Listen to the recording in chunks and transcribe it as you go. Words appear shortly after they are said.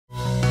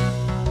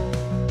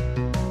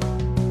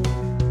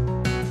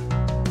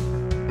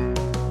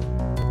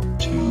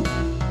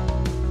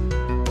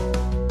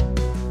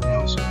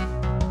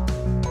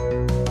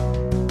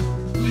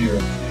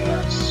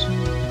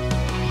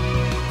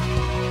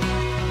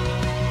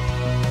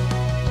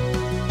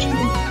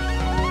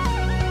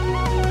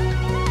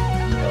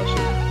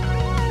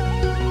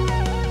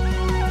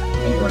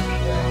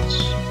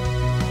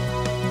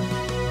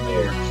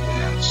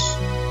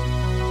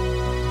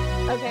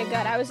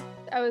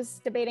I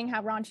was debating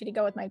how raunchy to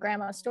go with my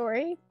grandma's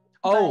story.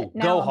 Oh,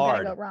 now go hard.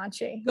 I'm gonna go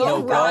raunchy.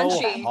 Go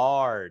raunchy. Go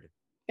hard.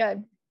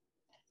 Good.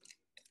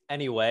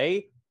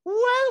 Anyway,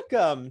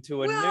 welcome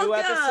to a new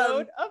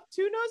episode of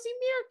Two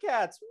Nosy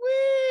Meerkats.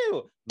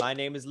 Woo! My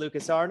name is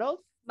Lucas Arnold.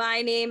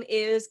 My name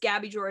is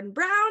Gabby Jordan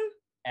Brown.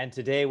 And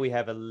today we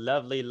have a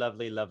lovely,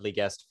 lovely, lovely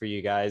guest for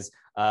you guys.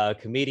 A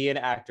comedian,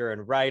 actor,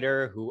 and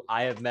writer who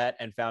I have met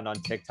and found on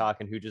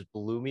TikTok and who just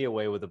blew me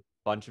away with a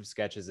bunch of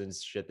sketches and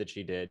shit that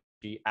she did.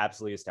 She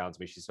absolutely astounds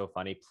me. She's so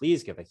funny.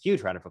 Please give a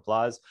huge round of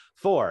applause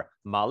for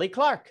Molly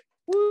Clark.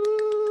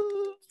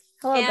 Woo!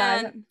 Hello,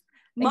 guys. And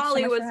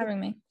Molly so much was for having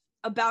me.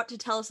 about to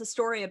tell us a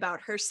story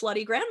about her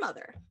slutty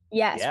grandmother.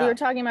 Yes, Yeah. we were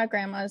talking about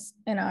grandmas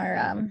in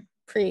our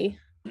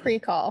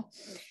pre-call.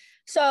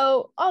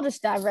 So I'll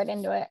just dive right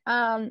into it.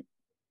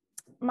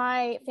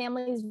 My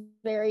family is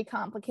very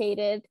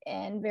complicated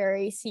and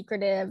very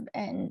secretive,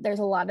 and there's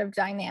a lot of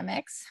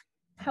dynamics.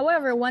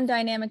 However, one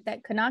dynamic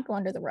that could not go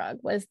under the rug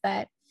was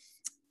that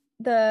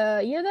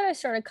the year that I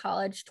started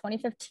college,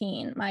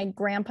 2015, my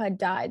grandpa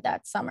died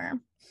that summer.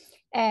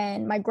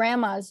 And my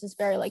grandma is this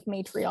very like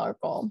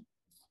matriarchal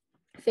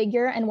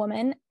figure and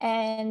woman.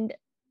 And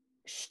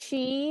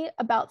she,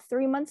 about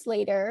 3 months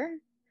later,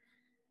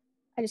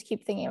 I just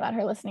keep thinking about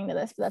her listening to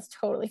this, but that's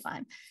totally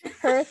fine.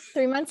 Her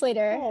 3 months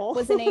later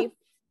was in a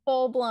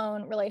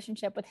full-blown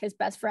relationship with his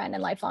best friend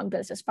and lifelong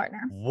business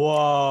partner.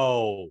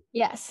 Whoa.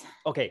 Yes.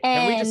 Okay,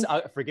 can we just,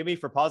 forgive me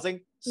for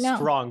pausing? No.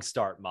 Strong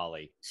start,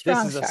 Molly.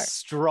 Strong this is start. a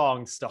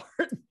strong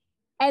start.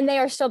 And they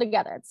are still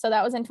together. So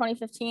that was in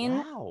 2015.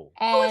 Wow.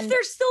 Oh, if And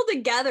they're still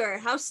together,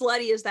 how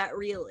slutty is that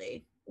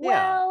really?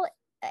 well,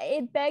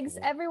 it begs,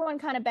 everyone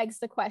kind of begs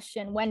the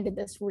question, when did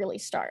this really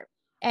start?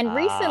 And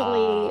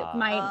recently,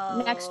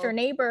 my next door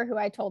neighbor who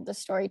I told the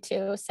story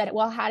to said,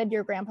 well, how did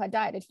your grandpa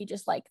die? Did he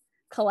just like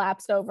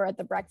collapse over at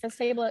the breakfast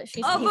table? Of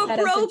a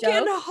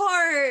broken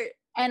heart.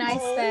 And I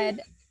said,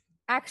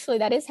 actually,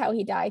 that is how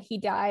he died. He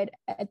died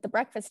at the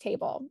breakfast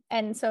table.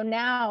 And so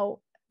now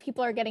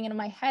people are getting into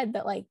my head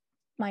that like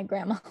my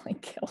grandma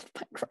like killed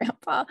my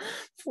grandpa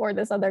for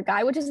this other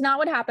guy, which is not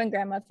what happened,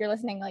 Grandma. If you're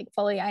listening, like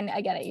fully,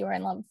 I get it. You were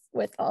in love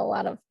with a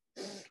lot of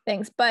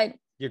things, but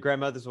your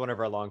grandmother's one of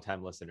our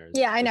longtime listeners.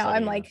 yeah, I know.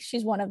 I'm like,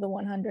 she's one of the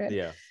 100.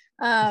 Yeah.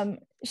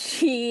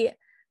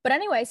 But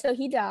anyway, so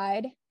he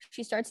died.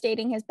 She starts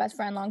dating his best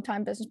friend,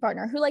 longtime business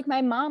partner, who like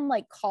my mom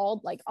like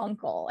called like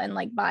uncle and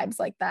like vibes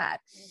like that.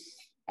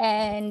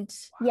 And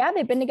yeah,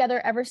 they've been together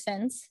ever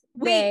since.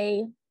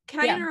 Wait, can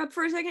I interrupt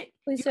for a second?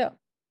 Please do.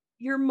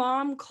 Your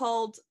mom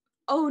called.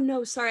 Oh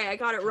no, sorry, I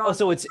got it wrong. Oh,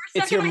 so it's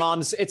your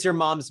mom's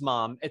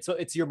mom.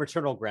 It's your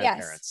maternal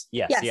grandparents.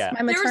 Yes. Yeah.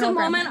 There was a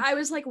moment I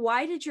was like,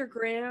 why did your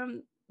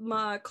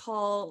grandma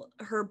call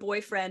her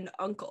boyfriend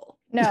uncle?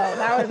 No,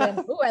 that would have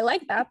been, ooh, I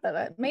like that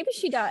though. Maybe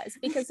she does,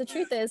 because the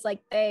truth is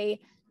like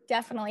they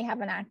definitely have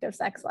an active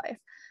sex life.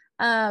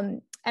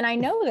 And I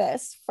know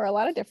this for a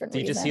lot of different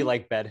reasons. Do you just see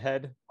like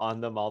bedhead on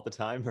them all the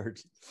time? Or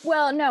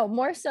well, no,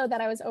 more so that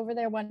I was over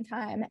there one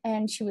time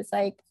and she was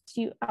like,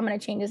 I'm going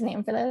to change his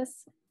name for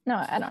this. No,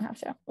 I don't have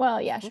to.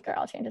 Well, yeah, sure,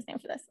 I'll change his name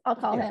for this. I'll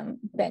call him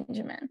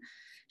Benjamin.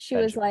 She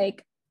was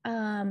like,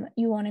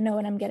 you want to know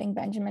what I'm getting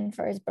Benjamin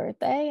for his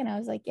birthday? And I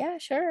was like, yeah,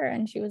 sure.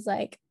 And she was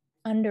like,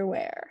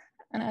 underwear.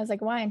 And I was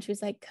like, why? And she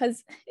was like,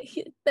 because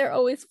they're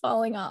always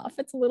falling off.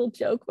 It's a little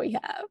joke we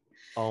have.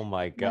 Oh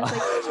my God.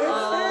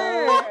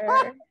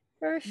 Like,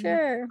 for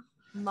sure.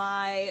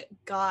 My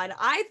God.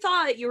 I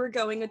thought you were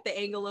going with the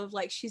angle of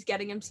like, she's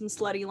getting him some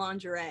slutty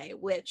lingerie,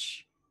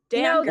 which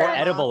damn. Or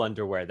edible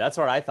underwear. That's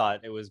where I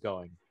thought it was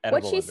going.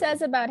 What she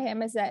says about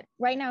him is that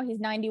right now he's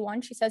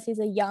 91. She says he's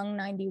a young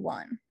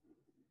 91.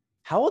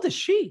 How old is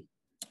she?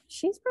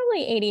 She's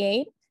probably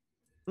 88.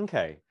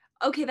 Okay,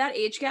 that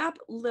age gap,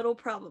 little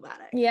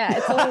problematic. Yeah,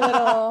 it's a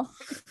little.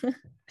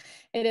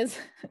 It is. Is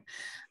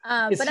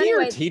but he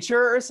anyway, your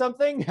teacher or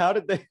something? How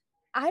did they?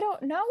 I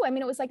don't know. I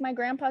mean, it was like my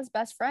grandpa's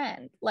best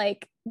friend.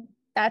 Like,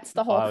 that's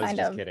the whole kind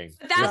of. Kidding.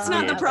 But that's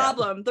not the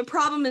problem. The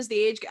problem is the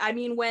age. I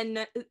mean,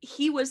 when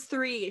he was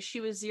 3,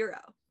 she was 0.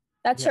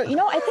 That's true. You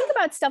know, I think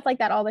about stuff like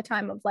that all the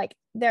time. Of like,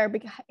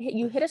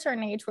 you hit a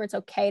certain age where it's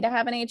okay to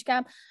have an age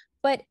gap,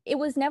 but it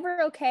was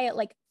never okay at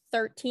like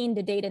 13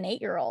 to date an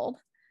 8-year-old.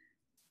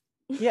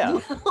 Yeah.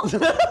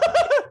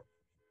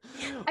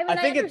 I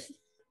think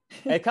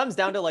it comes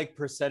down to like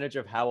percentage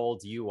of how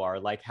old you are,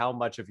 like how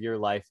much of your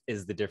life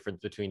is the difference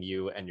between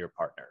you and your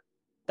partner.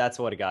 That's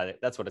what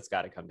it's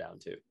got to come down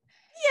to.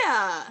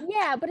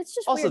 Yeah, but it's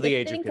just also weird the to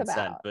age of think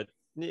consent, about. but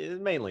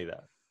mainly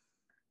that.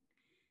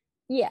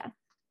 Yeah,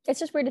 it's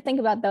just weird to think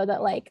about though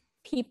that like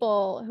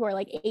people who are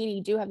like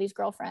 80 do have these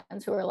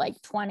girlfriends who are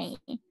like 20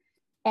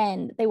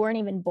 and they weren't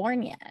even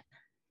born yet.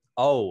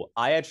 Oh,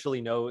 I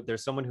actually know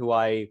there's someone who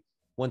I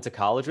went to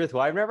college with who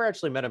I've never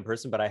actually met in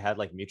person, but I had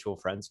like mutual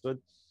friends with.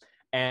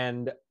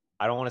 And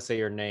I don't want to say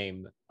her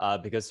name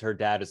because her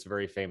dad is a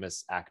very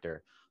famous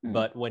actor.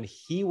 But when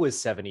he was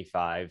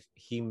 75,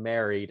 he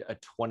married a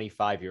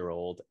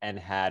 25-year-old and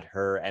had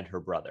her and her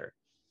brother.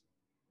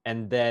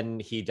 And then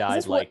he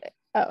died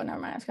Oh, never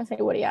mind. I was gonna say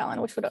Woody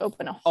Allen, which would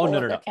open a whole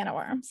other can of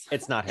worms.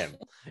 It's not him.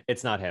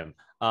 It's not him.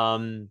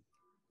 And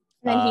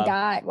then he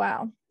died.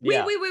 Wow.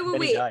 Yeah,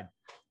 Wait.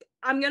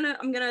 I'm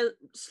gonna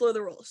slow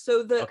the roll.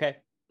 So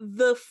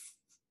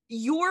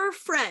your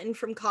friend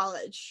from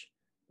college.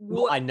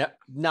 Well,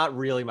 not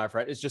really my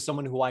friend. It's just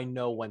someone who I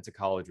know went to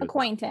college with.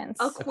 Acquaintance.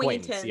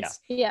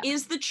 Yeah.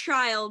 Is the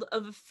child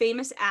of a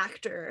famous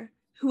actor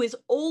who is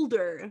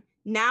older,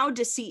 now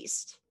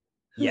deceased,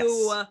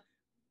 who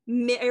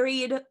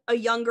married a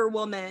younger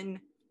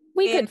woman.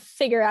 We could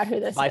figure out who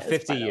this by is.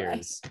 50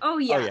 years. Oh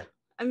yeah.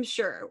 I'm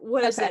sure.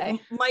 What is it?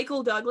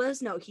 Michael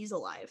Douglas? No, he's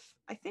alive,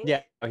 I think.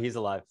 Yeah, he's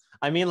alive.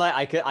 I mean,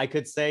 like I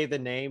could say the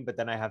name, but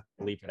then I have to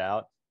bleep it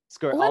out.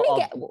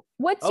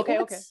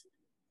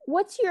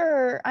 What's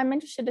your, I'm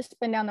interested to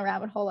spin down the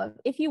rabbit hole of,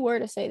 if you were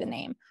to say the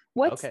name,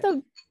 what's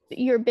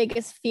your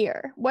biggest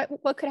fear?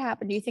 What could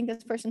happen? Do you think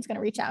this person's going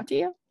to reach out to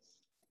you?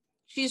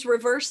 She's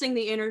reversing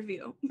the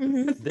interview.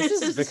 This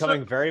is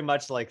becoming very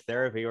much like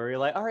therapy, where you're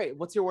like, all right,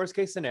 what's your worst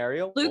case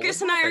scenario?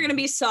 Lucas and I are going to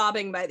be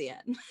sobbing by the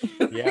end. Yeah.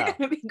 We're going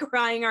to be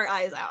crying our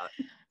eyes out.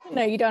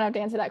 No, you don't have to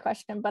answer that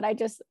question, but I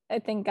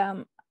think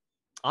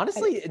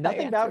honestly,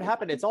 nothing bad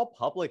happened. It's all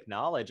public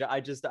knowledge. I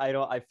just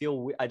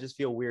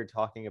feel weird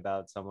talking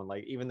about someone,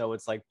 like, even though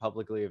it's like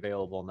publicly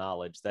available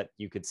knowledge that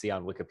you could see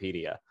on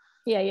Wikipedia.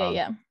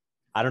 Yeah.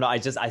 I don't know.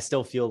 I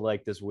still feel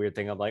like this weird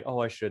thing of like, oh,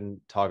 I shouldn't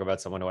talk about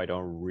someone who I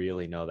don't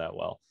really know that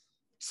well.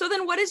 So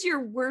then what is your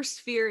worst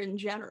fear in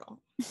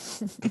general?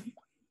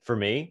 For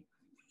me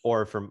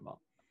or from...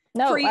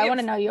 No, I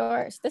want to know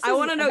yours. I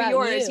want to know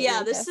yours. Yeah,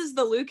 Lucas. This is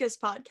the Lucas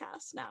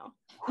podcast now.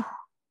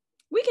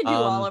 We could do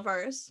all of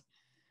ours.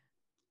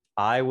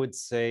 I would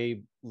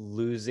say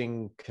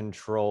losing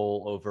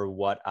control over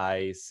what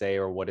I say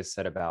or what is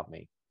said about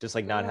me. Just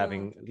like not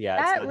having,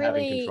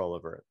 having control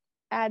over it.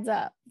 Adds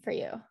up for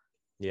you.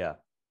 Yeah.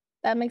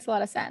 That makes a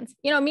lot of sense.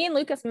 You know, me and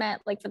Lucas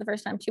met like for the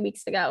first time 2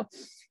 weeks ago,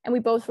 and we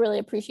both really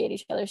appreciate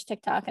each other's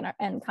TikTok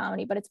and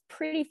comedy, but it's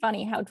pretty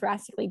funny how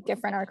drastically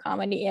different our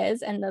comedy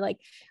is. And I'm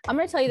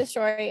going to tell you the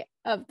story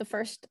of the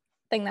first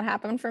thing that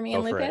happened for me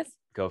and Lucas.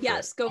 Go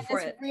for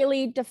it.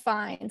 Really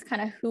defines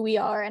kind of who we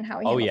are and how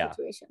we handle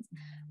situations.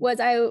 Was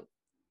I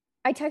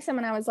texted him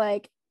and I was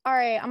like, all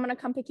right, I'm going to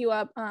come pick you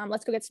up.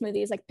 Let's go get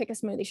smoothies, like pick a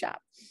smoothie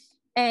shop.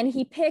 And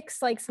he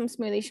picks like some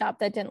smoothie shop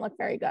that didn't look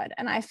very good.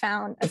 And I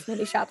found a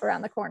smoothie shop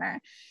around the corner.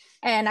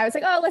 And I was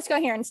like, oh, let's go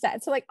here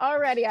instead. So like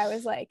already I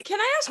was like, can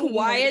I ask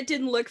why it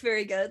didn't look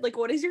very good? Like,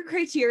 what is your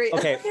criteria?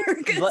 Okay.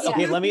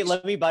 Let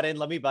me butt in.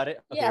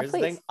 Here's the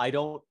thing. I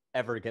don't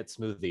ever get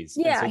smoothies.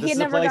 Yeah. So this is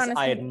a place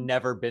I had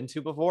never been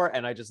to before.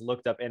 And I just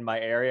looked up in my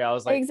area. I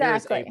was like,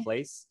 there's a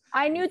place.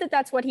 I knew that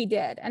that's what he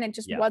did. And it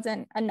just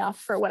wasn't enough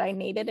for what I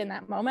needed in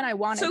that moment. I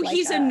wanted So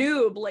he's a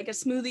noob, like a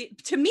smoothie.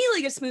 To me,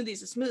 like a smoothie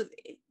is a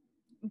smoothie.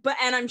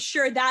 And I'm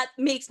sure that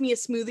makes me a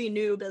smoothie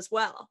noob as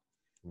well.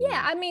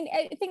 Yeah, I mean,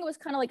 I think it was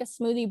kind of like a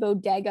smoothie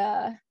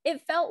bodega.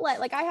 It felt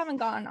like I haven't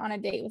gone on a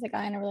date with a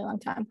guy in a really long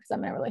time because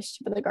I'm in a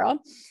relationship with a girl.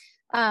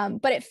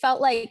 But it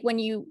felt like when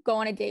you go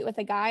on a date with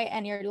a guy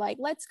and you're like,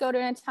 let's go to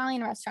an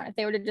Italian restaurant. If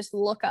they were to just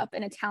look up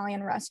an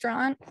Italian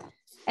restaurant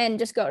and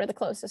just go to the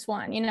closest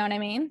one, you know what I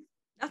mean?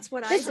 That's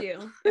what I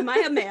do. Am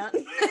I a man?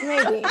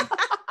 Maybe.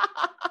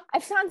 I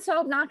sound so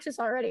obnoxious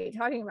already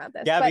talking about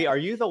this. Gabby, are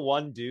you the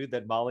one dude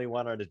that Molly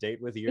went on a date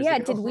with years ago? Yeah,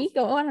 did we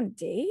go on a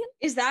date?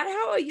 Is that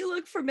how you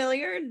look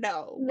familiar?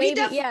 No.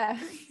 Maybe, yeah.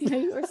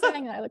 You were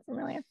saying that I look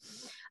familiar.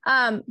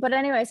 But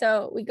anyway,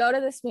 so we go to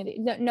the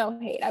smoothie. No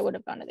hate. I would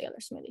have gone to the other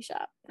smoothie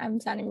shop. I'm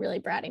sounding really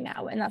bratty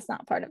now, and that's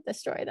not part of this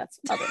story. That's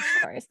other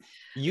stories.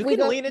 You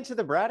can lean into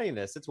the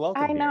brattiness. It's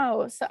welcome. I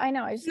know. So I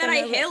know. I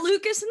hit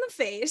Lucas in the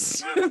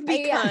face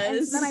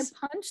because then I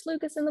punched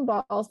Lucas in the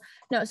balls.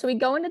 No, so we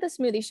go into the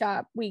smoothie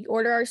shop. We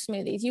order our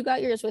smoothies. You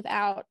got yours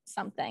without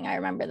something. I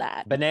remember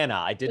that. Banana.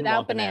 I didn't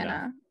want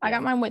banana. I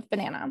got mine with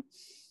banana.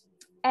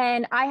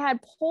 And I had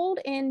pulled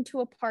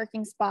into a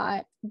parking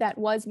spot that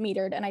was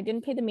metered, and I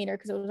didn't pay the meter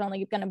because it was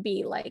only going to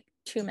be like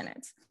 2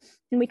 minutes.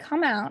 And we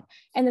come out,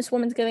 and this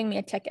woman's giving me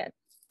a ticket.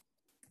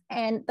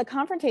 And the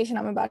confrontation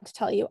I'm about to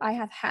tell you, I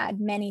have had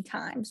many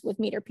times with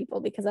meter people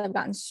because I've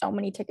gotten so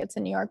many tickets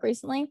in New York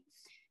recently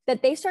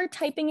that they start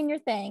typing in your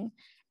thing,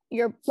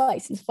 your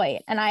license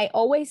plate. And I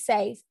always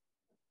say,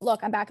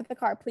 look, I'm back at the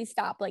car. Please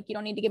stop. Like, you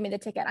don't need to give me the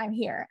ticket. I'm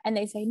here. And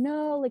they say,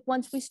 no, like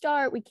once we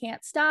start, we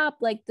can't stop.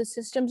 Like the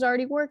system's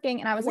already working.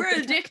 And I was we're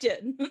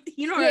addicted.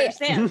 You don't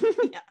understand.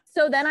 Yeah.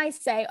 So then I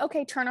say,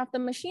 okay, turn off the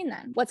machine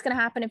then. What's going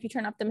to happen if you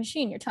turn off the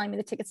machine? You're telling me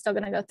the ticket's still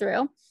going to go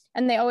through.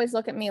 And they always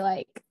look at me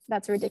like,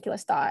 that's a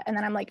ridiculous thought. And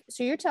then I'm like,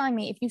 so you're telling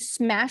me if you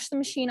smash the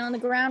machine on the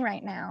ground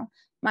right now,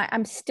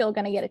 I'm still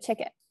going to get a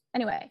ticket.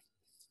 Anyway,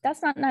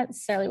 that's not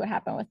necessarily what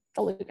happened with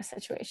the Lucas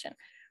situation.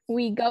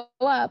 We go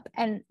up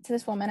and to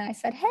this woman, I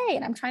said, hey,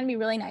 and I'm trying to be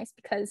really nice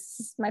because this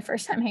is my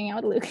first time hanging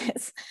out with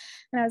Lucas.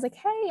 And I was like,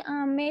 hey,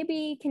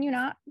 maybe can you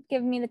not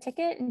give me the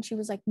ticket? And she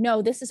was like,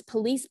 no, this is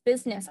police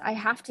business. I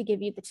have to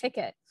give you the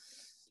ticket.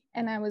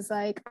 And I was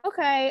like,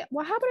 okay,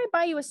 well, how about I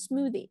buy you a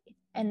smoothie?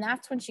 And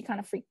that's when she kind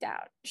of freaked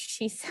out.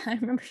 She said, I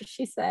remember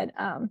she said,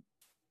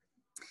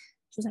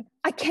 She was like,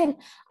 I can't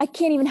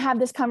even have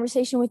this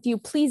conversation with you.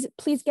 Please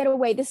get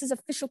away. This is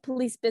official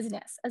police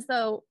business. As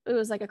though it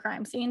was like a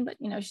crime scene, but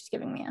she's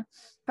giving me a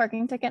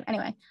parking ticket.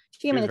 Anyway,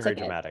 she gave me the ticket.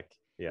 Very dramatic.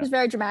 Yeah. It was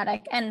very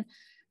dramatic. And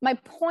my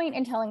point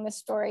in telling this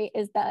story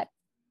is that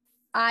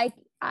I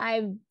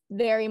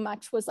very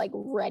much was like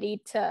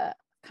ready to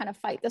kind of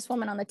fight this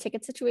woman on the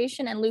ticket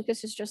situation. And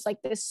Lukas is just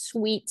like this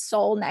sweet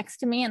soul next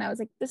to me. And I was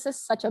like, this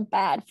is such a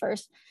bad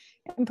first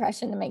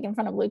impression to make in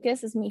front of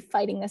Lukas, is me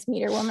fighting this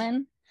meter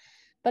woman.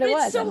 But it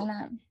was.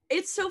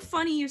 It's so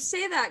funny you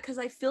say that, because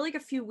I feel like a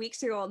few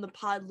weeks ago on the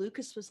pod,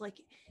 Lukas was like,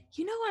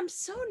 I'm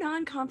so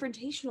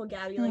non-confrontational,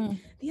 Gabby. Like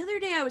the other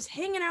day I was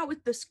hanging out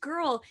with this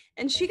girl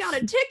and she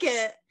got a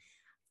ticket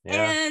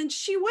and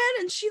she went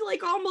and she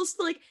like almost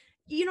like,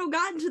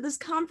 got into this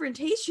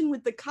confrontation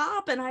with the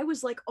cop. And I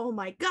was like, oh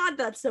my God,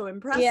 that's so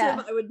impressive.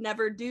 Yeah. I would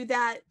never do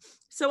that.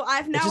 So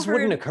I've now heard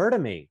wouldn't occur to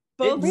me.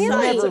 Both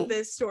sides of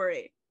this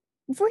story.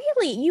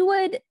 Really?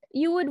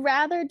 You would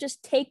rather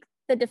just take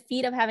the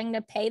defeat of having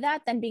to pay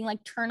that than being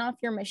like, turn off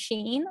your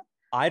machine?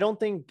 I don't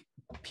think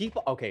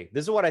people, okay,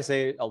 this is what I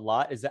say a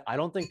lot, is that I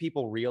don't think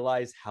people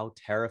realize how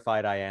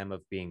terrified I am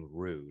of being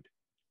rude.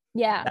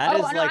 Yeah.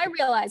 I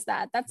realize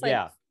that. That's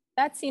like,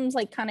 that seems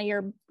like kind of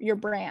your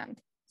brand.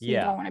 So you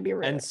don't want to be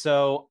rude. And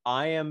so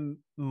I am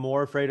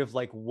more afraid of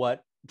like more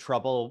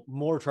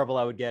trouble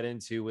I would get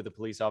into with a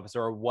police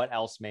officer, or what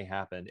else may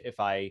happen if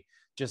I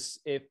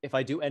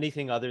do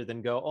anything other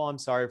than go, oh, I'm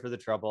sorry for the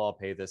trouble, I'll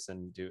pay this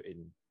and do it,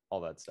 and all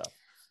that stuff.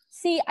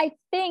 See, I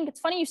think it's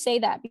funny you say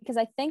that, because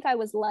I think I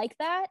was like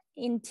that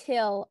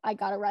until I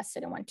got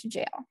arrested and went to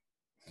jail.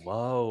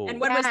 Whoa. And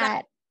when was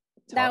that?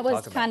 That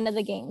was kind of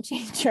the game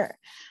changer.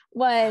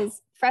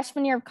 Was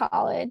freshman year of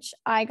college.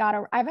 I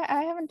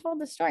haven't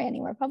told this story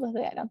anywhere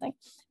publicly, I don't think.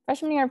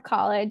 Freshman year of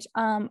college.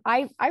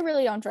 I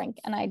really don't drink,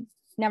 and I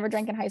never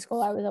drank in high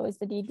school. I was always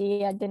the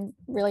DD. I didn't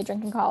really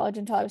drink in college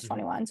until I was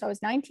 21. So I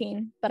was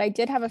 19, but I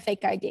did have a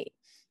fake ID,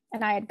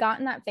 and I had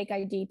gotten that fake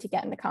ID to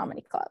get into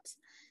comedy clubs.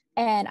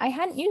 And I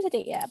hadn't used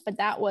it yet, but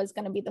that was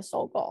going to be the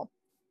sole goal.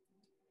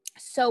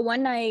 So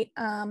one night,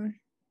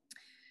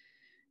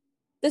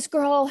 this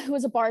girl who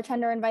was a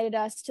bartender invited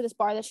us to this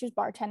bar that she was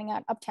bartending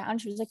at uptown.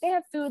 She was like, they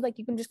have food, like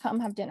you can just come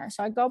have dinner.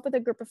 So I go up with a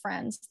group of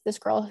friends. This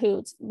girl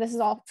this is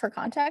all for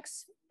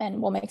context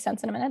and will make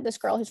sense in a minute. This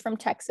girl who's from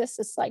Texas,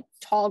 this like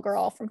tall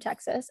girl from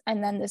Texas.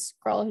 And then this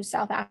girl who's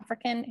South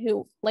African,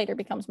 who later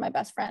becomes my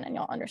best friend, and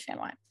you'll understand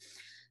why.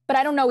 But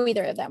I don't know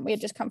either of them. We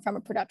had just come from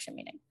a production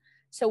meeting.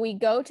 So we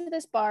go to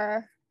this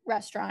bar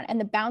restaurant, and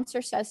the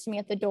bouncer says to me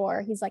at the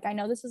door, he's like, I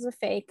know this is a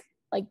fake,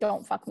 like,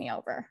 don't fuck me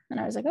over. And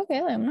I was like, okay,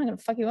 I'm not going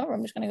to fuck you over.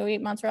 I'm just going to go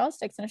eat mozzarella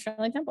sticks in a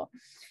Shirley Temple.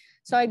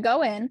 So I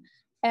go in,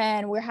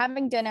 and we're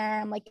having dinner.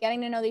 I'm like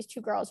getting to know these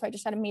two girls who I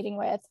just had a meeting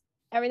with.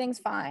 Everything's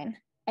fine.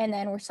 And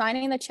then we're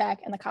signing the check,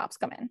 and the cops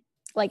come in,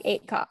 like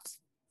 8 cops.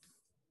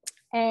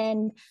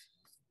 And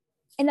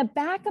in the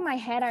back of my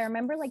head, I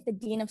remember like the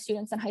dean of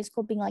students in high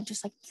school being like,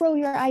 just like throw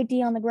your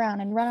ID on the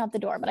ground and run out the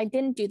door. But I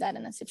didn't do that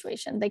in this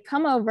situation. They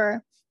come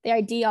over, they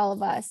ID all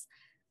of us.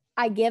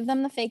 I give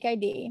them the fake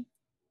ID.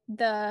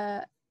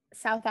 The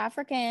South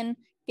African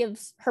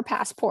gives her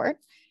passport,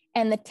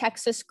 and the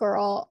Texas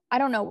girl, I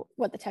don't know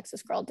what the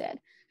Texas girl did,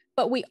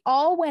 but we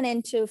all went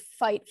into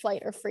fight,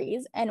 flight, or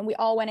freeze, and we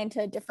all went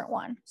into a different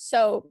one.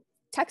 So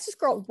Texas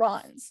girl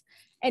runs,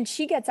 and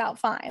she gets out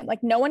fine.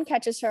 Like no one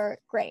catches her.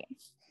 Great.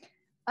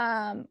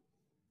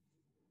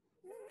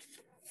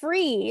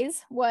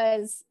 Freeze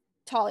was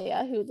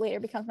Talia, who later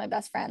becomes my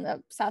best friend,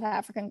 the South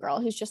African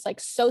girl, who's just like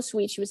so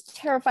sweet. She was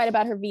terrified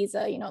about her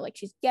visa, like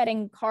she's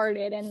getting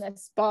carded in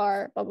this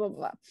bar, blah, blah,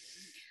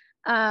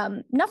 blah.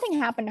 Nothing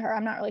happened to her.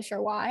 I'm not really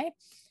sure why,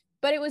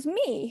 but it was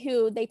me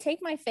who they take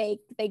my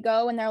fake, they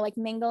go and they're like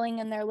mingling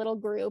in their little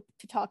group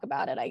to talk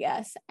about it, I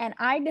guess. And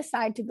I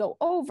decide to go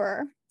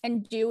over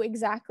and do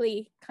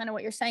exactly kind of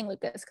what you're saying,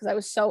 Lukas, because I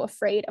was so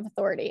afraid of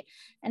authority.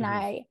 And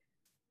I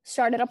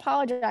started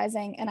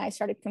apologizing, and I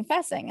started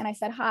confessing, and I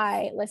said,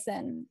 hi,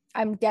 listen,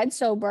 I'm dead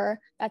sober.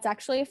 That's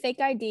actually a fake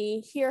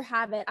ID. Here,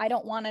 have it. I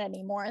don't want it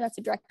anymore. That's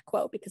a direct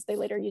quote, because they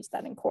later used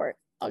that in court.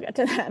 I'll get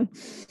to that.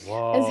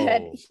 I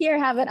said, here,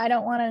 have it. I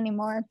don't want it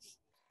anymore.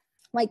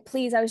 Like,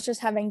 please, I was just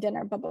having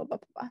dinner, blah, blah, blah,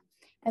 blah, blah.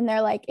 And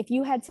they're like, if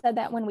you had said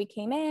that when we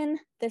came in,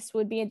 this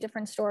would be a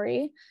different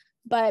story.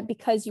 But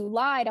because you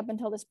lied up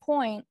until this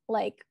point,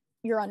 like,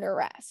 you're under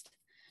arrest.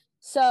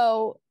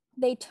 So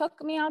they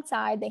took me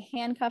outside, they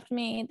handcuffed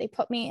me, they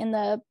put me in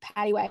the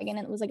paddy wagon, and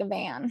it was like a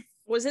van.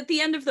 Was it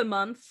the end of the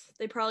month?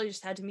 They probably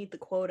just had to meet the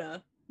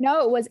quota.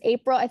 No, it was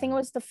April. I think it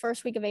was the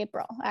first week of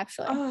April,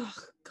 actually. Oh,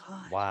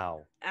 God.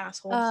 Wow.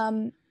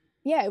 Assholes.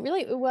 Yeah, it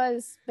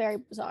was very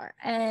bizarre.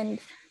 And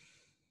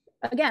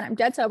again, I'm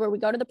dead sober. We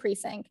go to the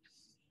precinct,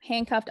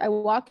 handcuffed. I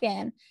walk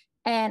in,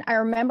 and I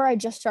remember I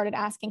just started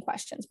asking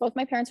questions. Both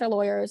my parents are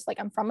lawyers.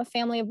 Like, I'm from a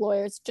family of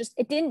lawyers. Just,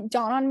 it didn't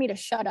dawn on me to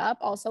shut up.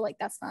 Also, like,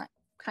 that's not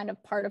kind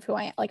of part of who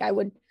I am. Like,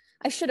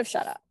 I should have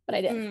shut up, but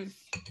I didn't.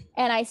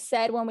 And I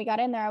said, when we got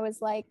in there, I was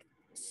like,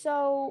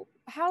 so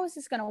how is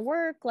this going to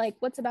work? Like,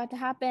 what's about to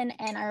happen?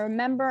 And I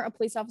remember a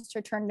police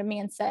officer turned to me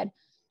and said,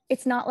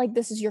 it's not like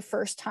this is your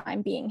first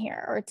time being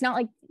here, or it's not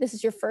like this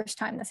is your first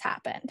time this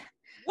happened.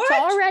 What? So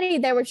already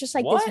there was just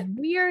like What? this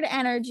weird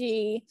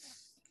energy.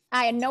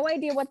 I had no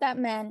idea what that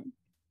meant.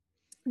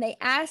 They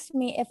asked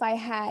me if I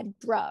had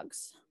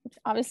drugs, which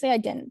obviously I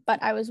didn't,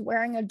 but I was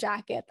wearing a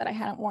jacket that I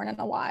hadn't worn in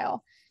a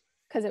while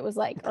because it was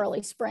like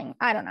early spring.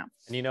 I don't know.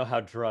 And you know how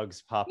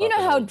drugs pop You up. know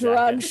in how old drugs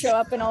jackets. show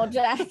up in old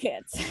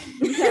jackets.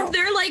 So,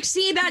 They're like,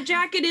 see, that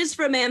jacket is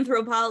from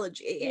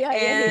anthropology. Yeah,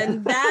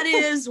 and that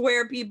is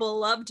where people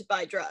love to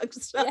buy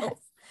drugs. So. yes.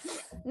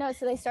 No,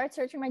 so they start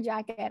searching my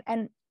jacket,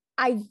 and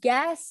I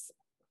guess,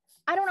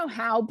 I don't know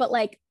how, but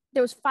like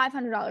there was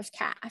 $500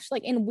 cash,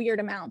 like in weird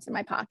amounts in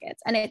my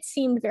pockets. And it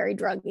seemed very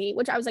druggy,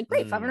 which I was like,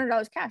 great,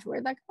 $500 cash. Where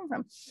did that come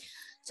from?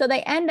 So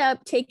they end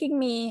up taking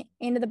me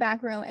into the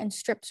back room and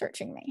strip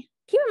searching me.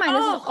 Keep in mind,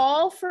 this is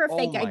all for a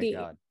fake ID.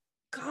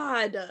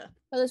 God.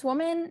 So this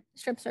woman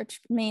strip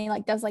searched me,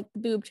 like does like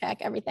the boob check,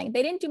 everything.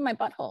 They didn't do my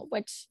butthole,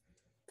 which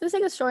for the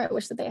sake of the story, I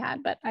wish that they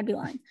had, but I'd be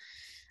lying.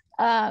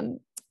 And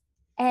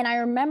I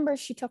remember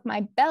she took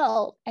my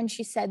belt and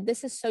she said,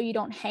 this is so you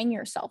don't hang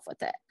yourself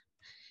with it.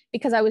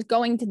 Because I was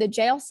going to the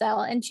jail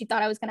cell and she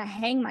thought I was going to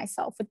hang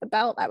myself with the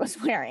belt I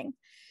was wearing.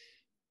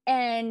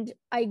 And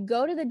I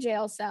go to the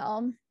jail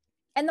cell,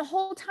 and the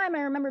whole time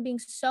I remember being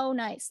so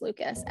nice,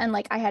 Lukas. And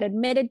like I had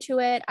admitted to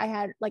it.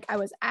 I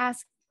was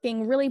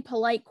asking really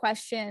polite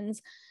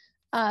questions.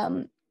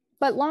 But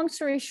long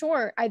story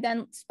short, I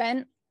then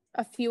spent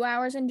a few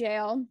hours in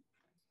jail.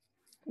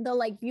 The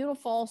like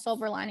beautiful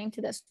silver lining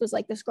to this was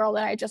like this girl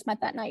that I just met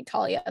that night,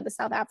 Talia, the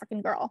South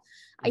African girl.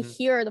 I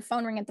hear the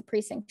phone ring at the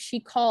precinct. She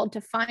called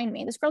to find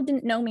me. This girl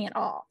didn't know me at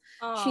all.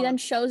 She then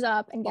shows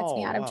up and gets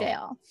me out of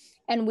jail.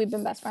 And we've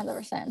been best friends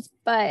ever since.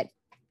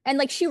 And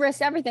like she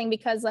risked everything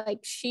because like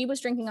she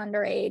was drinking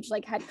underage,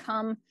 like had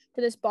come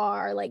to this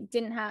bar, like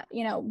didn't have,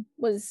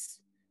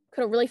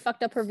 could have really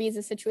fucked up her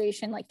visa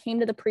situation, like came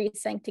to the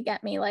precinct to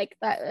get me, like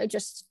that.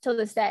 Just till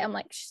this day, I'm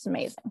like, she's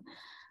amazing.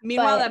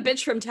 Meanwhile, that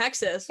bitch from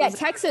Texas. Yeah,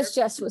 Texas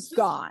just was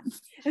gone.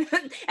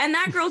 And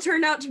that girl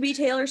turned out to be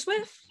Taylor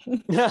Swift.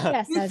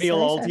 Yes, feel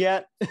old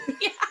yet?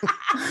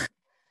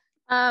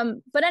 Yeah.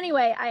 But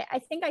anyway, I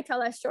think I tell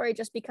that story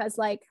just because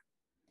like,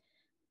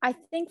 I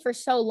think for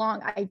so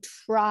long I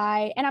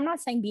try, and I'm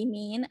not saying be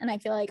mean, and I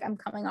feel like I'm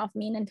coming off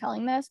mean in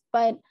telling this,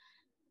 but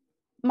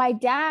my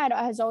dad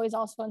has always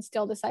also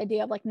instilled this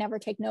idea of like never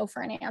take no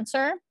for an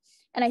answer.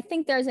 And I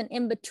think there's an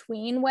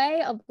in-between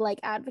way of like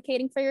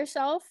advocating for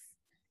yourself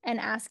and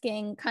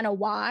asking kind of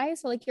why.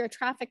 So like you're a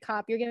traffic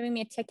cop, you're giving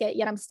me a ticket,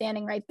 yet I'm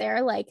standing right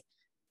there. Like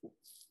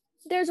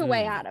there's a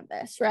way out of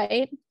this,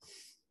 right?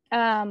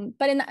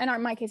 But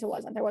in my case, it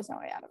wasn't. There was no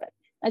way out of it,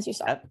 as you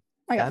saw.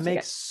 That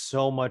makes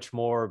so much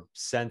more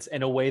sense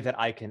in a way that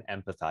I can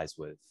empathize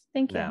with.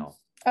 Thank you. Now.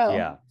 Oh,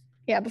 yeah.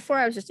 Yeah, before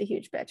I was just a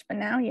huge bitch, but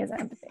now he has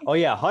empathy. Oh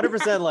yeah,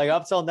 100%. Like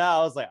up till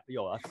now, I was like,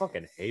 yo, I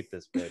fucking hate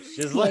this bitch.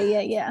 Just like,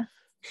 yeah.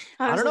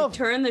 I don't know.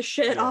 Turn the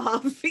shit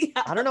off.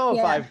 Yeah. I don't know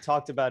if I've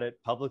talked about it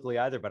publicly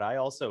either, but I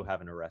also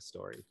have an arrest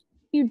story.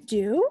 You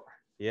do?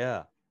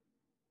 Yeah.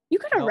 You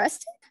got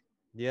arrested?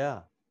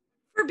 Yeah.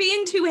 For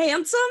being too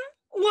handsome?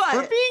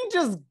 What? For being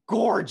just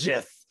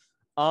gorgeous.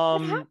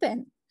 What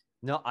happened?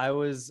 No, I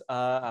was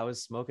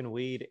smoking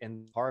weed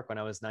in the park when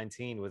I was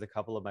 19 with a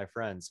couple of my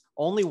friends.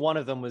 Only one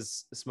of them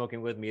was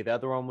smoking with me. The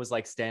other one was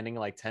like standing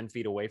like 10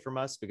 feet away from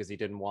us because he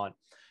didn't want.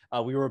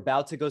 We were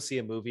about to go see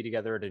a movie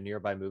together at a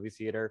nearby movie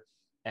theater.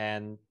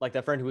 And like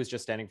that friend who was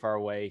just standing far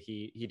away,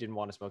 he didn't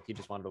want to smoke. He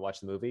just wanted to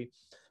watch the movie.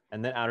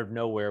 And then out of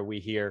nowhere, we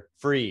hear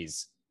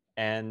freeze.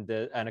 And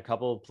a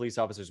couple of police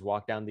officers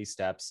walk down these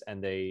steps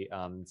and they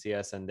see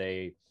us and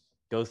they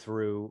go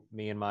through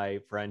me and my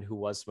friend who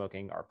was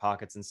smoking our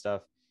pockets and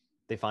stuff.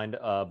 They find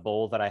a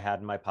bowl that I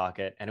had in my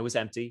pocket and it was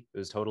empty. It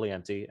was totally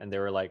empty. And they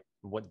were like,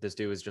 what this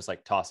do is just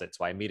like toss it.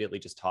 So I immediately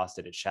just tossed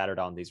it. It shattered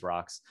on these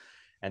rocks.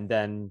 And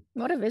then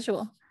what a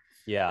visual.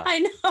 Yeah. I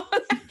know.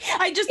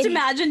 I just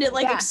imagined it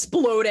like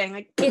exploding.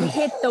 Like it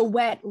hit the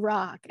wet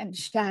rock and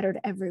shattered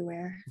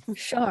everywhere.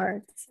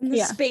 Shards. The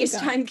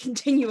space-time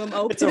continuum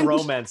opened. It's a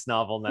romance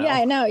novel now. Yeah,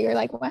 I know. You're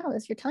like, wow,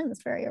 you're telling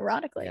this very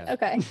erotically. Yeah.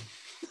 Okay.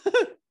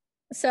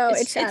 So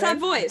it's that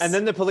voice. And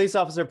then the police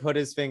officer put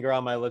his finger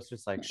on my lips,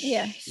 just like, shh.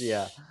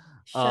 Yeah.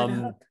 Shut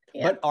up.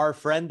 Yeah. But our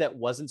friend that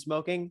wasn't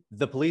smoking,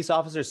 the police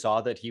officer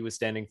saw that he was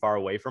standing far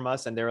away from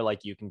us and they were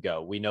like, you can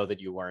go. We know that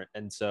you weren't.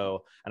 And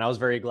I was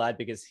very glad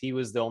because he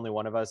was the only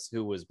one of us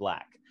who was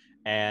Black.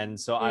 And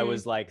so I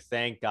was like,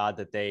 thank God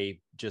that they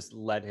just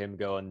let him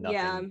go and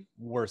nothing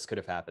worse could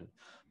have happened.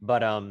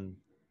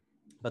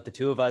 But the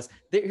two of us,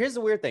 here's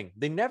the weird thing.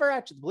 The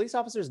police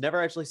officers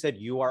never actually said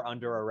you are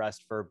under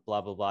arrest for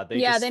blah, blah, blah. They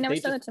never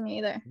said it to me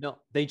either. No,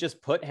 they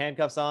just put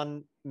handcuffs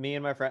on me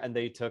and my friend and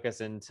they took us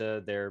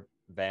into their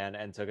van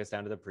and took us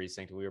down to the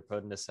precinct. We were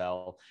put in a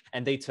cell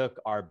and they took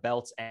our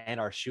belts and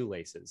our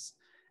shoelaces.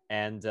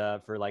 And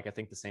for like, I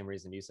think the same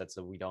reason you said,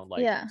 so we don't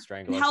like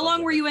strangle. How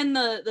long were you in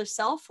the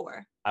cell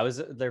for? I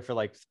was there for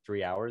like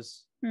 3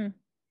 hours.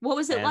 What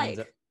was it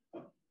like?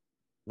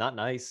 not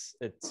nice.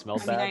 It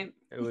smelled I bad. mean,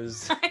 It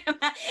was.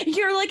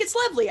 You're like, it's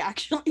lovely,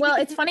 actually. Well,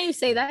 it's funny you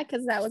say that,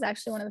 because that was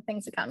actually one of the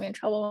things that got me in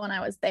trouble when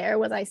I was there.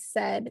 Was I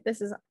said,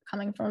 this is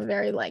coming from a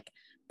very like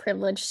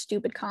privileged,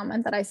 stupid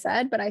comment that I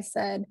said, but I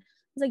said,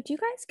 I was like, do you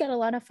guys get a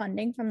lot of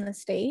funding from the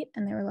state?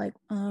 And they were like,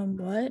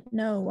 what?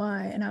 No,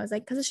 why? And I was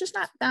like, because it's just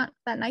not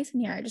that nice in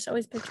here. I just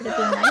always pictured it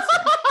being nicer.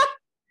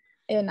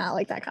 They did not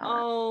like that comment.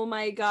 Oh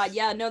my god,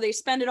 yeah, no, they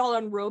spend it all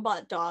on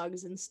robot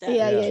dogs instead.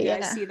 Yeah, Did you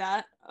guys see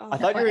that? Oh. I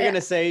thought you were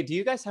gonna say, do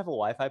you guys have a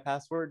Wi-Fi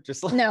password?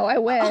 Just like no, I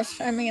wish.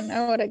 I mean,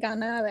 I would have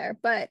gotten out of there.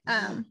 But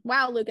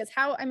wow, Lucas,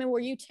 were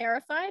you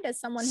terrified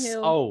as someone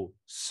who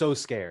so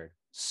scared.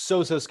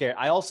 So scared.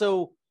 I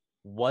also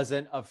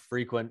wasn't a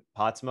frequent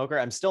pot smoker.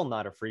 I'm still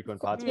not a frequent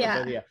pot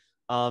smoker. Yeah.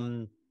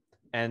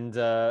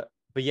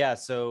 But yeah,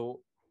 so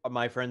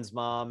my friend's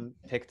mom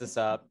picked us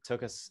up,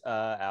 took us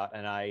out,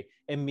 and I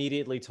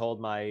immediately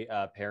told my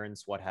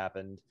parents what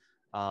happened.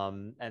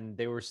 And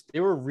they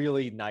were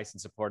really nice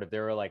and supportive. They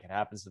were like, it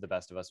happens to the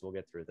best of us, we'll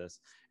get through this.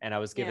 And I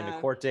was given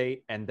a court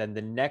date, and then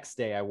the next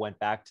day I went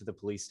back to the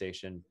police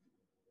station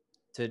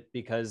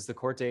because the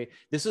court date,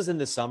 this was in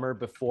the summer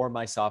before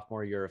my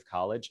sophomore year of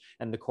college,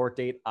 and the court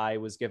date I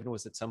was given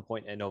was at some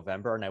point in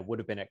November, and I would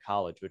have been at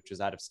college, which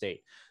was out of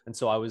state. And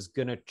so I was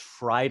gonna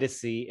try to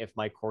see if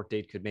my court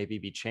date could maybe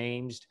be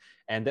changed,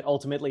 and that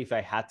ultimately if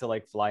I had to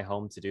like fly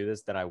home to do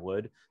this, that I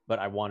would, but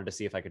I wanted to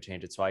see if I could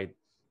change it. So I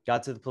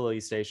got to the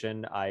police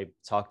station, I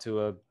talked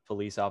to a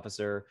police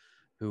officer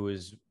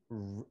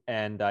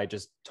and I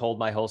just told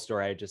my whole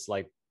story. I just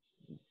like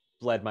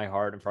bled my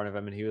heart in front of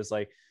him, and he was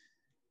like,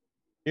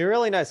 "You're a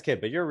really nice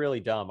kid, but you're really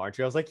dumb, aren't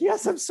you?" I was like,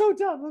 "Yes, I'm so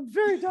dumb. I'm a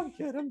very dumb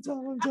kid. I'm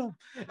dumb."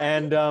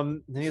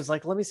 And he was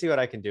like, "Let me see what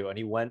I can do." And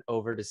he went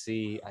over to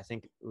see, I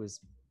think it was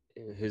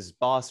his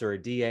boss or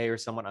a DA or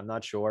someone, I'm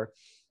not sure.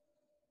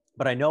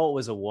 But I know it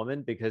was a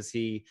woman, because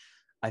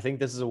I think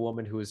this is a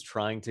woman who was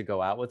trying to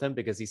go out with him,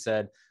 because he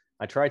said,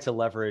 "I tried to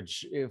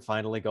leverage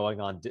finally going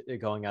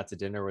out to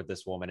dinner with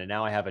this woman, and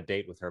now I have a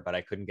date with her, but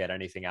I couldn't get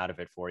anything out of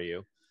it for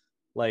you."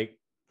 Like,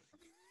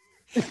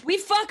 we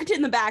fucked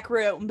in the back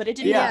room, but it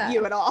didn't help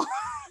you at all.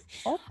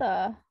 What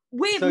the?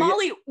 Wait, so,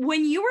 Molly,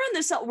 when you were in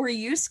the cell, were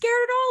you scared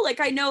at all? Like,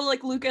 I know,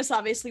 like, Lucas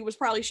obviously was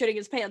probably shitting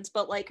his pants,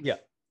 but like,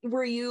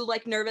 were you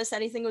like nervous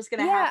anything was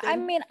gonna happen? I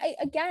mean,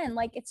 again,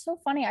 like, it's so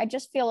funny. I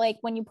just feel like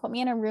when you put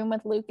me in a room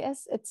with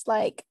Lucas, it's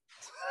like,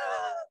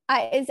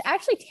 it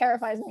actually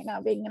terrifies me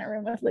now being in a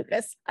room with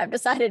Lucas. I've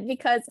decided,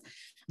 because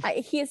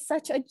he is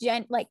such a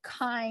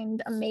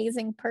kind,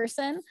 amazing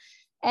person.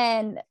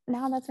 And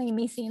now that's making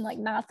me seem like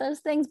not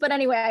those things. But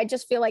anyway, I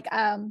just feel like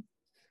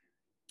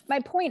my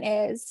point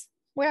is,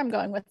 where I'm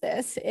going with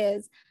this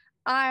is,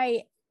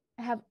 I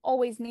have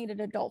always needed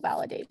adult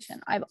validation.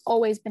 I've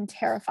always been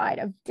terrified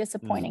of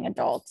disappointing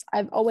adults.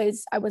 I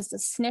was the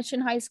snitch in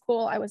high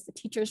school. I was the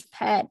teacher's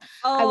pet.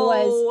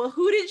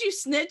 Who did you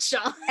snitch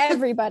on?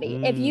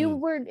 Everybody. If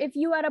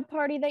you had a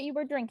party that you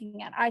were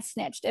drinking at, I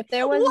snitched. If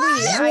there was weed,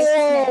 I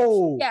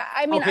snitched. Yeah,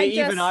 I mean,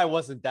 even I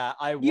wasn't that.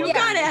 You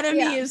got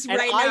enemies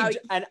right now.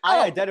 And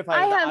I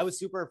identified that I was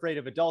super afraid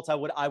of adults. I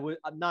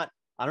don't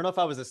know if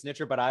I was a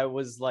snitcher, but I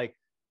was like,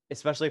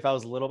 especially if I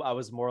was little, I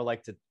was more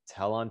like to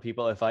tell on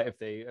people if I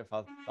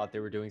thought they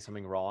were doing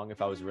something wrong.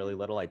 If I was really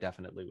little, I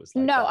definitely was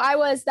like that. I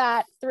was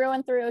that through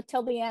and through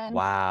till the end.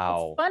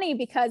 Wow. It's funny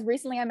because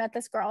recently I met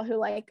this girl who,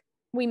 like,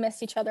 we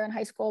missed each other in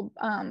high school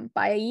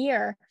by a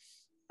year.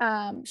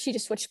 She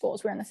just switched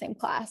schools. We were in the same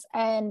class,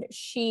 and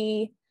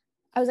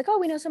I was like, "Oh,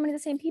 we know so many of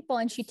the same people."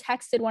 And she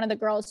texted one of the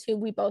girls who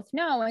we both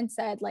know and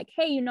said, like,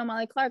 "Hey, you know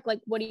Molly Clark,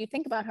 like, what do you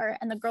think about her?"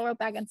 And the girl wrote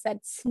back and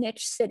said,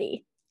 "Snitch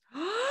City."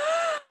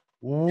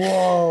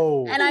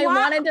 Whoa. And I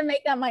wanted to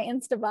make that my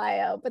Insta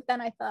bio, but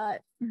then I thought,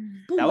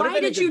 why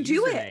did you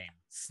do it?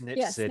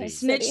 Snitch City.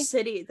 Snitch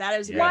City. That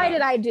is why did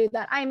I do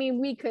that? I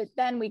mean, we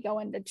go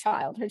into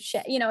childhood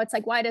shit. You know, it's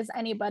like, why does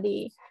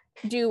anybody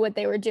do what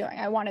they were doing?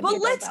 I wanted But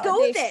let's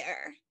go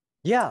there.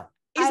 Yeah.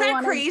 Is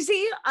that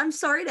crazy? I'm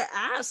sorry to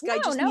ask. I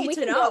just need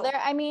to know. Go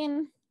there. I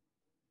mean,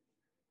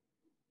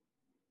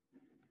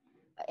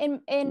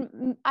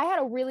 I had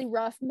a really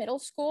rough middle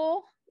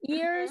school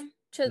years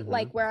to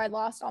like where I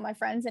lost all my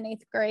friends in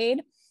 8th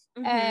grade.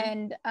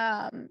 And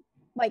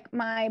like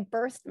my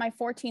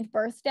 14th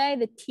birthday,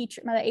 the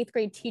 8th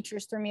grade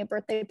teachers threw me a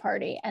birthday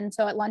party. And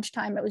so at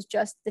lunchtime, it was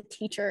just the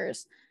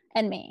teachers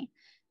and me.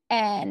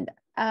 And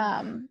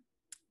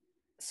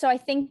so I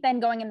think then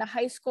going into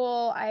high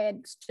school, I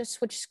had just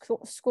switched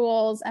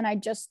schools, and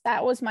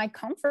that was my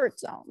comfort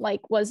zone,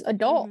 like, was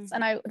adults.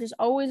 And I just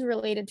always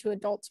related to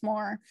adults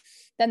more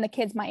than the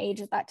kids my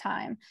age at that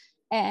time.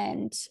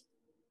 And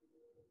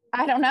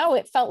I don't know,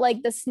 it felt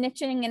like the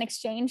snitching in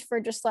exchange for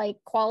just like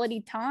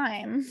quality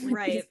time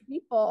with these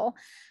people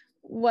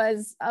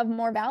was of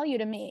more value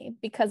to me,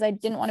 because I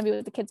didn't want to be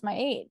with the kids my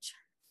age.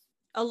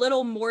 A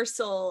little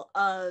morsel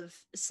of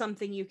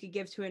something you could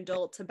give to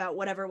adults about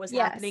whatever was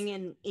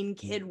happening in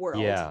kid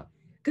world. Yeah.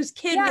 Because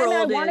kid world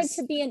I wanted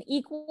to be an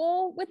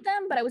equal with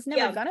them, but I was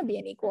never going to be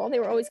an equal. They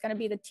were always going to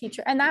be the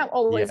teacher. And that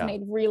always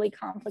made really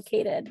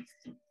complicated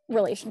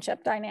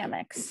relationship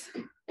dynamics,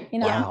 you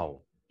know?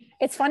 Wow.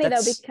 It's funny though,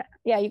 because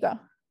yeah, you go.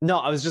 No,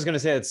 I was just gonna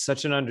say it's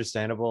such an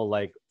understandable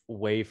like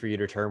way for you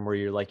to term where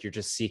you're like you're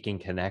just seeking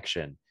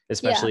connection,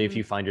 especially if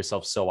you find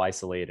yourself so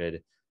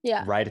isolated.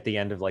 Yeah. Right at the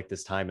end of like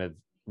this time of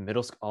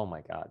middle school. Oh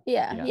my God.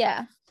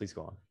 Yeah. Please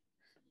go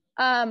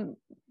on.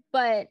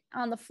 But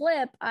on the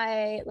flip,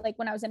 I like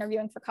when I was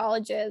interviewing for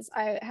colleges,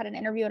 I had an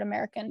interview at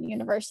American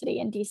University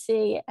in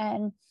DC,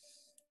 and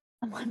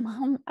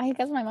I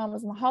guess my mom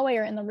was in the hallway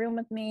or in the room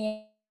with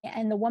me,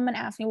 and the woman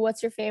asked me,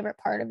 what's your favorite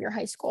part of your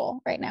high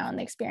school right now in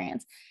the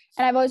experience?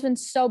 And I've always been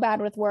so bad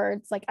with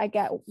words. Like I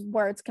get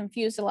words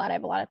confused a lot. I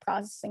have a lot of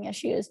processing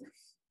issues.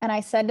 And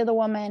I said to the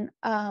woman,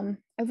 I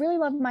really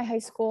love my high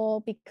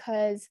school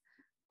because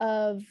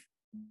of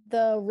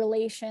the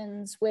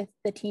relations with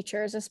the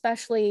teachers,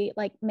 especially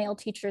like male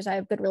teachers I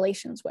have good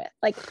relations with.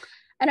 Like,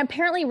 and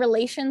apparently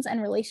relations and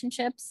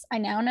relationships, I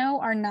now know,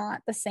 are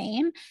not the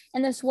same.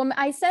 And this woman,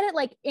 I said it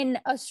like in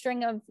a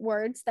string of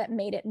words that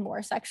made it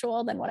more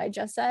sexual than what I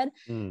just said.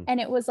 And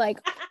it was like,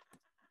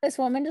 this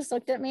woman just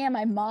looked at me, and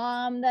my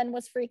mom then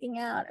was freaking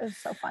out. It was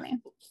so funny.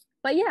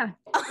 But yeah.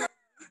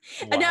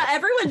 And now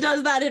everyone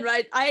does that in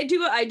right. I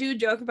do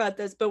joke about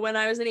this, but when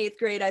I was in 8th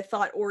grade, I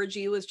thought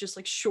orgy was just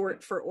like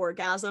short for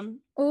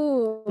orgasm.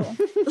 Ooh.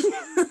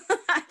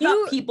 I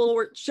thought people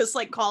were just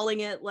like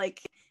calling it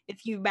like,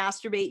 if you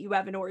masturbate, you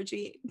have an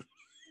orgy.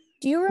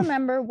 Do you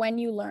remember when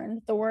you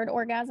learned the word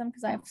orgasm?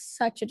 Because I have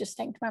such a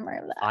distinct memory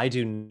of that. I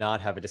do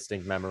not have a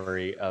distinct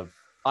memory of.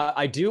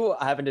 I do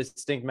have a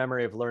distinct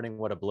memory of learning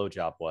what a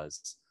blowjob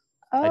was.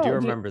 I do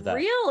remember that.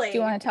 Really? Do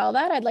you want to tell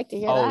that? I'd like to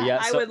hear that. Oh yeah,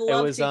 I would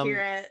love to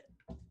hear it.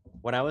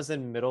 When I was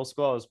in middle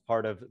school, I was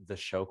part of the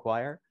show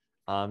choir.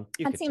 That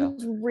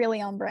seems really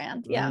on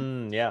brand.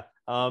 Yeah.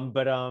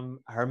 But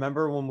I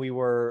remember when we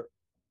were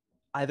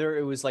either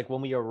it was like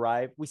when we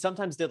arrived, we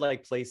sometimes did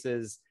like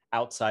places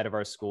outside of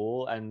our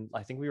school, and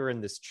I think we were in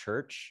this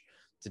church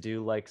to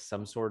do like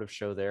some sort of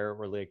show there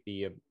or like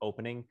the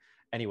opening.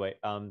 Anyway,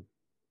 so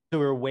we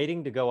were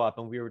waiting to go up,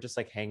 and we were just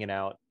like hanging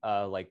out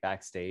like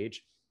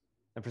backstage.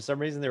 And for some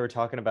reason, they were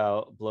talking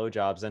about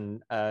blowjobs,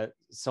 and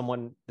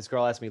this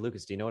girl asked me,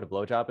 Lucas, do you know what a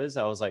blowjob is?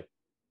 I was like,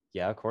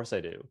 yeah, of course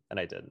I do. And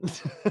I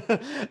didn't.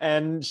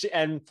 and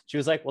she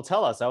was like, well,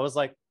 tell us. I was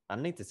like, I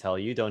don't need to tell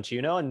you. Don't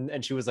you know?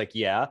 And she was like,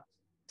 yeah.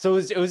 So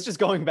it was just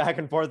going back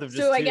and forth of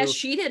just So I guess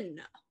she didn't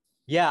know.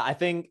 Yeah, I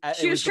think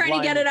she was trying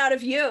to get it out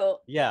of you.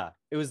 Yeah,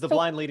 it was the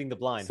blind leading the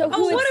blind. So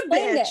what a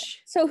bitch.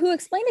 So who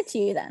explained it to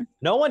you then?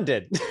 No one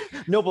did.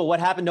 No, but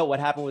what happened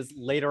was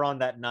later on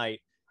that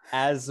night,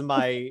 as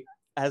my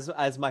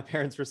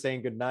parents were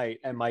saying goodnight,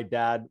 and my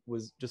dad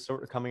was just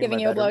sort of coming giving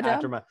in you a blowjob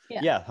after my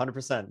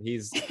 100%.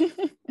 He's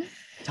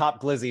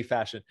top glizzy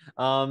fashion.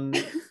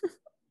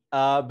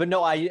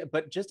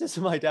 But just as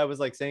my dad was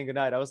like saying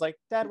goodnight, I was like,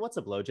 Dad, what's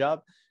a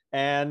blowjob?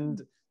 And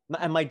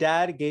my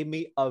dad gave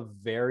me a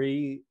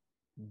very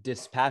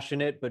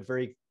dispassionate but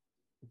very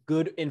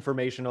good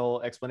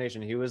informational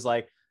explanation. He was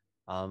like,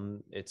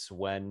 it's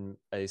when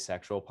a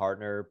sexual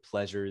partner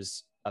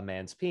pleasures a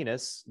man's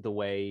penis the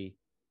way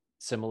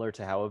similar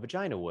to how a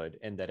vagina would,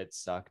 and that it's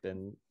sucked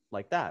and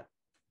like that.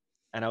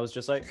 And I was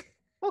just like,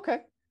 okay.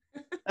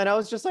 And I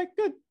was just like,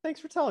 good, thanks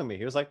for telling me.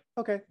 He was like,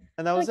 okay.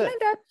 And that was it.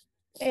 Dad.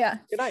 Yeah.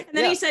 Good night. And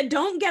then he said,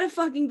 don't get a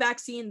fucking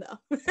vaccine though.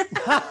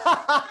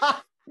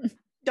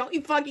 Don't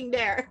you fucking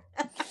dare.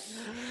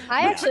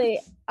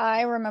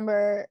 I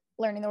remember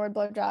learning the word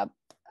blowjob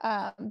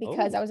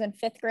because I was in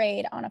 5th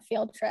grade on a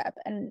field trip,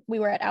 and we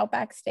were at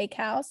Outback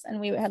Steakhouse,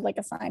 and we had like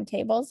assigned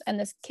tables, and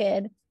this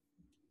kid,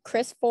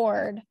 Chris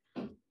Ford,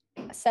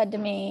 said to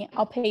me,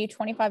 I'll pay you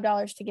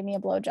 $25 to give me a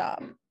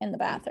blowjob in the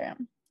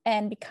bathroom.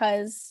 And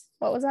because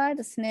what was I,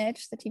 the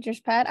snitch, the teacher's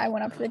pet, I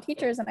went up to the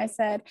teachers and I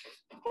said,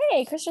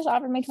 hey, Chris just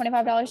offered me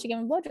 $25 to give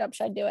him a blowjob.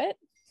 Should I do it?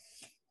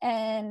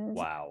 And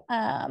wow.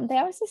 They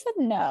obviously said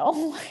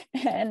no,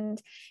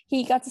 and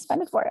he got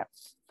suspended for it.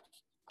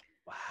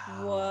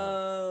 Wow.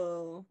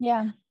 Whoa.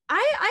 Yeah.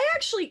 I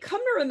actually,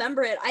 come to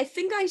remember it, I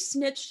think I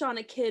snitched on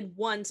a kid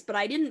once, but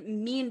I didn't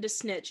mean to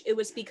snitch. It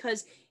was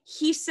because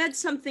he said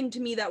something to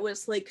me that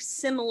was like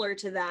similar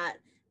to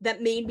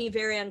that made me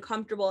very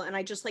uncomfortable, and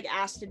I just like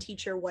asked a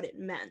teacher what it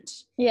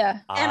meant. Yeah.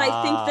 And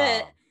I think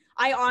that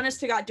I honest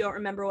to God don't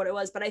remember what it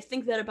was, but I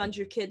think that a bunch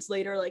of kids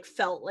later like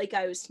felt like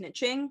I was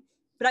snitching,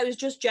 but I was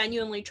just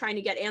genuinely trying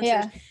to get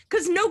answers,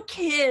 because no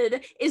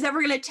kid is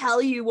ever going to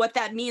tell you what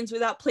that means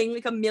without playing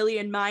like a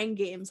million mind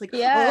games. Like,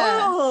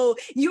 oh,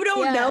 you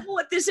don't know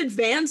what this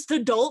advanced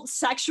adult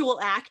sexual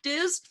act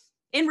is?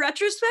 In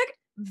retrospect,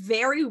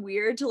 very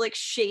weird to like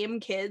shame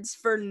kids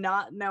for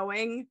not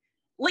knowing.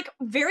 Like,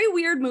 very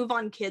weird move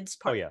on kids'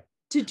 part. Oh yeah.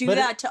 To do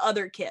that to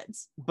other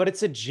kids. But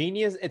it's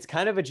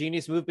kind of a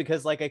genius move,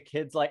 because like a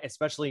kid's like,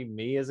 especially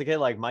me as a kid,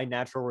 like my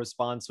natural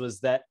response was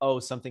that,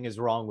 oh, something is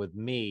wrong with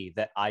me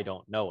that I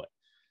don't know it.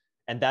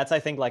 And that's, I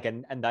think, like,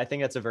 and I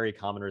think that's a very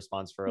common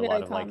response for a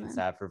lot of like kids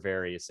to have for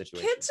various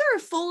situations. Kids are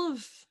full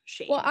of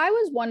shame. Well, I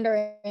was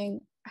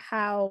wondering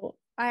how,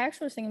 I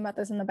actually was thinking about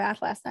this in the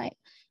bath last night,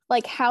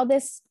 like how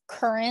this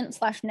current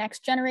 /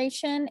 next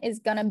generation is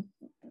gonna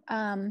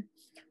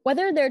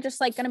whether they're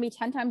just like going to be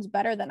 10 times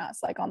better than us,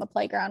 like on the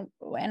playground.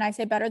 And I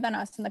say better than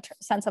us in the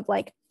sense of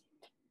like,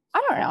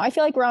 I don't know. I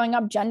feel like growing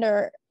up,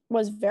 gender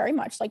was very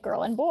much like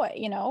girl and boy,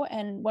 you know?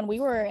 And when we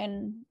were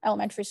in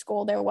elementary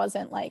school, there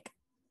wasn't like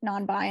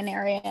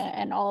non-binary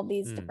and all of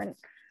these different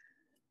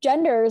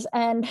genders.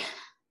 And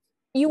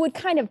you would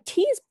kind of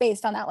tease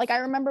based on that. Like I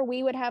remember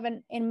we would have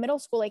in middle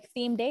school, like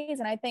theme days.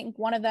 And I think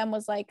one of them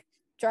was like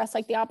dress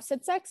like the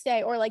opposite sex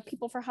day, or like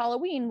people for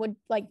Halloween would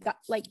like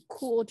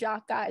cool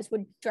jock guys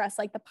would dress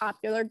like the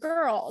popular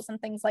girls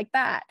and things like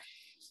that.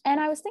 And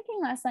I was thinking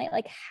last night,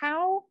 like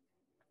how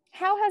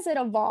has it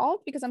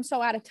evolved? Because I'm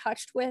so out of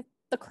touch with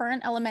the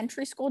current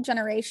elementary school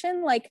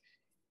generation. Like,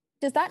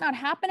 does that not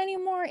happen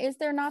anymore? Is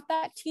there not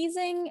that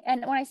teasing?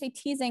 And when I say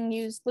teasing,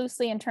 used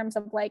loosely in terms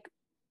of like,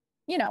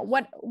 you know,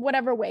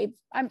 whatever way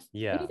what do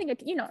you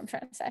think you know what I'm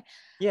trying to say?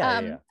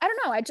 I don't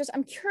know.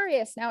 I'm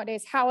curious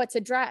nowadays how it's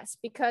addressed,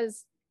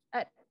 because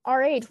at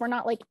our age, we're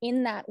not like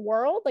in that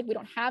world. Like we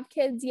don't have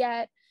kids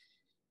yet.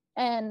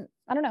 And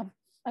I don't know.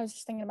 I was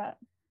just thinking about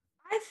it.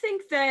 I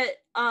think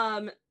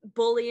that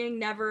bullying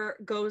never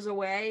goes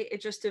away.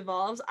 It just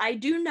evolves. I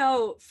do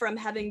know from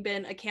having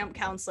been a camp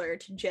counselor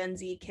to Gen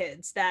Z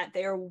kids that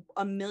they are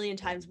a million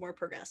times more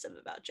progressive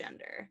about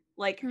gender.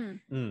 Like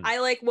I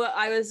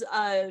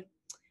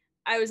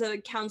was a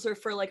counselor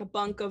for like a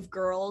bunk of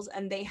girls,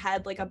 and they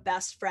had like a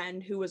best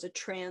friend who was a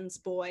trans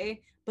boy,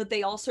 but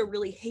they also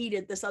really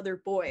hated this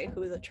other boy who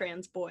was a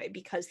trans boy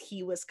because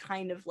he was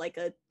kind of like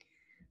a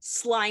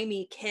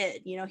slimy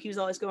kid. You know, he was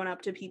always going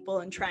up to people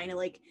and trying to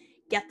like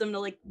get them to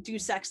like do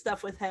sex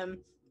stuff with him.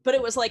 But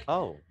it was like,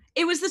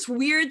 it was this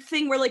weird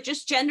thing where like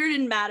just gender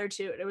didn't matter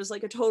to it. It was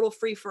like a total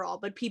free for all,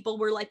 but people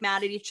were like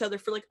mad at each other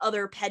for like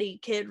other petty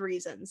kid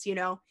reasons, you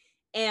know?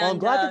 And I'm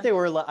glad that they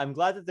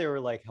were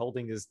like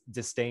holding this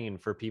disdain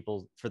for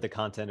people for the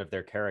content of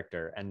their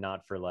character and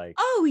not for like,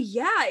 oh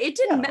yeah, it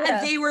didn't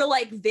matter. They were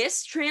like,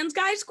 this trans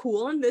guy's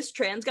cool and this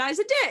trans guy's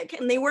a dick,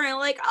 and they weren't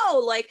like,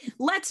 oh, like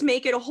let's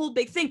make it a whole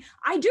big thing.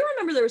 I do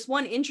remember there was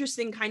one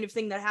interesting kind of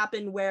thing that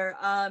happened where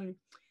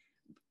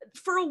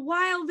for a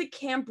while the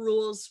camp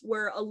rules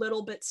were a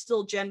little bit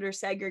still gender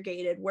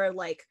segregated, where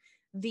like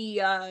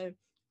the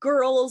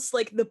girls,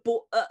 like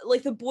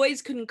the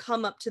boys couldn't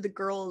come up to the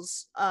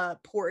girls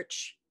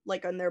porch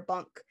like on their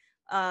bunk.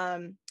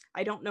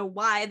 I don't know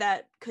why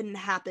that couldn't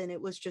happen.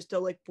 It was just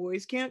like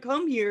boys can't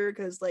come here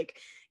because like,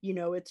 you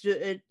know, it's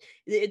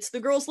the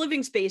girls'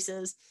 living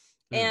spaces.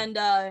 And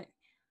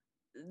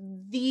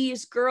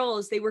these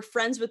girls, they were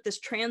friends with this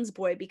trans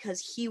boy because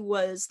he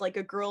was like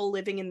a girl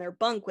living in their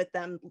bunk with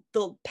them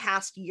the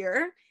past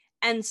year.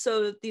 And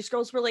so these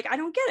girls were like, I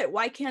don't get it.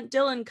 Why can't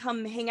Dylan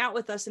come hang out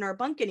with us in our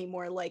bunk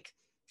anymore? Like,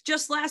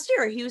 just last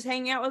year, he was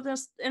hanging out with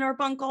us in our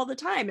bunk all the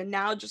time. And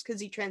now just because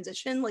he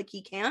transitioned, like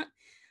he can't.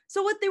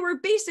 So what they were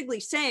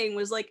basically saying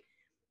was like,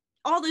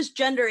 all this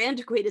gender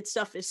antiquated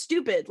stuff is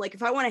stupid. Like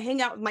if I want to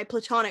hang out with my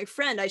platonic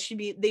friend, they should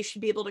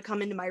be able to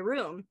come into my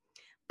room.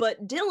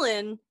 But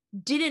Dylan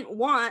didn't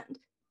want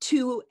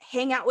to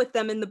hang out with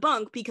them in the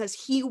bunk because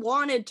he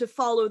wanted to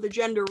follow the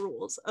gender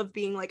rules of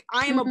being like,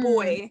 I am a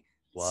boy.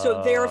 Whoa.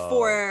 So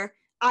therefore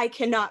I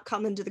cannot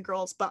come into the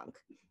girls' bunk.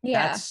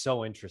 Yeah, that's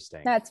so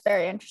interesting. That's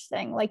very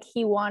interesting. Like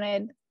he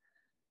wanted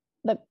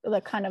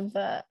the kind of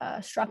the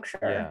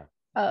structure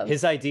of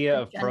his idea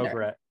of gender.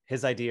 progress.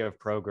 His idea of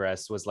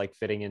progress was like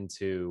fitting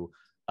into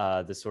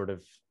the sort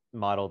of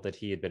model that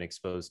he had been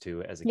exposed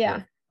to as a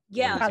kid.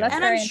 Yeah,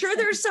 and I'm sure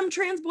there's some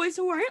trans boys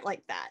who aren't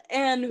like that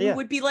and who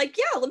would be like,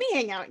 yeah, let me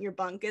hang out in your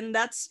bunk. And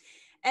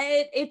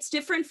it's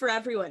different for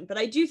everyone. But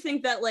I do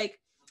think that like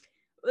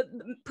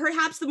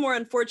perhaps the more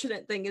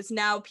unfortunate thing is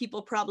now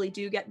people probably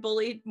do get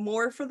bullied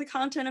more for the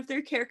content of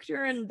their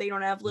character, and they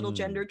don't have little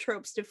gender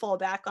tropes to fall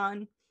back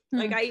on.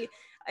 Like I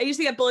used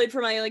to get bullied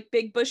for my like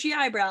big bushy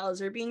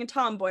eyebrows or being a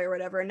tomboy or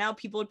whatever, and now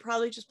people would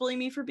probably just bully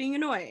me for being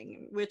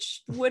annoying,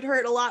 which would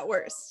hurt a lot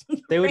worse.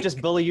 They would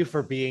just bully you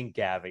for being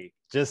Gabby.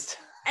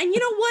 And you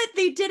know what?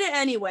 They did it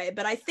anyway,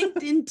 but I think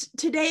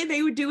today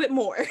they would do it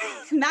more.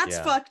 And that's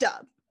fucked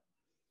up.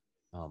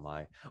 Oh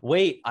my.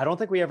 Wait, I don't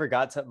think we ever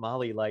got to,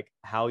 Molly, like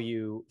how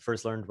you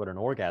first learned what an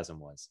orgasm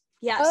was.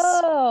 Yes.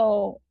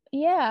 Oh,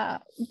 yeah.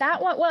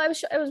 That one, well,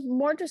 it was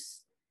more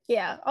just,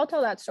 I'll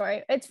tell that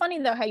story. It's funny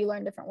though how you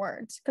learn different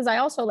words, because I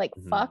also like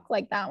fuck,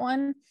 like that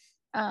one.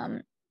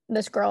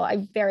 This girl,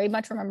 I very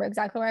much remember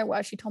exactly where I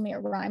was. She told me it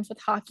rhymes with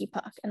hockey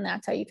puck, and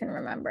that's how you can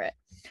remember it.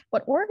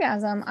 But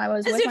orgasm, I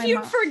was as with if my you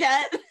mom.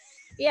 Forget.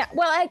 Yeah,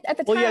 well, at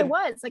the time I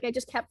was like, I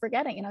just kept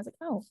forgetting, and I was like,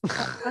 oh,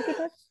 hockey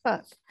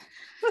puck,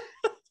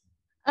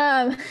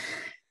 fuck.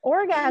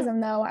 Orgasm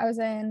though, I was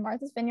in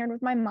Martha's Vineyard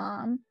with my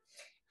mom,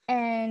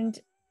 and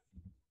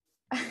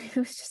it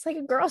was just like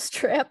a girls'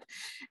 trip,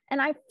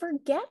 and I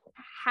forget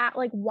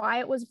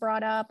why it was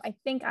brought up. I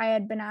think I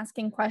had been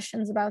asking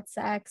questions about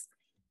sex,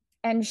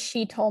 and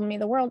she told me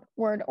the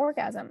word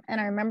orgasm. And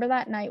I remember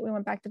that night we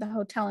went back to the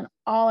hotel, and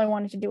all I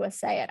wanted to do was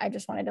say it. I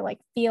just wanted to like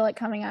feel it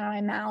coming out of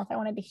my mouth. I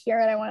wanted to hear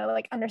it. I wanted to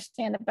like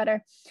understand it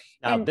better.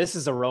 Now this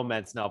is a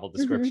romance novel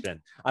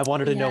description. I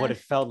wanted to know what it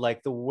felt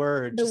like. The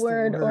word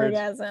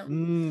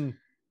orgasm.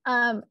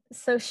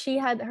 So she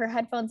had her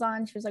headphones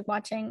on. She was like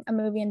watching a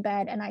movie in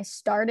bed, and I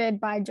started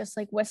by just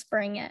like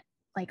whispering it,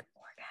 like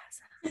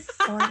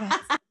orgasm.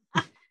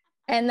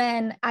 And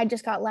then I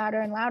just got louder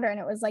and louder, and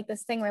it was like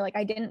this thing where like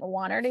I didn't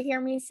want her to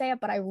hear me say it,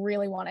 but I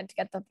really wanted to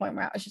get to the point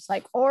where I was just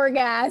like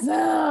orgasm.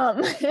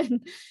 I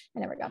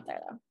never got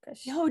there though.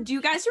 Yo, do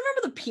you guys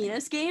remember the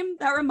penis game?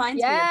 That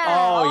reminds me of Yeah.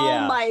 that. Oh,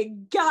 yeah. My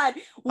God.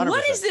 100%.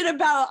 What is it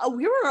about?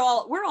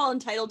 We're all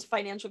entitled to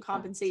financial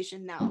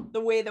compensation now. The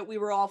way that we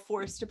were all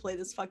forced to play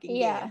this fucking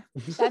game.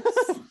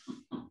 That's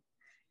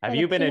Have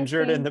you been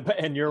injured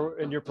in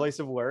your place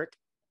of work?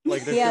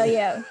 Like this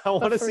yeah. I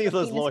want to Before see the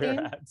those penis lawyer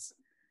game? hats.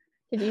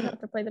 Did you have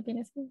to play the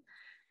penis game?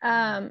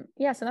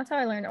 Yeah, so that's how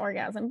I learned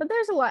orgasm. But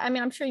there's a lot. I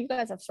mean, I'm sure you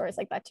guys have stories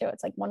like that too.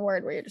 It's like one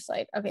word where you're just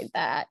like, okay,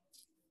 that's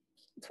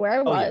where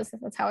I was. Yeah.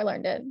 That's how I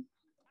learned it.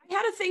 I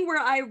had a thing where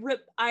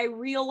I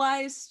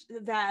realized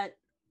that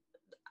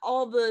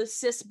all the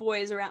cis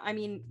boys around, I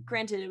mean,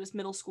 granted it was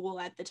middle school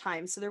at the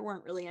time, so there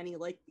weren't really any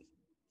like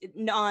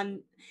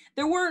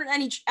there weren't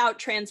any out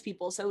trans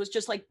people, so it was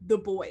just like the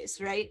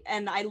boys, right?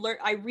 And I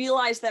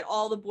realized that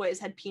all the boys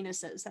had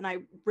penises, and I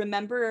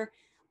remember,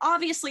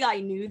 obviously I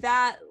knew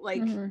that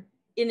like in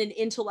an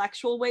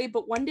intellectual way,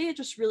 but one day it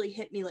just really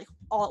hit me like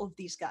all of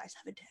these guys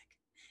have a dick.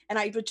 And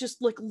I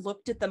just like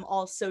looked at them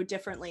all so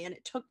differently, and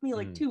it took me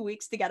like 2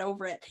 weeks to get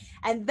over it.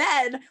 And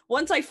then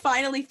once I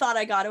finally thought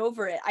I got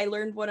over it, I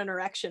learned what an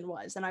erection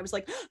was, and I was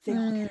like, they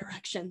all get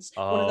erections.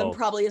 One of them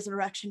probably has an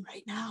erection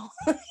right now.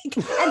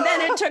 And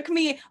then it took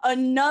me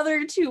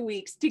another 2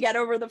 weeks to get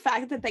over the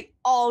fact that they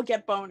all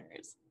get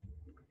boners.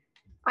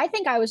 I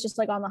think I was just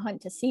like on the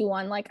hunt to see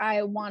one. Like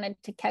I wanted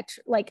to catch,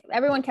 like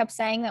everyone kept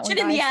saying that. Shit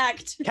in the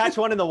act. Catch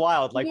one in the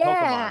wild, like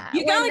Pokemon.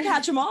 You gotta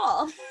catch them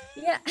all.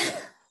 Yeah.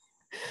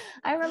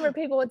 I remember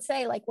people would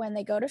say like when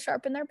they go to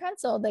sharpen their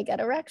pencil, they get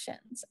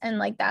erections. And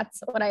like,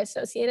 that's what I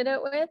associated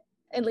it with.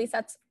 At least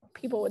that's what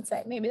people would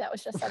say. Maybe that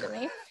was just said to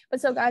me.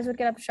 But so guys would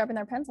get up to sharpen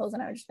their pencils,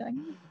 and I would just be like,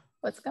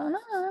 what's going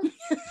on?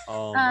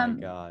 Oh my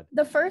God.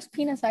 The first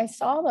penis I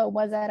saw though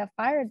was at a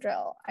fire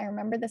drill. I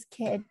remember this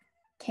kid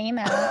came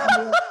out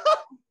and we were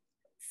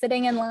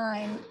sitting in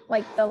line,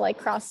 like the like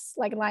cross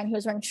like line. He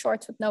was wearing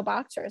shorts with no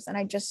boxers, and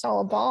I just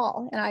saw a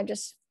ball, and I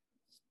just.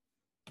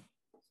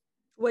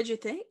 What'd you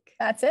think?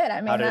 That's it. I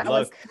mean, it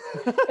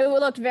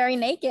looked very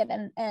naked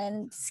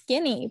and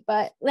skinny,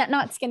 but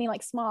not skinny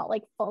like small,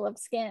 like full of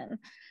skin.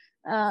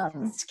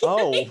 Oh,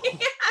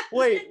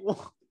 wait.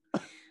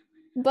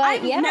 But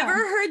I've never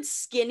heard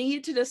skinny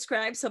to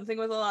describe something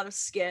with a lot of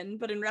skin,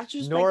 but in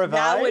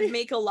retrospect, would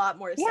make a lot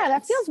more sense. Yeah,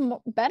 that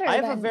feels better. I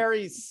have a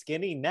very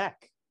skinny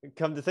neck.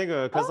 Come to think of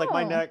it, because like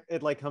my neck,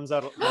 it like comes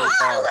out.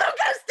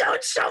 Lucas,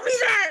 don't show me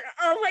that!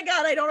 Oh my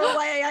God, I don't know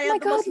why I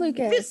had the most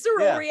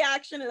visceral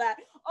reaction to that.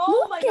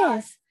 Oh my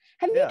God.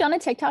 Have you done a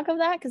TikTok of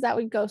that? Because that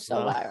would go so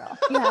viral.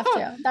 You have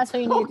to. That's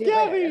what you need to do.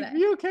 Gabby,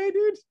 you okay,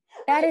 dude?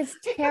 That is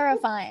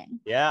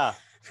terrifying. Yeah.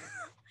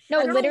 No,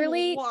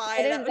 literally.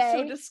 Why that was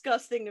so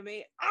disgusting to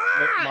me.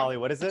 Molly,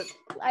 what is it?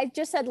 I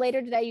just said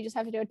later today, you just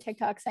have to do a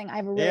TikTok saying I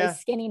have a really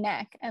skinny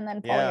neck, and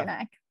then pull your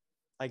neck.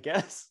 I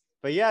guess.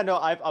 But yeah, no,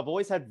 I've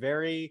always had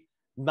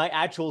my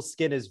actual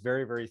skin is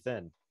very, very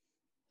thin.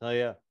 Oh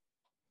yeah.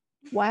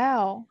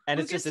 Wow. And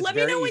Lucas, it's let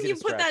me know when you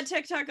put that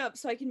TikTok up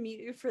so I can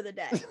meet you for the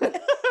day.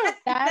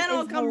 Then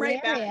I'll come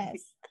right back.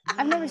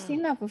 I've never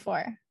seen that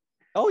before.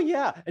 Oh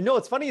yeah. And no,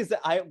 what's funny is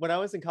that when I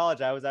was in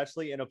college, I was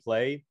actually in a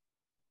play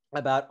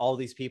about all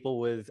these people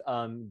with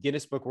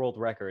Guinness Book World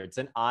Records.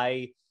 And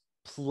I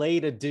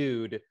played a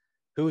dude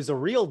who's a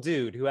real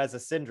dude who has a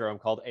syndrome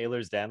called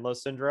Ehlers-Danlos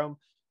syndrome,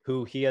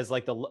 who he has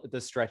like the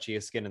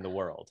stretchiest skin in the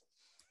world.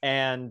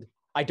 And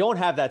I don't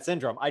have that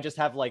syndrome. I just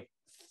have like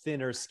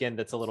thinner skin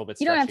that's a little bit stretchier.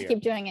 You don't have to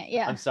keep doing it.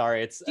 Yeah. I'm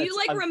sorry. Do you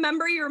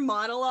remember your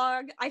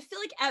monologue? I feel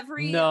like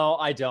No,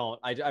 I don't.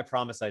 I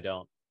promise I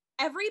don't.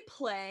 Every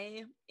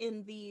play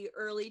in the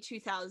early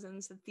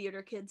 2000s that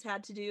theater kids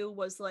had to do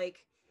was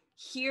like,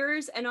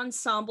 here's an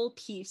ensemble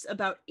piece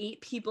about 8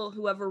 people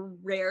who have a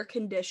rare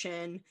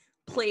condition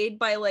played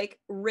by like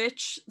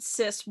rich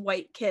cis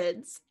white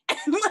kids.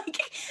 And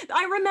like,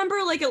 I remember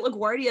like at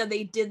LaGuardia,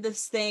 they did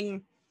this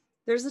thing.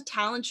 There's a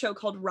talent show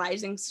called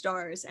Rising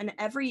Stars, and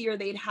every year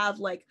they'd have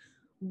like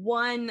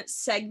one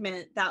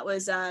segment that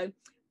was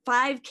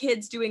 5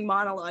 kids doing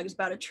monologues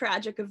about a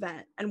tragic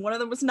event, and one of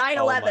them was 9/11.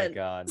 Oh my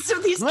God. So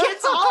these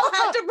kids all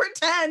had to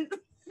pretend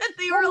that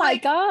they were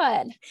like,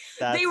 God,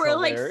 they were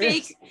like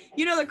fake,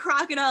 the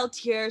crocodile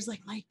tears,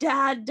 like my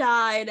dad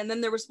died, and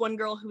then there was one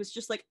girl who was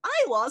just like,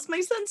 I lost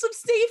my sense of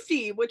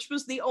safety, which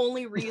was the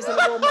only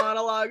reasonable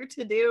monologue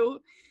to do.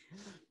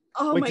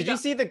 Oh wait, my did God. you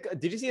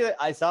see that?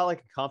 I saw like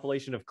a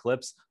compilation of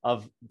clips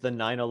of the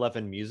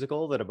 9/11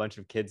 musical that a bunch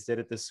of kids did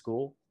at this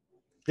school.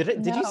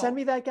 Did you send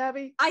me that,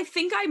 Gabby? I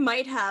think I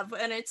might have,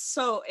 and it's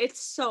so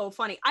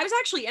funny. I was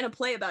actually in a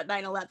play about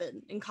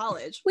 9/11 in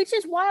college, which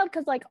is wild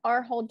because like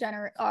our whole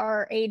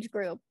our age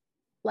group,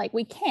 like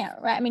we can't,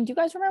 right? I mean, do you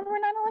guys remember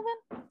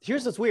 9/11?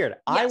 Here's what's weird.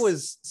 Yes. I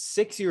was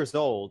 6 years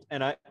old,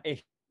 and I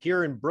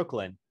here in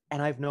Brooklyn,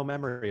 and I have no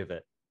memory of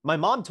it. My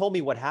mom told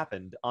me what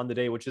happened on the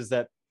day, which is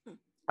that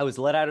I was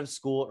let out of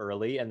school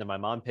early, and then my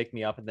mom picked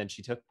me up, and then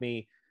she took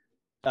me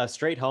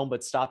straight home,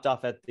 but stopped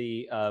off at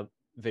the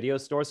video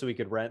store so we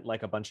could rent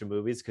like a bunch of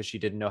movies because she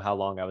didn't know how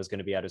long I was going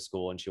to be out of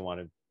school, and she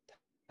wanted to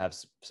have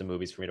some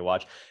movies for me to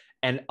watch.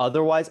 And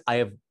otherwise,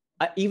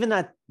 even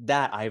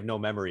that I have no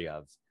memory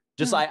of.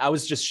 Just I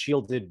was just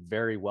shielded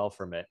very well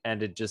from it,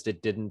 and it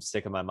didn't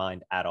stick in my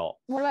mind at all.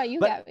 What about you,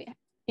 Gabby?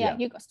 Yeah,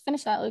 you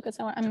finish that, Lucas.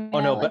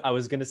 But I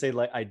was gonna say,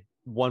 like,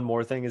 one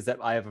more thing is that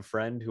I have a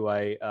friend who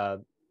I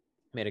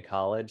made at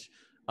college,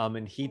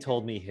 and he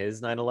told me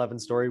his 9/11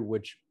 story,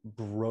 which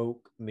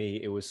broke me.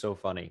 It was so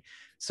funny.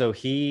 So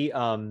he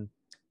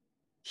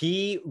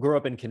grew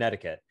up in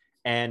Connecticut,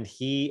 and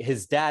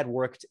his dad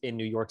worked in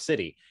New York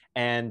City,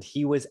 and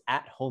he was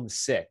at home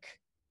sick,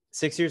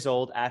 6 years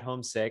old, at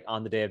home sick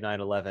on the day of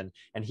 9/11,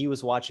 and he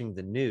was watching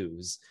the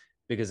news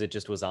because it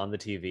just was on the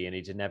TV, and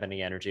he didn't have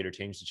any energy to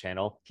change the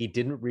channel. He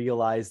didn't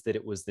realize that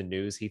it was the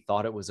news. He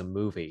thought it was a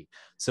movie.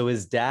 So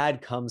his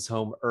dad comes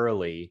home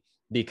early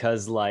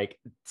because like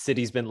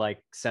city's been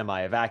like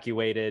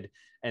semi-evacuated,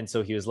 and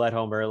so he was let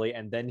home early.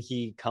 And then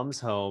he comes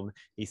home,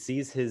 he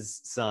sees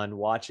his son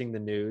watching the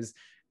news,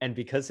 and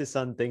because his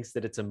son thinks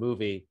that it's a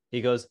movie,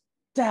 he goes,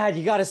 "Dad,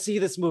 you got to see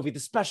this movie. The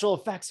special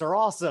effects are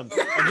awesome."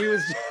 And he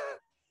was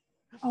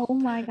oh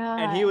my God.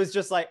 And he was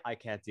just like, "I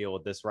can't deal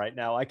with this right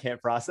now. I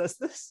can't process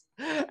this."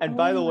 And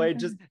by the way,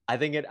 just I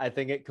think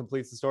it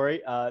completes the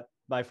story.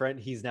 My friend,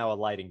 he's now a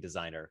lighting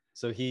designer.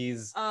 So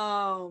he's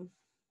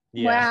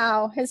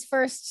wow, his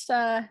first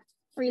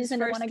reason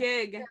to want to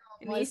gig.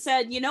 And he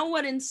said, "You know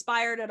what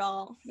inspired it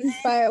all?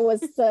 Inspired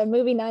was the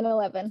movie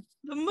 9/11.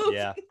 The movie,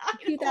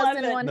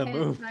 2001 the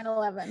movie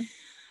 9/11.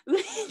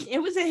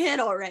 It was a hit,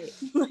 all right.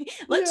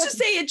 Let's just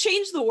say it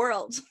changed the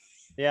world.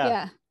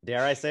 Yeah.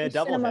 Dare I say a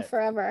double cinema hit?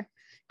 forever.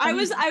 I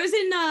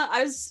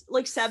was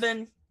like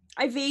 7.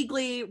 I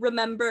vaguely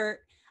remember.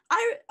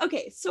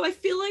 So I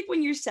feel like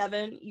when you're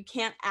 7, you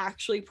can't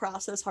actually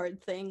process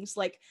hard things.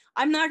 Like,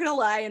 I'm not gonna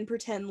lie and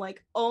pretend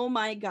like, oh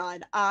my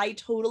God, I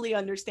totally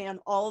understand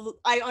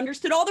I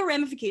understood all the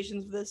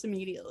ramifications of this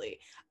immediately.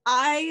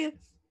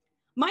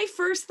 My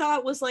first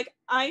thought was like,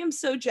 I am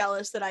so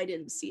jealous that I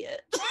didn't see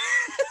it.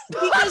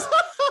 Because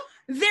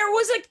there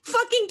was a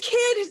fucking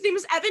kid, his name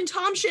was Evan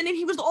Thompson, and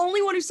he was the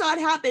only one who saw it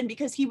happen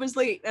because he was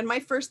late. And my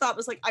first thought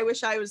was like, I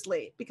wish I was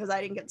late because I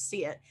didn't get to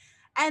see it.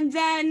 And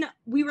then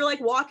we were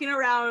like walking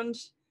around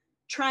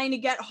trying to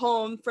get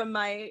home from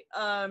my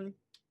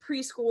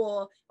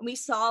preschool, and we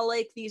saw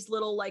like these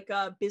little like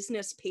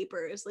business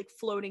papers like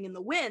floating in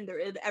the wind.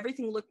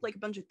 Everything looked like a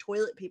bunch of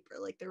toilet paper.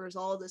 Like there was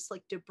all this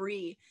like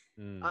debris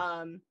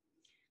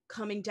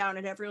coming down,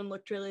 and everyone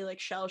looked really like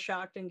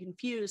shell-shocked and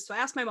confused. So I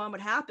asked my mom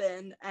what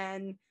happened,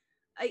 and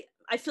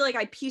I feel like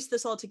I pieced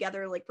this all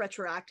together like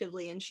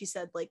retroactively, and she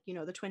said like, you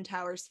know, the Twin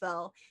Towers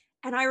fell.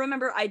 And I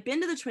remember I'd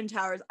been to the Twin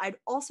Towers. I'd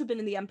also been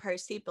in the Empire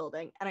State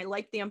Building, and I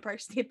liked the Empire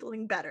State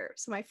Building better.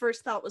 So my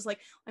first thought was like,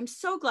 I'm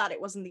so glad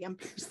it wasn't the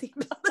Empire State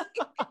Building.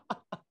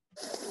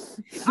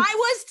 I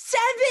was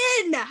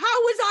 7. How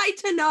was I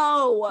to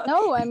know?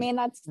 No, I mean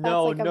that's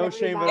no like no really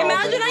shame at bad- all.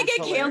 Imagine but I it was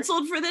get hilarious.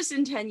 canceled for this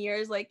in 10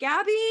 years. Like,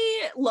 Gabby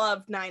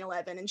loved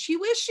 9/11 and she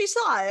wished she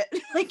saw it.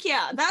 Like,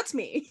 yeah, that's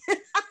me.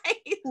 I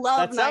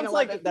love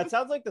 9/11. That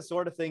sounds like the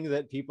sort of thing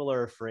that people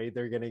are afraid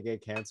they're gonna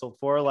get canceled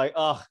for. Like,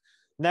 oh,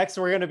 next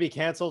we're gonna be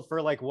canceled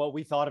for like what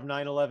we thought of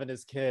 9/11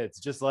 as kids.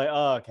 Just like,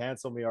 oh,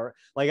 cancel me. Or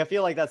like, I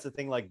feel like that's the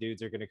thing like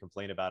dudes are gonna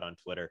complain about on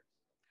Twitter.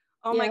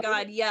 Oh my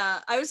God, yeah.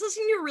 I was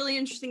listening to a really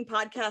interesting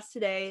podcast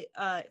today.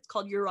 It's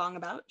called You're Wrong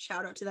About.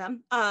 Shout out to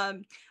them.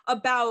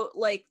 About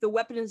like the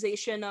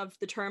weaponization of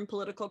the term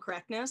political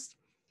correctness,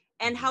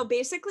 and how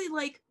basically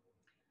like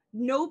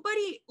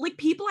nobody, like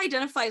people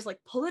identify as like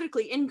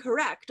politically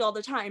incorrect all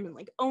the time and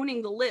like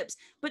owning the libs,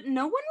 but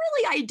no one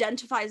really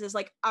identifies as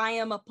like, I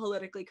am a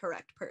politically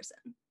correct person.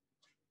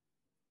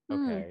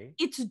 Okay.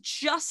 It's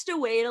just a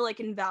way to like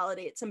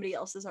invalidate somebody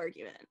else's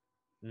argument.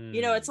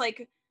 You know, it's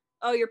like,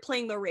 oh, you're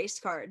playing the race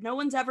card. No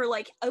one's ever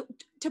like, oh,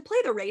 to play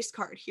the race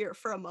card here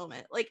for a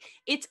moment. Like,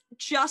 it's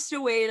just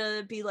a way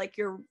to be like,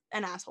 you're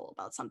an asshole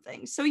about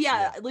something. So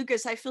yeah,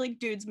 Lucas, I feel like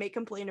dudes may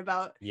complain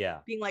about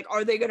being like,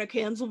 are they going to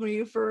cancel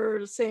me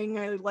for saying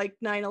I like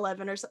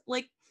 9/11 or something?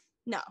 Like,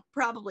 no,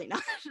 probably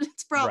not.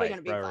 It's probably going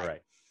to be fine.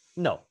 Right.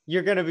 No,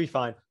 you're going to be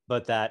fine.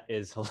 But that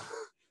is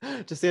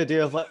just the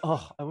idea of like,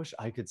 oh, I wish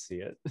I could see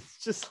it.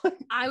 It's just like,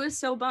 I was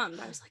so bummed.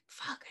 I was like,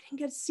 fuck, I didn't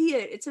get to see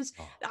it. It's just,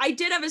 I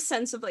did have a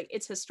sense of like,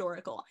 it's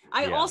historical.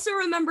 I also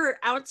remember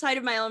outside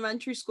of my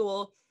elementary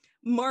school,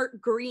 Mark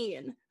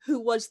Green, who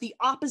was the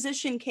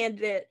opposition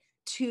candidate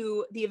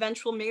to the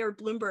eventual Mayor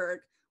Bloomberg,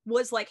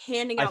 was like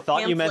handing out I thought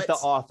pamphlets. You meant the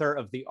author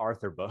of the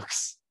Arthur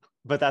books,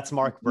 but that's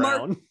Mark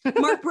Brown.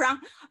 Mark Brown.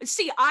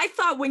 See, I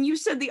thought when you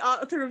said the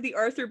author of the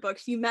Arthur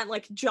books, you meant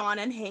like John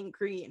and Hank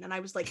Green. And I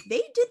was like,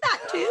 they did that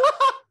too?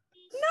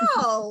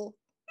 No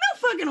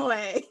fucking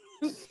way.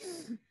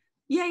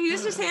 Yeah, he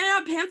was just handing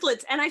out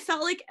pamphlets, and I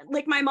felt like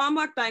my mom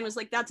walked by and was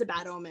like, that's a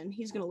bad omen.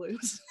 He's gonna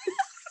lose.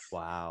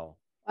 Wow.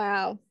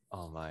 Wow.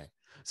 Oh my.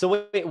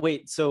 So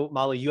wait. So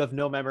Molly, you have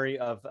no memory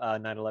of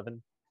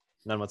 9/11?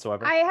 None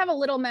whatsoever. I have a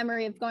little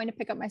memory of going to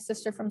pick up my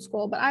sister from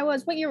school, but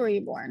what year were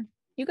you born?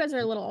 You guys are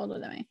a little older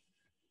than me.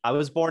 I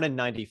was born in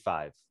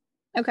 95.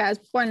 Okay, I was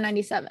born in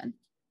 97.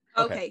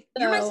 Okay.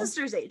 You're my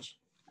sister's age.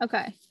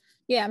 Okay.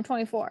 Yeah, I'm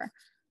 24.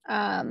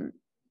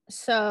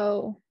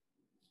 So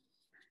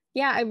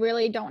yeah, I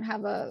really don't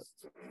have a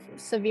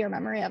severe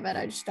memory of it.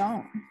 I just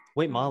don't.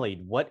 Wait,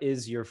 Molly, what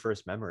is your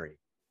first memory?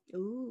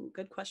 Ooh,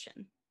 good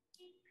question.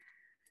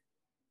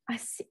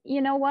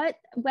 You know what?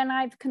 When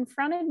I've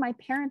confronted my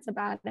parents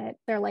about it,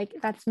 they're like,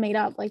 that's made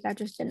up. Like, that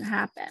just didn't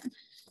happen.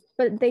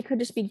 But they could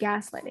just be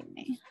gaslighting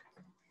me.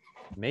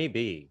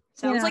 Maybe.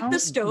 Sounds like the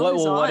stove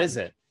is on. What is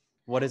it?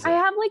 What is it?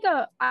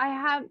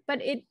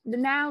 But it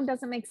now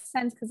doesn't make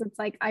sense because it's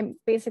like I'm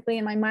basically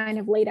in my mind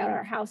have laid out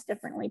our house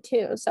differently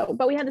too. So,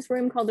 but we had this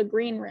room called the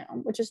green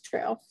room, which is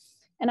true.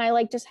 And I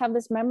like just have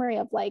this memory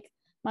of like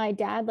my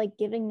dad like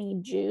giving me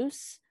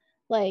juice,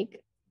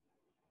 like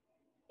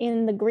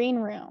in the green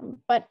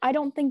room, but I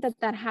don't think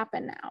that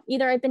happened now.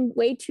 Either I've been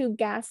way too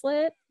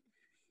gaslit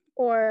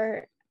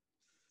or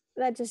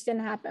that just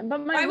didn't happen.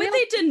 But why would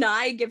they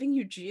deny giving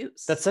you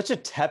juice? That's such a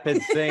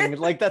tepid thing.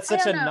 Like that's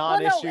such a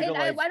non-issue. Well,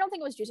 no, I don't think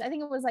it was juice. I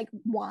think it was like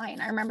wine.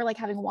 I remember like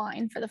having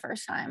wine for the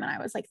first time and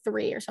I was like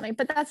 3 or something,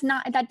 but that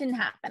didn't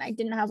happen. I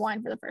didn't have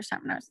wine for the first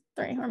time when I was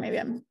 3, or maybe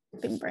I'm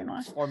being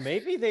brainwashed. Or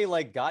maybe they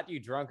like got you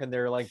drunk and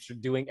they're like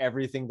doing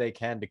everything they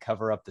can to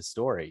cover up the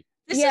story.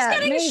 This is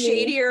getting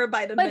shadier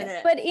by the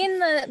minute. But in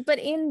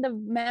the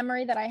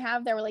memory that I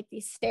have, there were like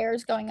these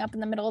stairs going up in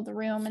the middle of the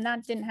room, and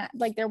that didn't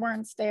like there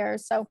weren't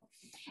stairs. So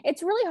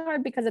it's really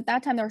hard because at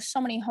that time there were so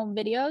many home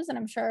videos, and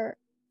I'm sure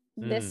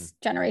this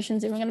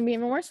generation's even going to be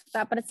even worse with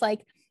that. But it's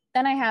like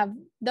then I have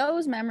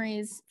those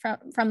memories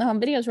from the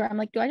home videos where I'm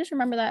like, do I just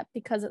remember that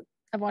because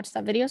I've watched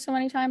that video so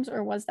many times,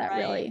 or was that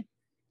really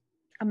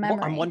a memory?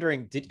 Well, I'm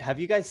wondering, have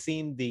you guys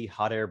seen the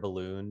hot air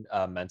balloon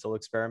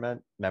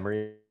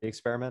memory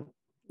experiment?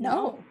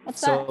 No.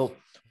 What's that? So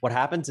what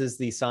happens is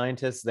the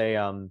scientists,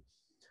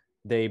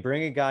 they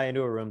bring a guy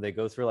into a room, they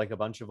go through like a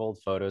bunch of old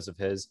photos of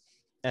his,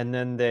 and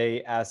then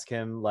they ask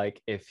him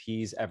like if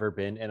he's ever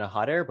been in a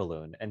hot air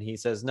balloon. And he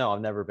says, no,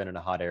 I've never been in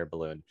a hot air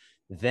balloon.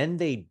 Then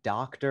they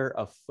doctor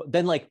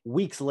then like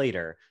weeks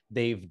later,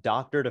 they've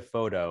doctored a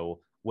photo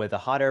with a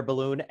hot air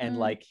balloon and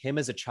like him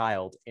as a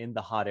child in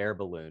the hot air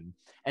balloon.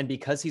 And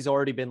because he's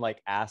already been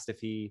like asked if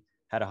he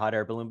had a hot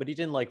air balloon, but he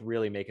didn't like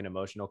really make an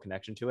emotional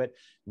connection to it.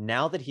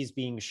 Now that he's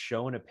being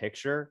shown a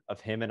picture of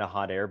him in a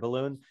hot air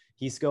balloon,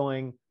 he's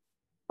going,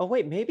 oh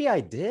wait, maybe I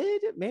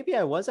did. Maybe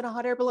I was in a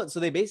hot air balloon. So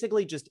they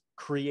basically just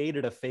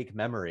created a fake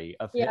memory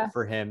of him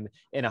for him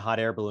in a hot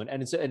air balloon.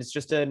 And it's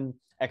just an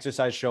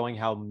exercise showing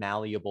how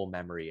malleable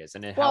memory is,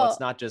 and how it's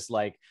not just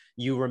like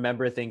you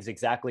remember things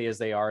exactly as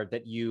they are,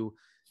 that you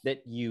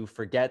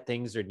forget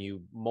things or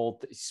you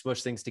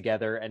smush things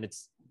together, and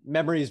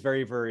memory is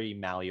very, very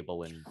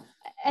malleable.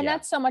 And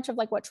that's so much of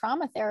like what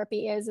trauma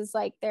therapy is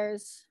like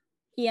there's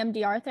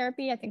EMDR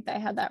therapy. I think that I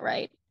had that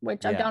right,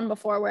 which I've done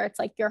before, where it's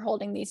like you're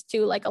holding these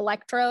two like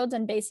electrodes,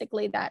 and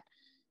basically that,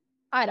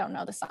 I don't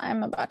know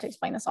I'm about to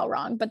explain this all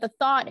wrong, but the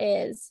thought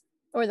is,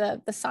 or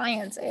the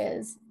science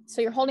is,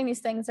 so you're holding these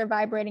things, they're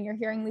vibrating, you're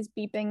hearing these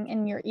beeping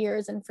in your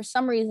ears, and for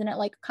some reason it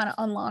like kind of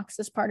unlocks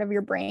this part of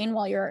your brain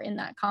while you're in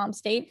that calm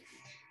state.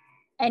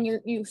 And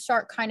you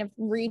start kind of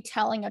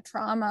retelling a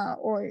trauma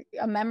or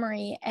a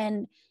memory,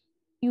 and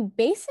you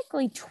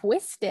basically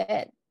twist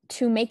it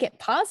to make it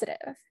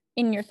positive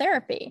in your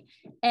therapy,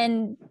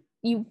 and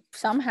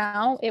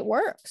somehow it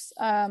works.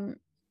 Wow.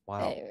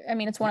 I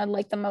mean, it's one of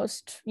like the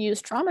most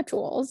used trauma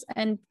tools,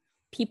 and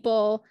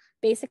people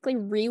basically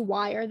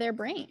rewire their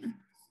brain.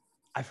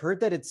 I've heard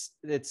that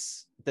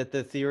that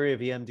the theory of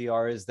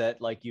EMDR is that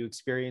like you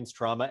experience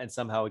trauma and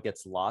somehow it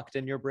gets locked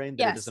in your brain,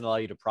 that it doesn't allow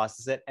you to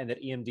process it, and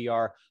that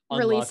EMDR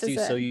unlocks you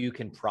so you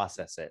can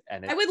process it.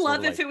 And I would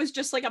love if it was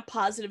just like a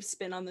positive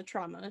spin on the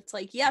trauma. It's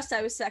like, yes,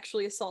 I was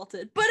sexually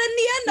assaulted, but in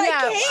the end,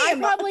 I came. I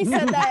probably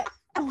said that.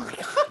 Oh my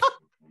god,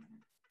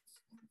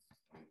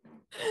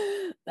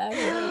 that's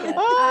really good.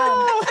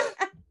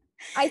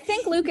 I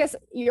think, Lucas,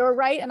 you're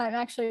right, and I'm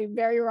actually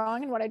very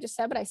wrong in what I just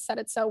said, but I said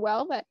it so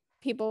well that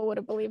people would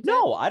have believed it.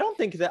 No, I don't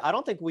think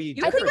we.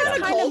 I think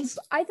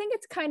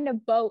it's kind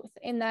of both,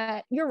 in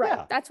that you're right.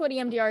 Yeah. That's what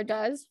EMDR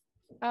does.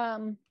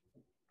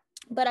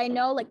 But I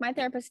know like my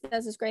therapist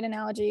does this great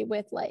analogy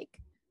with like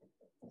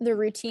the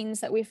routines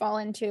that we fall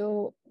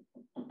into.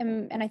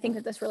 And I think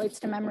that this relates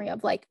to memory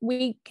of like,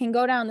 we can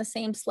go down the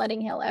same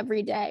sledding hill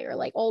every day, or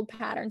like old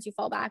patterns you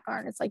fall back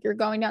on. It's like you're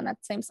going down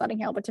that same sledding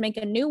hill, but to make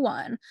a new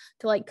one,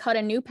 to like cut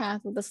a new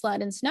path with the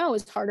sled and snow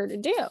is harder to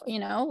do,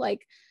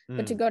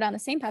 but to go down the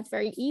same path,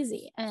 very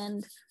easy.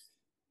 And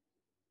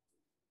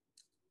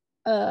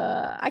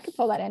I could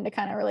pull that into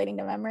kind of relating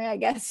to memory. I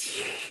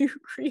guess you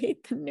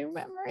create the new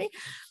memory,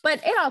 but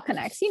it all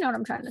connects. You know what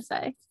I'm trying to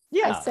say?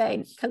 Yeah. I say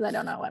because I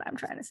don't know what I'm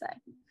trying to say.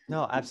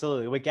 No,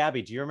 absolutely. Wait,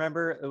 Gabby, do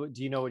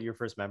you know what your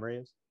first memory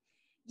is?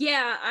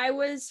 Yeah, I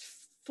was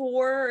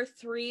 4 or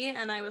 3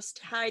 and I was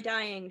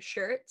tie-dyeing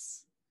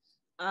shirts.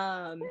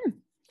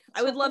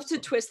 I would love to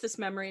twist this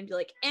memory and be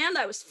like, and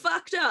I was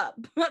fucked up,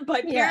 but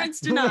my parents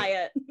deny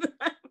it.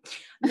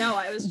 No,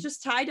 I was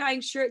just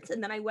tie-dyeing shirts,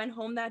 and then I went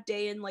home that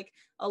day in like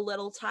a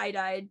little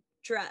tie-dyed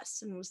dress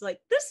and was like,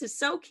 this is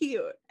so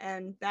cute.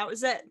 And that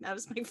was it. That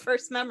was my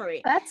first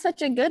memory. That's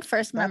such a good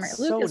first memory. That's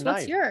Lukas, so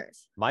what's nice.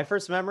 yours? My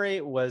first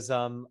memory was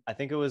I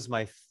think it was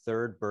my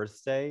 3rd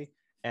birthday,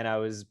 and I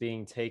was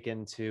being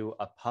taken to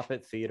a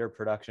puppet theater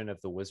production of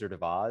The Wizard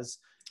of Oz,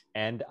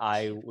 and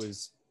I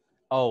was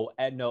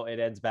no, it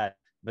ends bad.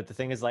 But the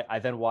thing is, like, I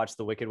then watched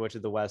The Wicked Witch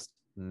of the West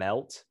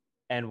melt,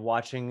 and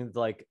watching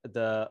like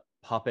the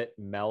puppet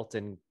melt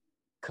and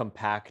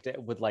compact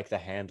it with like the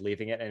hand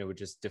leaving it, and it would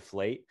just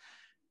deflate.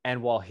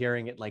 And while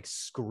hearing it like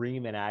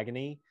scream in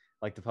agony,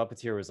 like the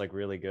puppeteer was like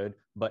really good,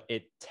 but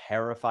it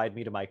terrified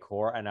me to my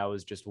core, and I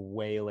was just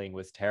wailing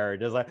with terror,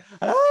 just like,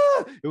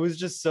 ah! It was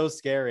just so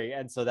scary.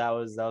 And so that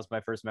was my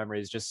first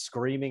memory, is just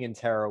screaming in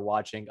terror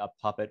watching a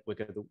puppet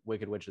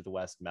Wicked Witch of the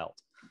West melt.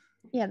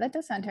 Yeah, that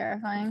does sound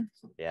terrifying.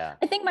 Yeah,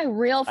 I think my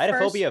real I had a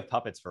phobia of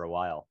puppets for a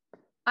while.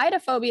 I had a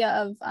phobia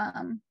of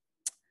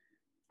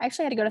I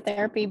actually had to go to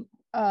therapy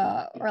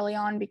early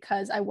on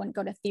because I wouldn't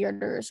go to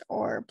theaters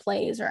or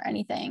plays or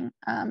anything,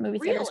 movie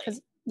theaters,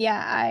 because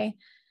I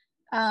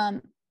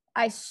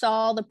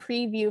saw the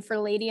preview for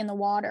Lady in the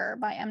Water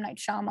by M. Night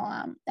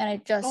Shyamalan, and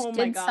it just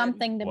did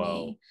something to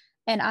me,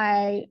 and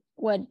I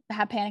would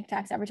have panic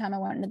attacks every time I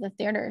went into the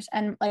theaters.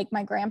 And like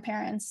my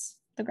grandparents,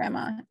 the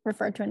grandma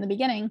referred to in the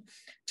beginning,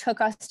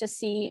 took us to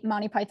see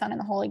Monty Python and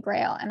the Holy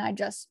Grail, and I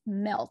just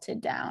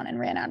melted down and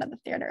ran out of the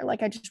theater.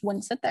 Like I just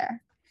wouldn't sit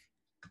there.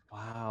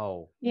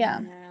 Wow. Yeah.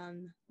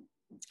 Man.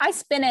 I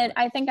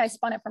think I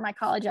spun it for my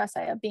college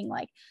essay of being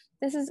like,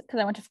 this is because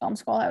I went to film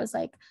school. I was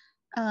like,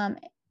 I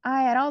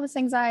had all this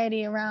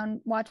anxiety around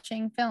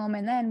watching film,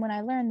 and then when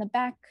I learned the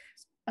back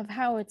of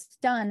how it's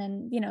done,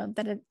 and you know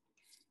that it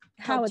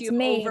how it's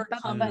made,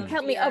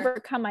 helped me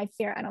overcome my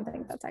fear. I don't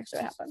think that's actually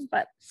what happened.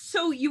 But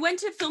so you went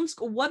to film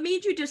school. What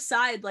made you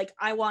decide like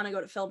I want to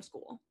go to film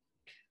school?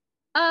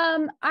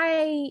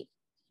 I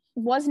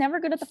was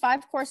never good at the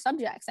 5 core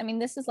subjects. I mean,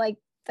 this is like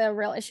the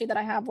real issue that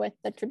I have with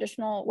the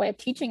traditional way of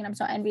teaching, and I'm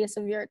so envious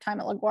of your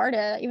time at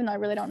LaGuardia, even though I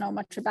really don't know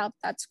much about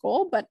that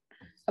school, but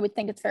I would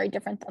think it's very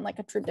different than like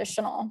a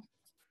traditional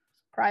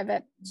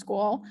private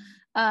school.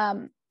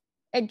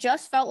 It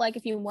just felt like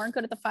if you weren't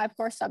good at the 5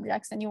 core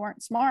subjects, then you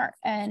weren't smart.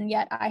 And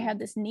yet I had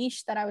this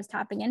niche that I was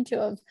tapping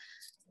into of,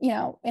 you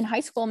know, in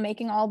high school,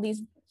 making all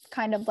these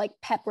kind of like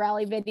pep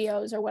rally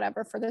videos or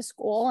whatever for the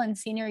school. And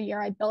senior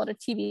year, I built a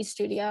TV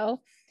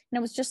studio, and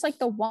it was just like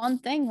the one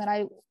thing that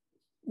I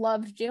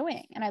loved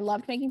doing. And I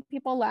loved making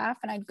people laugh.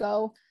 And I'd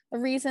go, the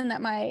reason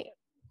that my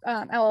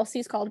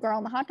LLC is called Girl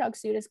in the Hot Dog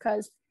Suit is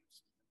because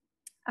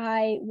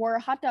I wore a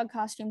hot dog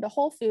costume to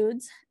Whole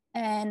Foods,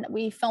 and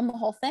we filmed the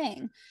whole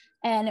thing,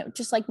 and it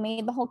just like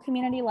made the whole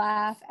community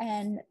laugh.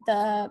 And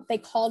they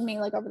called me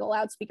like over the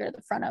loudspeaker at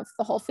the front of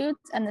the Whole Foods,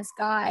 and this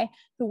guy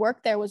who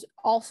worked there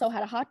also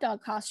had a hot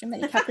dog costume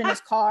that he kept in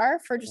his car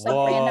for just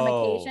like random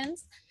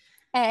occasions.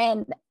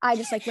 And I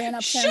just like ran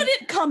up to him. Should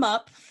it come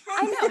up?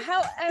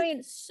 I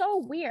know so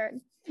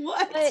weird.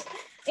 What? But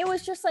it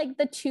was just like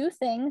the two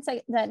things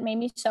that made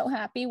me so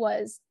happy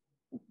was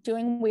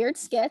doing weird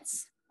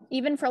skits,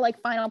 even for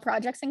like final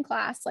projects in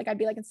class. Like I'd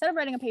be like, instead of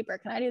writing a paper,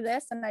 can I do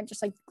this? And I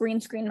just like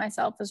green screen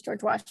myself as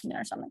George Washington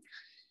or something.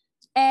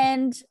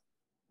 And,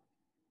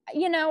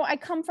 you know, I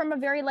come from a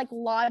very like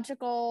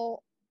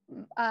logical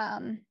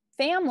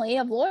family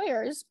of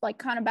lawyers, like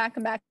kind of back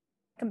and back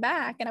and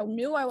back. And I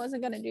knew I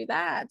wasn't going to do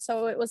that.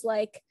 So it was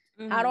like,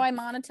 how do I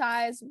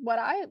monetize what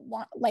I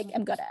want, like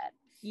am good at?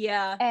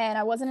 Yeah. And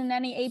I wasn't in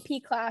any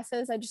AP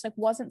classes. I just like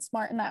wasn't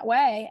smart in that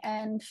way.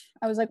 And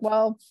I was like,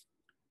 well,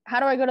 how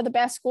do I go to the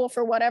best school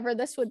for whatever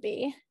this would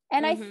be?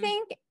 And I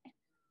think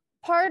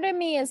part of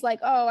me is like,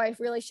 oh, I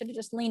really should have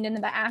just leaned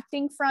into the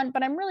acting front,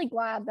 but I'm really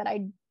glad that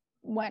I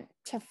went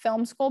to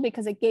film school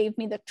because it gave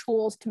me the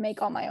tools to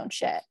make all my own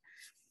shit.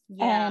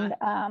 Yeah.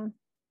 And,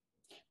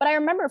 but I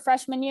remember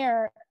freshman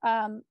year,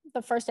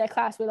 the first day of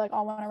class, we like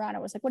all went around.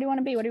 It was like, what do you want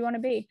to be? What do you want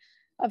to be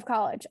of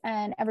college?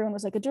 And everyone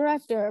was like a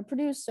director, a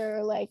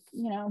producer, like,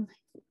 you know,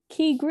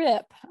 key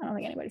grip. I don't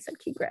think anybody said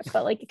key grip,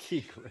 but like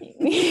key grip.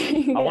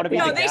 I want to be.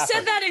 No, they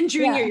said that in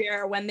junior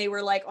year when they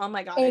were like, oh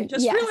my God, I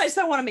just realized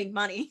I want to make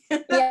money.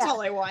 That's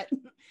all I want.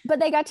 But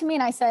they got to me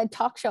and I said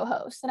talk show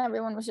host, and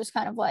everyone was just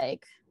kind of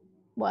like,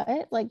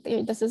 what? Like,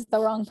 this is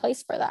the wrong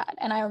place for that.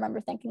 And I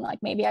remember thinking like,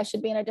 maybe I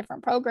should be in a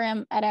different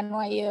program at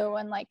NYU,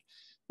 and like,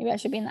 maybe I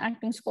should be in the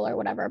acting school or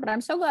whatever. But I'm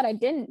so glad I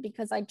didn't,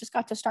 because I just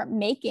got to start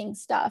making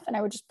stuff, and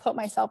I would just put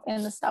myself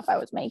in the stuff I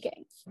was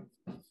making.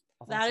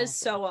 That is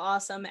so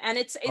awesome. And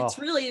it's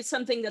really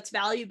something that's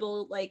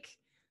valuable. Like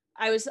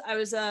I was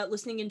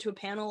listening into a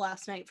panel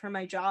last night for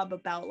my job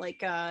about like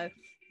the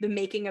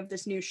making of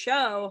this new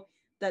show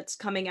that's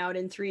coming out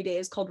in 3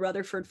 days called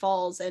Rutherford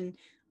Falls. And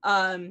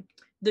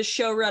the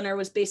showrunner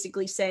was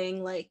basically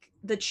saying like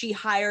that she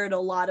hired a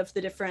lot of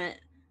the different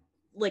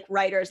like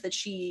writers that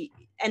she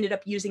ended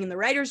up using in the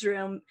writer's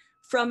room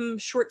from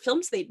short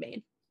films they'd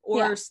made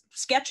or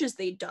sketches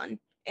they'd done.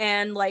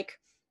 And like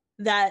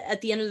that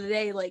at the end of the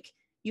day, like,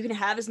 you can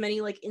have as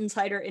many like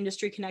insider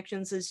industry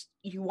connections as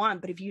you want,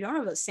 but if you don't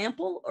have a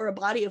sample or a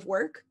body of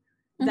work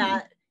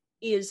that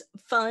is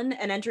fun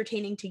and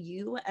entertaining to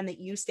you and that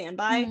you stand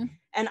by,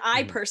 and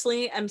I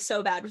personally am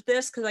so bad with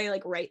this because I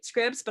like write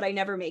scripts, but I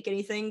never make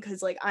anything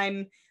because like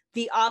I'm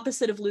the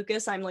opposite of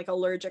Lukas. I'm like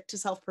allergic to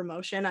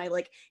self-promotion.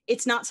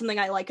 It's not something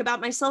I like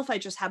about myself. I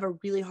just have a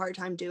really hard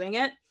time doing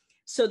it.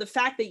 So the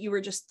fact that you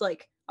were just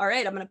like, all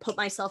right, I'm going to put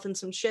myself in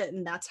some shit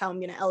and that's how I'm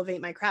going to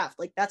elevate my craft.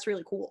 Like, that's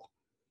really cool.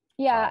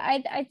 Yeah,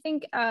 I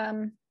think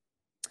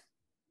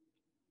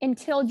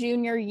until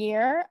junior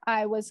year,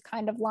 I was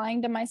kind of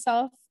lying to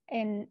myself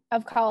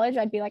of college.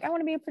 I'd be like, I want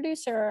to be a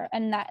producer.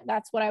 And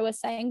that's what I was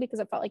saying because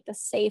it felt like the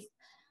safe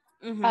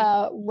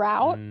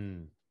route.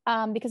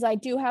 Because I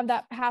do have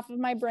that half of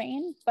my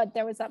brain, but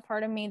there was that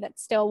part of me that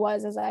still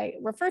was, as I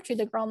refer to,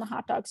 the girl in the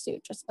hot dog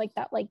suit, just like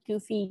that, like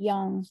goofy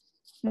young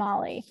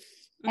Molly.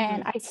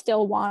 And I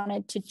still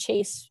wanted to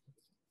chase.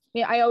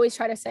 I always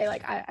try to say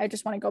like, I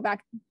just want to go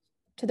back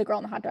to the girl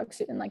in the hot dog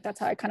suit, and like that's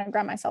how I kind of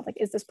ground myself. Like,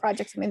 is this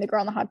project something the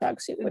girl in the hot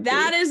dog suit would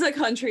that is a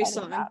country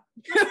song.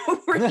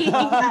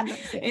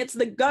 It's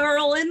the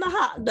girl in the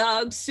hot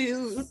dog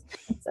suit.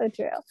 So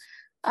true.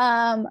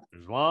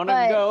 Just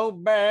wanna go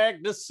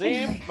back to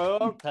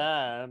simple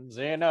times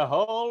in a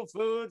Whole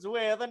Foods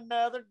with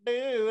another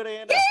dude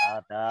in a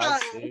hot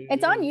dog suit.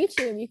 It's on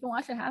YouTube. You can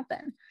watch it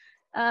happen.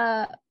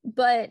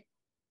 But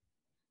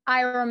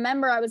I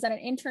remember I was at an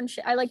internship.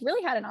 I like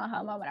really had an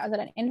aha moment. I was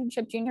at an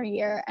internship junior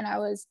year, and I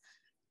was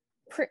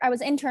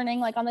interning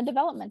like on the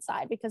development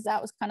side because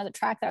that was kind of the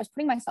track that I was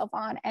putting myself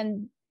on.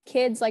 And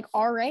kids like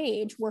our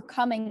age were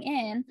coming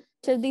in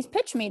to these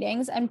pitch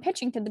meetings and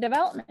pitching to the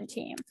development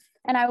team.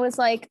 And I was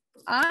like,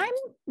 I'm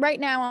right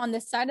now on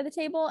this side of the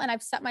table, and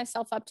I've set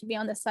myself up to be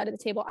on this side of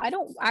the table. I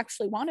don't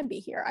actually want to be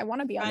here. I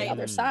want to be on the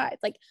other side.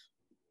 Like,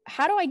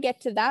 how do I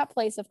get to that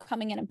place of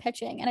coming in and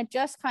pitching? And it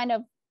just kind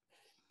of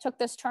took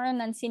this turn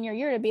then senior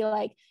year to be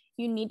like,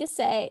 you need to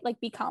say, like,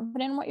 be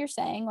confident in what you're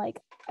saying.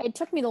 Like, it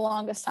took me the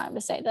longest time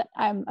to say that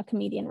I'm a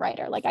comedian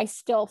writer. Like, I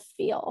still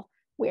feel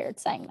weird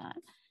saying that.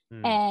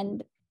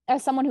 And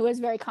as someone who is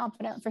very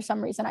confident, for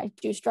some reason, I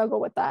do struggle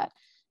with that.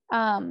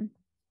 And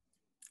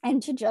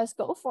to just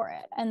go for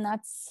it. And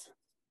that's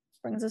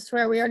brings us to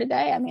where we are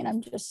today. I mean,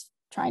 I'm just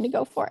trying to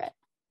go for it.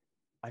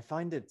 I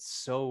find it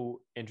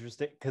so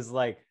interesting because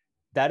like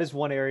that is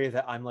one area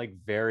that I'm like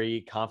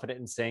very confident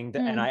in saying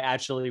that, and I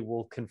actually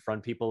will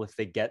confront people if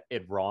they get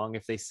it wrong.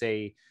 If they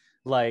say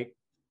like,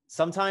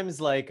 sometimes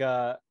like,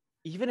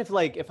 even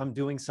if I'm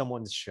doing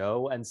someone's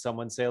show and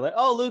someone say like,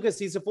 oh, Lukas,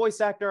 he's a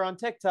voice actor on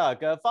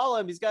TikTok, follow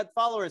him, he's got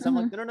followers. I'm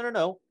like,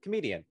 no,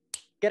 comedian,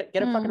 get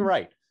it fucking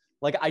right.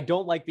 Like, I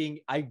don't like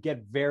I'm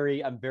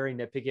very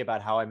nitpicky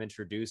about how I'm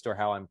introduced or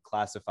how I'm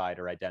classified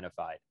or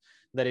identified.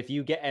 That if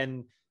you get,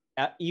 and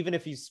even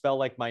if you spell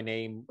like my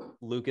name,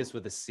 Lukas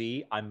with a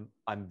C, I'm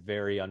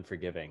very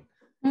unforgiving.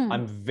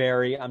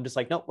 I'm just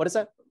like, no, what is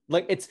that?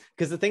 Like, it's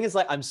because the thing is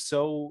like, I'm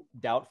so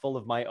doubtful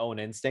of my own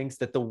instincts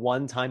that the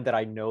one time that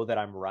I know that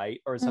I'm right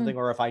or something,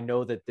 or if I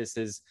know that this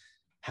is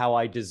how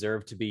I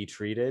deserve to be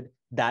treated,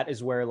 that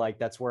is where like,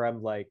 that's where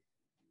I'm like,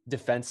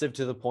 defensive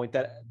to the point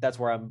that's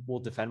where will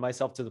defend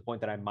myself to the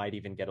point that I might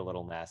even get a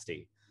little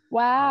nasty.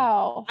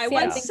 Wow. I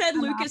once said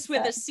Lukas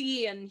with a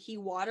C and he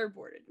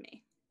waterboarded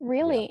me.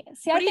 Really? Yeah.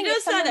 See, but he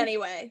does that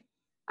anyway.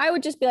 I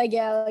would just be like,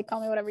 yeah, like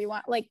call me whatever you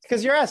want. Like,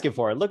 because you're asking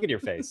for it. Look at your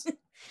face.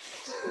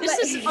 This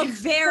is a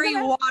very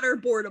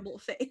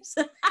waterboardable face.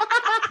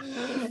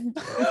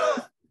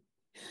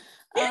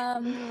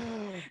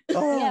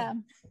 Yeah.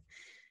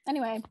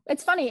 Anyway,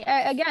 it's funny.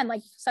 Again,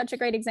 like such a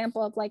great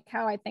example of like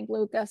how I think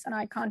Lukas and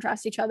I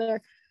contrast each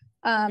other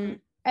and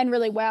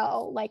really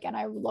well. Like, and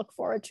I look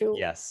forward to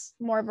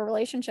more of a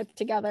relationship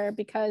together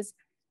because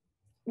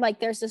like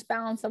there's this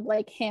balance of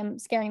like him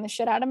scaring the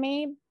shit out of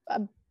me,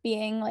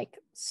 being like,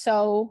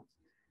 so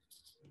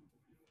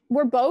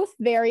we're both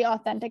very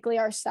authentically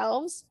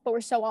ourselves, but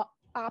we're so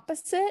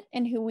opposite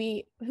in who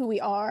we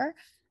are.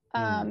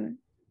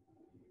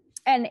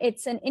 And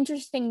it's an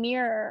interesting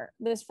mirror,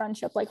 this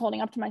friendship, like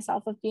holding up to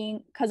myself of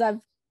being, because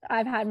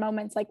I've had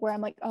moments like where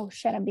I'm like, oh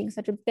shit, I'm being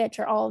such a bitch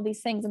or all of these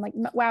things. I'm like,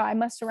 wow, I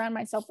must surround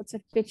myself with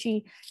such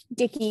bitchy,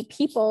 dicky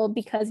people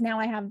because now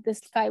I have this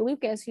guy,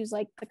 Lukas, who's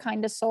like the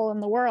kindest soul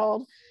in the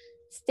world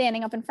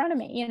standing up in front of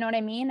me. You know what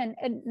I mean?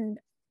 And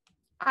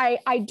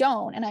I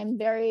don't, and I'm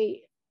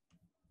very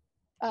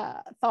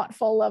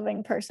thoughtful,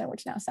 loving person,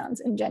 which now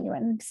sounds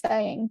ingenuine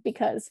saying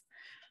because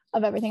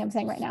of everything I'm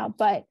saying right now,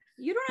 but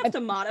you don't have to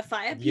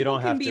modify it. You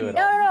don't have to.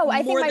 No.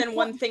 I think more than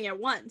one thing at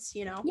once,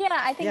 you know? Yeah,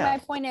 I think my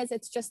point is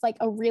it's just like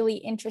a really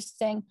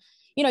interesting,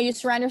 you know, you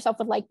surround yourself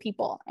with like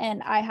people,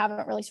 and I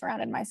haven't really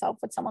surrounded myself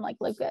with someone like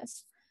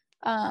Lukas.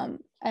 And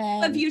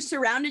have you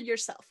surrounded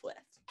yourself with?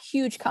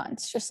 Huge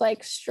cunts, just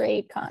like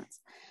straight cunts.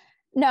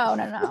 No.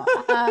 Who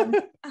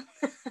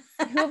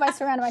have I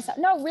surrounded myself?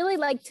 No, really,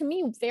 like to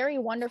me, very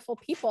wonderful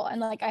people.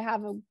 And like I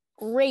have a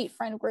great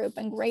friend group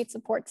and great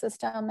support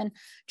system and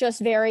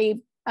just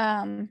very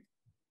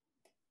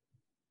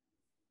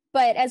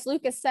But as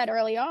Lukas said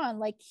early on,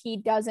 like he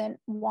doesn't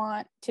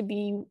want to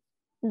be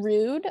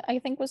rude, I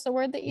think was the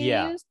word that you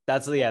used.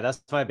 That's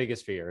my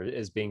biggest fear,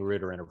 is being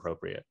rude or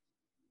inappropriate.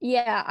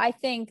 Yeah, I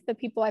think the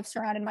people I've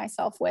surrounded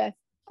myself with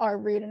are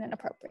rude and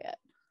inappropriate.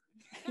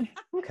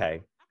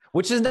 Okay.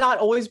 Which is not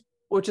alwaes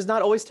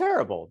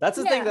terrible. That's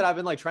the thing that I've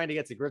been like trying to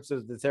get to grips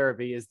with the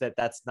therapy, is that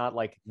that's not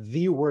like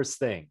the worst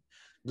thing.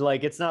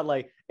 Like it's not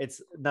like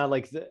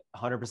the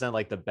 100%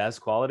 like the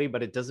best quality,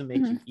 but it doesn't make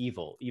you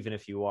evil, even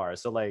if you are.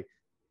 So like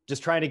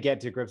just trying to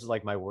get to grips with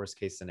like my worst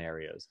case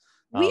scenarios.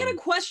 We had a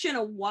question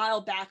a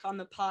while back on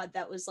the pod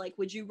that was like,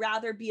 would you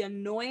rather be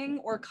annoying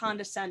or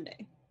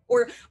condescending?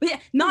 Or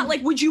not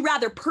like, would you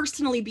rather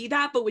personally be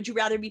that, but would you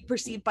rather be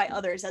perceived by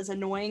others as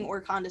annoying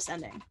or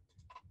condescending?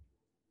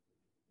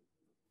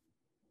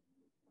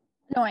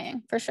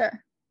 Annoying, for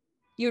sure.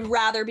 You'd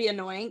rather be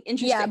annoying?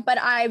 Interesting. Yeah, but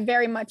I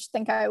very much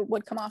think I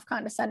would come off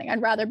condescending.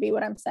 I'd rather be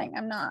what I'm saying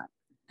I'm not.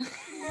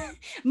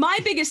 My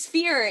biggest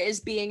fear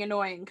is being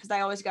annoying, because I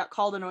always got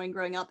called annoying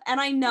growing up,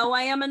 and I know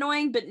I am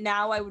annoying, but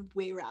now I would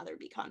way rather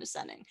be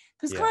condescending,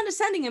 because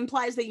condescending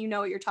implies that you know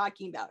what you're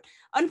talking about.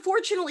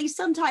 Unfortunately,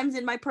 sometimes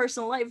in my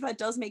personal life that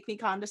does make me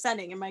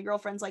condescending, and my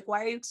girlfriend's like,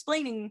 why are you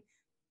explaining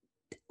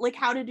like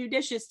how to do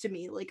dishes to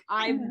me? Like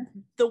I'm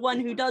the one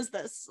who does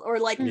this, or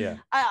like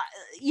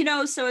you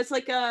know, so it's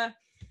like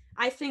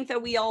I think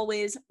that we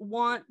always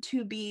want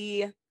to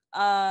be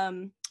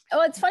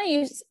Oh, it's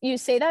funny you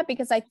say that,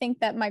 because I think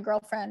that my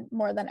girlfriend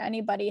more than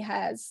anybody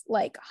has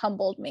like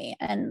humbled me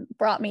and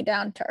brought me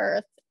down to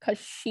earth, because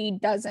she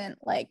doesn't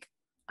like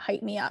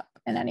hype me up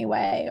in any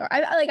way. Or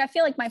I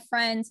feel like my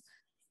friends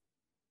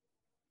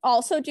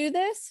also do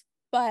this,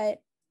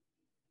 but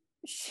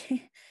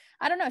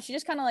I don't know, she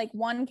just kind of like,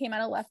 one, came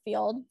out of left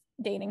field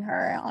dating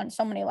her on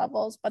so many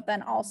levels, but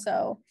then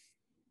also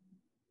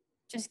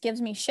just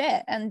gives me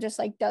shit and just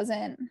like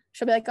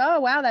she'll be like, oh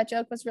wow, that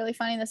joke was really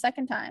funny the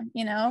second time,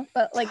 you know,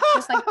 but like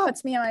just like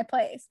puts me in my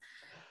place,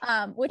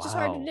 which is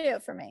hard to do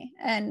for me,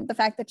 and the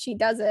fact that she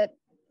does it,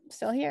 I'm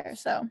still here.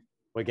 So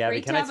wait,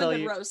 Gabby, can I tell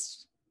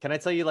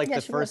you like yeah,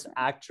 the first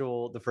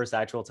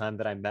actual time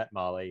that I met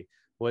Molly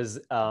was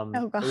it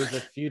was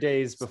a few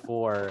days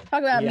before.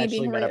 Talk about me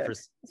being rude.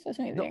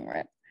 Being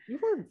rude. You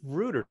weren't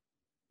rude at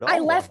all. I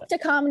left a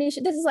comedy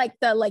show. This is like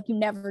the like you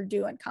never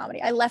do in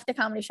comedy. I left a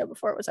comedy show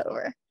before it was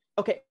over.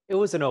 Okay, it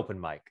was an open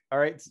mic. All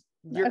right,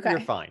 you're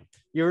fine.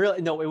 You're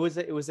really no. It was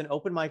an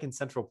open mic in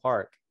Central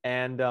Park,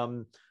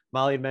 and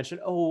Molly had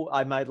mentioned, oh,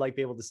 I might like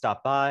be able to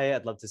stop by.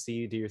 I'd love to see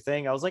you do your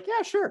thing. I was like,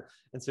 yeah, sure.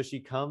 And so she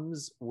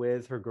comes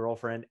with her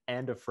girlfriend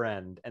and a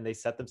friend, and they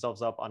set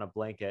themselves up on a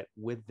blanket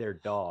with their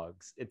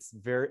dogs. It's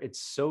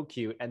so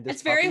cute, and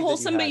it's very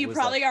wholesome. But you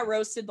probably got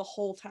roasted the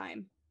whole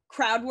time.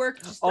 Crowd work.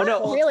 Oh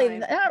no, really,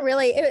 not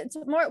really. It's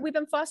more. We've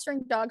been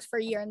fostering dogs for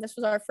a year, and this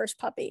was our first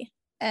puppy.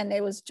 And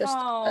it was just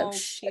a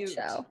shit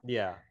show.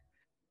 Yeah.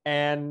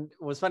 And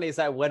what's funny is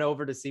I went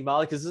over to see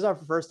Molly, because this is our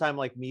first time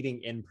like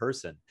meeting in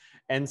person.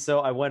 And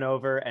so I went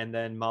over, and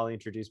then Molly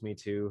introduced me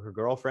to her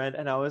girlfriend.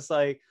 And I was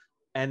like,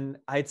 and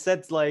I'd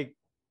said like,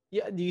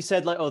 yeah, you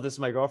said like, oh, this is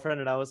my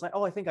girlfriend. And I was like,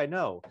 oh, I think I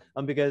know.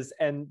 Because,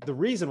 and the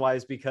reason why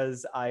is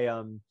because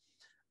I'd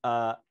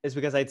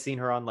seen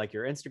her on like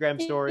your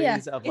Instagram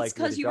stories of like, it's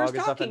because you were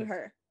stalking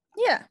her.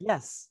 Yeah.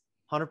 Yes.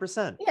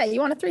 100%. Yeah. You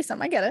want a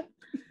threesome. I get it.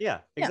 Yeah,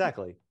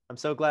 exactly. I'm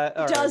so glad.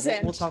 All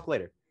right, we'll talk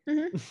later.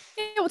 Yeah,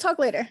 we'll talk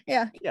later.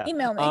 Yeah.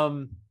 Email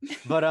me.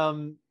 But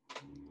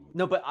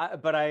no, but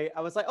I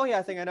was like, oh yeah,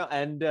 I think I know.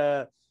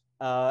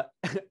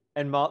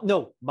 And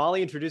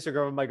Molly introduced her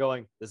girlfriend by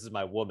going, this is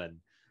my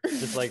woman,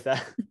 just like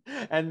that.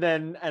 And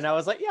I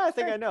was like, yeah, I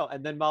think I know.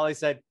 And then Molly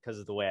said, because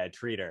of the way I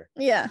treat her.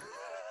 Yeah.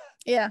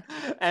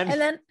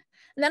 And then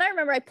I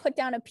remember I put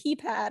down a pee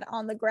pad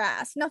on the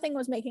grass. Nothing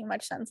was making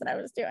much sense that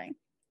I was doing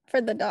for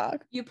the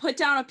dog. You put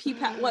down a pee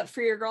pad, what,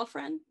 for your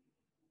girlfriend?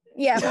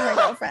 Yeah, for my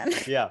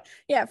girlfriend.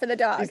 Yeah, for the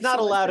dog. She's not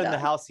allowed in the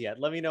house yet.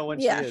 Let me know when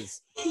she is.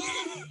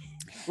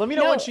 Let me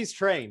know when she's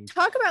trained.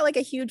 Talk about like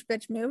a huge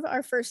bitch move.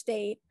 Our first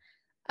date,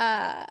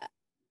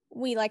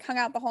 we like hung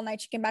out the whole night.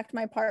 She came back to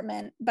my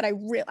apartment, but I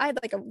had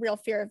like a real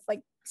fear of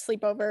like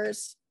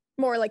sleepovers,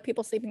 more like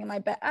people sleeping in my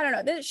bed. I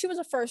don't know. She was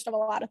a first of a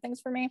lot of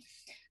things for me.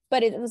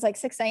 But it was like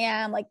 6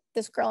 a.m. Like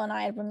this girl and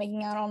I had been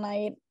making out all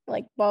night,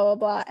 like blah, blah,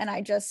 blah. And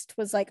I just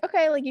was like,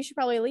 okay, like you should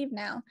probably leave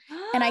now.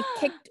 And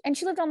and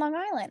she lived on Long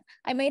Island.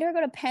 I made her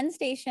go to Penn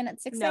Station at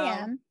 6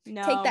 a.m.,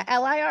 take the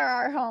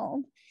LIRR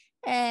home.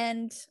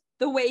 And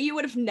the way you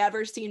would have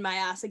never seen my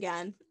ass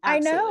again.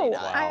 Absolutely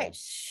I know.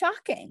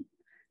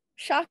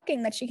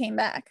 Shocking that she came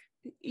back.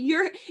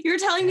 You're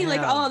telling me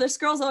like, oh, this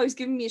girl's always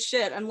giving me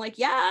shit. I'm like,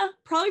 yeah,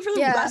 probably for the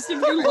rest of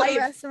your life. The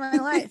rest of my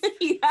life.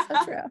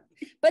 So true.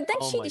 But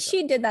then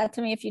she did that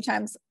to me a few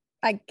times,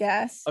 I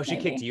guess. Oh, she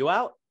kicked you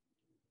out?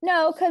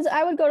 No, because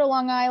I would go to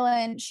Long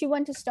Island. She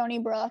went to Stony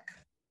Brook,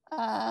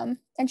 and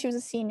she was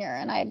a senior,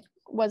 and I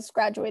was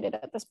graduated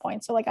at this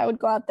point. So like I would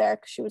go out there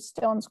because she was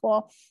still in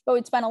school, but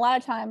we'd spend a lot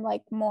of time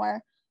like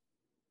more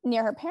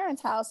near her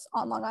parents' house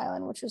on Long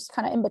Island, which was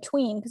kind of in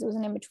between because it was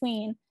an in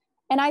between.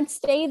 And I'd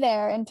stay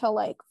there until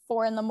like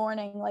 4 a.m,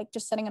 like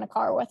just sitting in a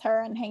car with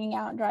her and hanging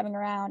out and driving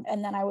around.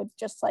 And then I would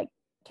just like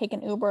take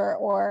an Uber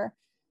or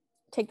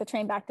take the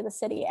train back to the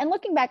city. And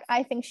looking back,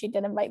 I think she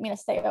did invite me to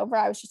stay over.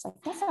 I was just like,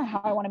 that's not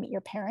how I want to meet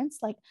your parents.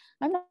 Like,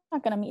 I'm not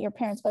going to meet your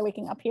parents by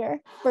waking up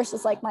here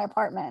versus like my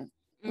apartment.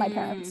 My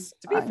parents.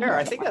 To be fair,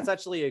 I think that's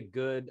actually a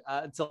good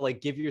to like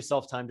give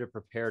yourself time to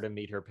prepare to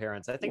meet her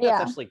parents. I think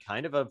that's actually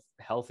kind of a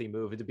healthy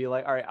move to be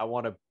like, all right, I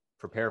want to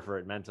prepare for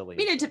it mentally. I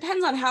mean, it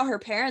depends on how her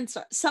parents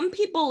are. Some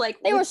people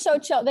like they were so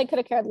chill, they could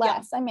have cared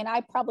less. I mean,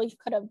 I probably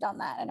could have done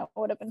that and it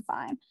would have been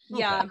fine.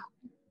 Yeah.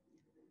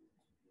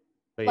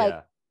 But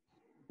like,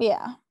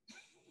 yeah.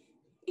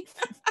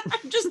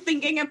 I'm just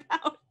thinking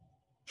about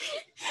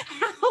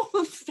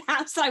how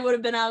fast I would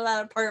have been out of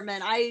that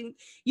apartment.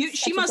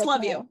 She must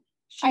love you.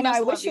 I know.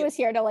 I wish she was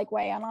here to like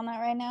weigh in on that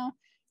right now.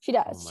 She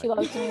does. She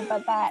loves me,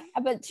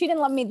 but she didn't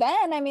love me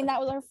then. I mean,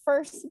 that was our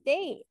first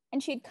date,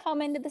 and she'd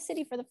come into the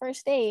city for the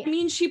first date. I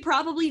mean, she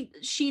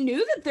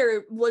knew that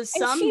there was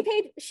some. And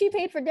she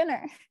paid for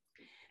dinner.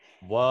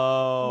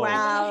 Whoa!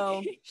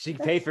 Wow! She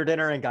paid for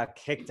dinner and got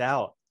kicked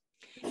out.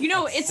 You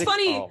know, it's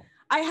funny.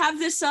 I have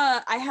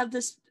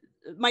this.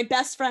 My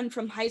best friend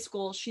from high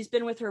school. She's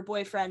been with her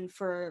boyfriend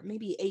for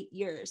maybe 8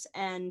 years,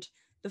 and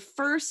the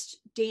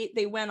first date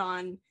they went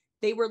on,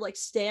 they were like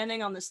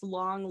standing on this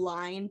long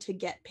line to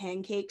get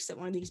pancakes at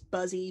one of these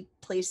buzzy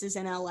places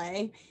in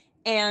LA.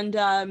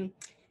 And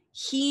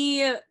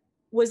he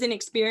was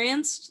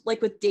inexperienced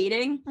like with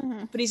dating,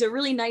 but he's a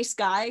really nice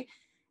guy.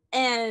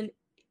 And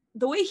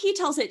the way he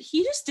tells it,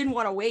 he just didn't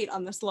want to wait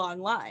on this long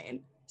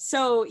line.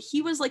 So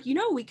he was like,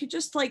 we could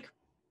just like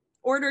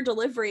order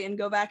delivery and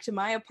go back to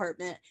my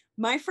apartment.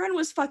 My friend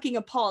was fucking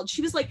appalled.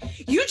 She was like,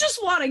 you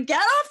just want to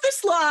get off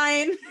this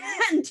line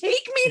and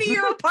take me to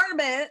your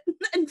apartment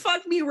and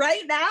fuck me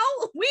right now?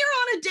 We're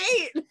on a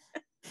date.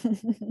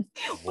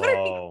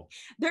 Whoa.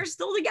 They're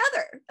still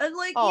together. And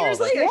like years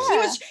that's later,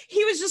 cool.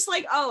 he was just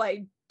like, oh,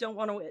 I don't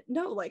want to wait.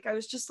 No, like I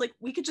was just like,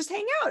 we could just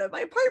hang out at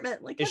my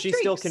apartment. Like, is she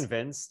still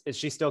convinced? Is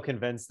she still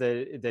convinced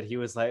that he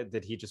was like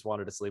that he just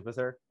wanted to sleep with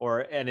her?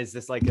 And is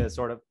this like a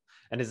sort of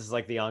is this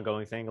like the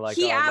ongoing thing? Like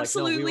he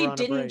absolutely we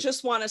didn't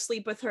just want to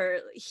sleep with her.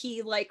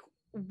 He like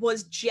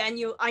was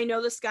genuine. I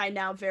know this guy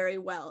now very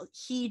well.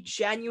 He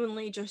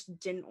genuinely just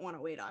didn't want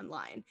to wait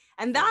online.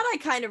 And that I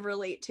kind of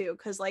relate to,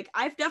 because like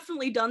I've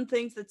definitely done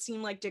things that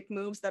seem like dick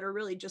moves that are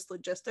really just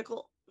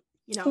logistical,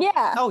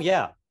 Yeah. Oh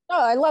yeah.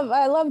 Oh, I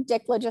love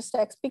dick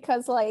logistics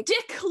because like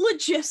dick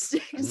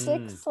logistics because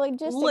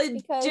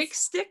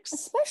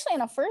especially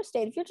in a first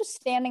date, if you're just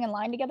standing in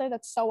line together,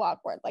 that's so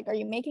awkward. Like, are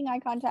you making eye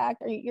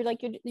contact? Or you're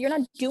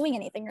not doing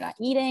anything. You're not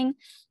eating.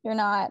 You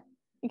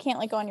can't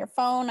like go on your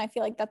phone. I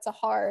feel like that's a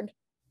hard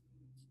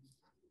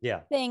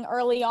thing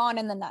early on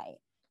in the night,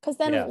 because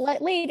then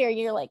later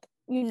you're like,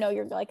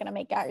 you're like gonna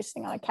make out, you're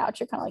sitting on a couch,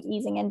 you're kind of like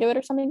easing into it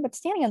or something, but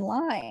standing in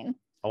line.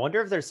 I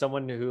wonder if there's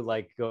someone who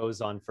like goes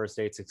on first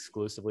dates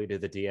exclusively to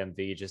the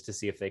DMV just to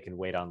see if they can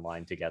wait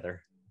online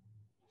together.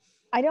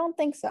 I don't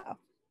think so.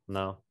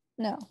 No.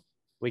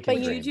 We can.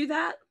 But you do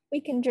that?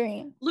 We can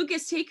dream.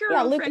 Lucas, take your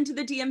girlfriend to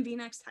the DMV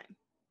next time.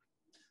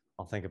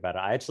 I'll think about it.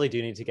 I actually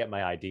do need to get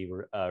my ID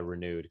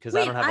renewed because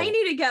I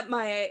need to get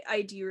my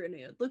ID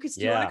renewed. Lucas,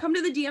 do you want to come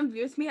to the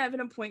DMV with me? I have an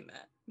appointment.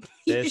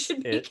 You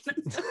should make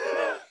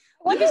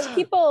What if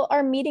people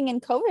are meeting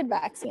in COVID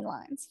vaccine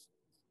lines?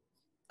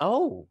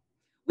 Oh.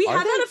 We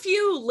have had a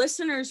few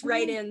listeners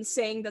write in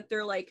saying that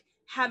they're like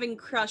having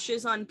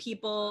crushes on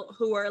people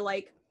who are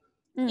like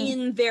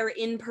in their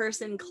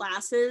in-person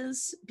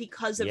classes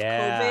because of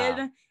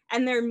COVID,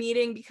 and they're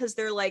meeting because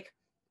they're like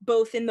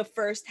both in the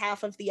first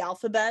half of the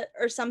alphabet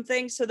or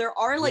something. So there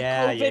are like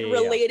COVID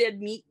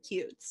related meet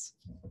cutes.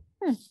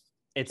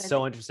 It's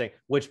so interesting,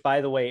 which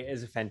by the way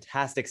is a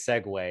fantastic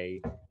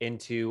segue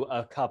into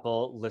a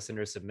couple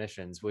listener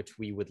submissions, which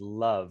we would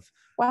love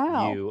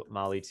you,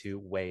 Molly, to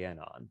weigh in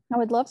on. I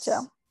would love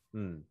to.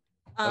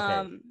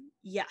 Okay.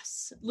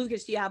 Yes.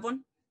 Lucas, do you have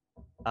one?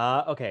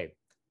 Okay.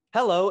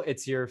 Hello,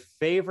 it's your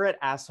favorite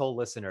asshole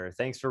listener.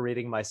 Thanks for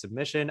reading my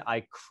submission.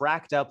 I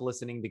cracked up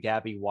listening to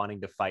Gabby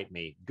wanting to fight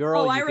me.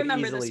 Girl, you could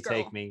easily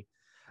take me.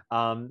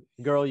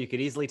 Girl, you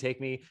could easily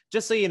take me.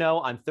 Just so you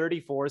know, I'm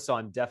 34, so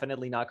I'm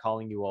definitely not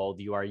calling you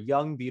old. You are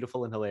young,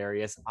 beautiful, and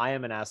hilarious. I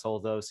am an asshole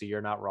though, so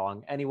you're not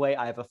wrong. Anyway,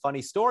 I have a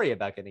funny story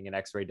about getting an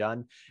x-ray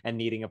done and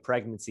needing a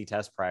pregnancy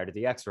test prior to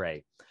the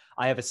x-ray.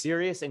 I have a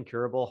serious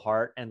incurable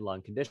heart and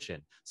lung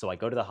condition, so I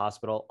go to the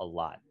hospital a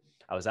lot.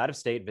 I was out of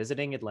state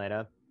visiting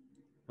Atlanta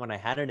when I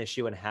had an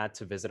issue and had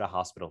to visit a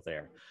hospital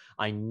there.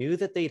 I knew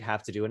that they'd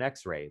have to do an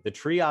x-ray. The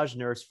triage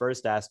nurse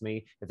first asked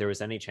me if there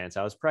was any chance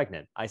I was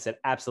pregnant. I said,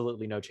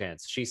 absolutely no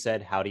chance. She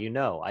said, how do you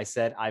know? I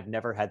said, I've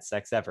never had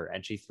sex ever.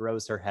 And she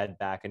throws her head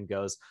back and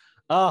goes,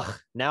 ugh,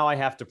 now I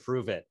have to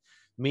prove it.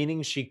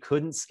 Meaning she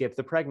couldn't skip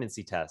the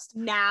pregnancy test.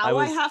 Now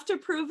I have to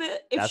prove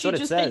it? If she'd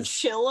just been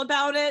chill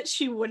about it,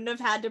 she wouldn't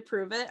have had to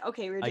prove it?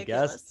 Okay,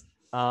 ridiculous.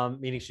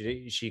 Meaning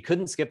she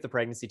couldn't skip the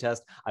pregnancy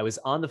test. I was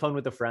on the phone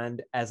with a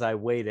friend as I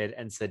waited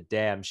and said,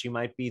 damn, she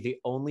might be the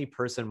only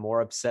person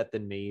more upset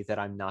than me that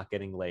I'm not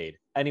getting laid.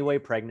 Anyway,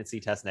 pregnancy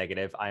test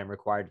negative. I am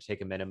required to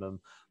take a minimum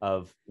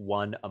of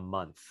 1 a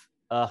month.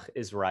 Ugh,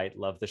 is right.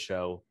 Love the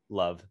show.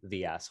 Love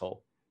the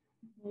asshole.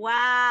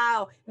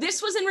 Wow.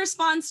 This was in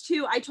response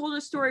to, I told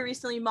a story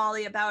recently,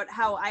 Molly, about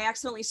how I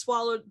accidentally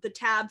swallowed the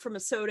tab from a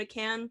soda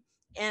can,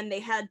 and they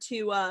had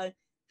to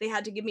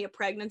give me a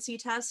pregnancy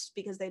test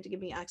because they had to give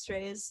me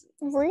x-rays.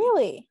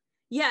 Really?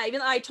 Yeah, even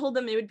though I told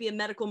them it would be a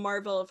medical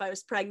marvel if I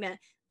was pregnant.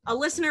 A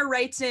listener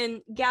writes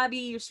in, Gabby,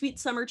 you sweet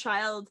summer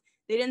child,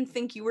 they didn't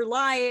think you were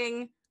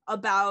lying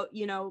about,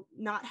 you know,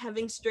 not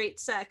having straight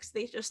sex.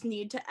 They just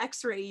need to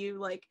x-ray you,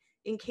 like,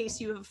 in case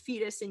you have a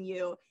fetus in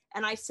you.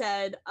 And I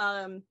said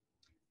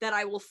that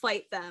I will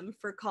fight them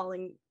for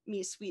calling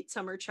me sweet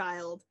summer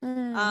child.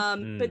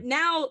 But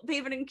now they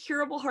have an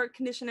incurable heart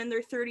condition and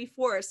they're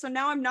 34. So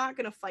now I'm not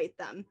going to fight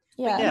them.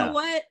 Yeah.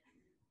 But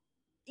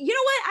you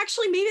know what?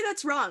 Actually, maybe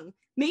that's wrong.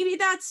 Maybe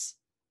that's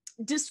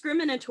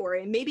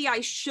discriminatory. Maybe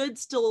I should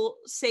still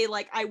say,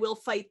 like, I will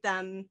fight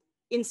them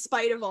in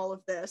spite of all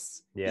of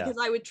this, because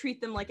I would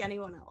treat them like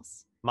anyone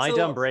else. My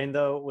dumb brain,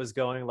 though, was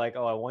going like,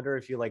 oh, I wonder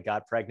if you like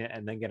got pregnant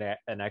and then get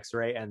an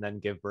x-ray and then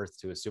give birth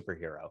to a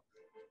superhero.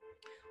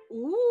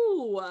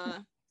 Ooh.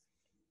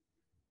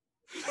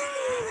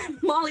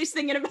 Molly's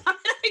thinking about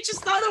it. I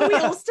just saw the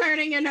wheels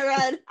turning in her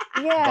head.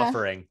 Yeah.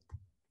 Buffering.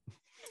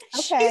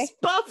 Okay. She's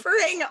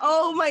buffering.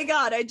 Oh my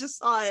God. I just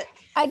saw it.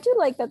 I do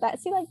like that.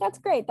 See, like, that's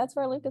great. That's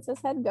where Lucas's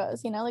head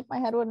goes. You know, like my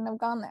head wouldn't have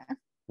gone there.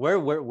 Where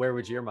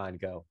would your mind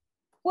go?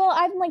 Well,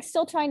 I'm like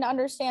still trying to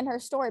understand her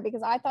story,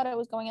 because I thought it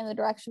was going in the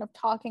direction of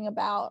talking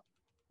about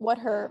what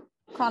her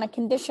chronic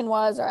condition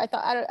was, or I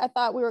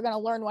thought we were going to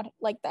learn what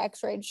like the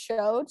x-rays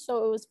showed.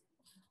 So it was.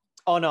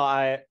 Oh no,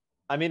 I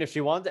mean, if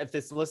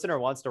this listener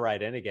wants to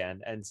write in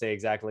again and say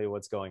exactly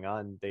what's going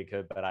on, they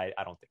could, but I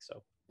don't think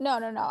so. No.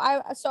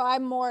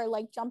 I'm more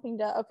like jumping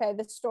to, okay,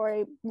 this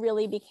story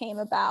really became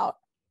about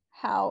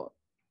how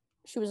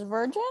she was a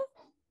virgin.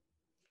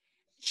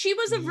 She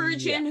was a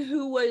virgin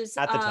who was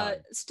at the time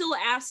still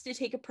asked to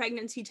take a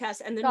pregnancy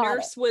test, and the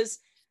nurse was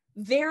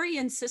very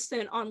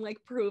insistent on like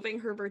proving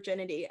her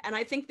virginity. And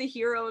I think the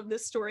hero of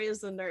this story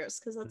is the nurse,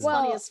 because that's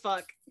funny as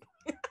fuck.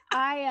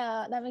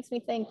 That makes me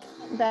think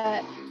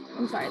that,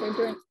 I'm sorry, they're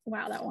doing,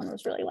 wow, that one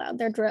was really loud.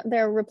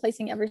 They're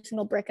replacing every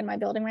single brick in my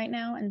building right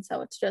now, and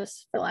so it's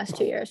just for the last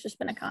 2 years just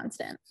been a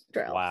constant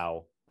drill.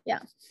 Wow.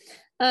 Yeah.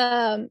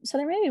 So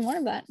there may be more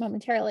of that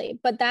momentarily,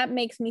 but that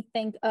makes me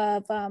think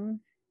of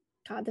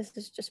God, this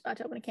is just about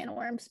to open a can of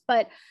worms.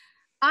 But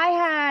I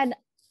had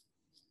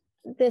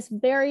this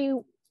very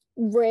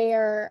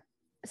rare,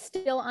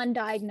 still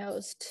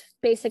undiagnosed,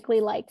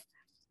 basically like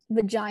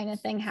vagina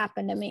thing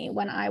happen to me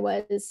when I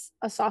was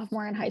a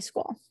sophomore in high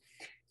school.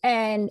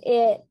 And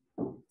it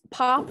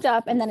popped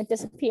up and then it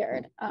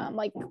disappeared,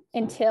 like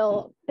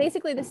until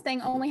basically this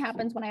thing only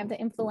happens when I have the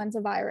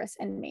influenza virus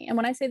in me. And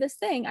when I say this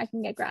thing, I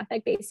can get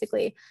graphic.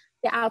 Basically,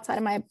 the outside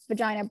of my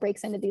vagina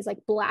breaks into these like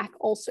black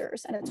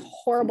ulcers, and it's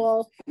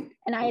horrible.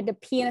 And I had to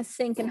pee in a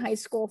sink in high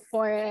school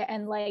for it.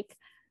 And like,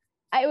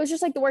 it was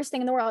just like the worst thing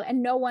in the world.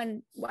 And I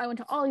went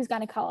to all these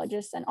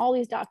gynecologists and all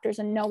these doctors,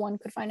 and no one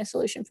could find a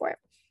solution for it.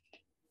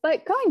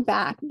 But going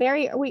back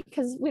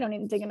because we don't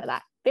need to dig into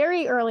that,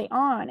 very early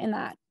on in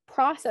that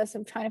process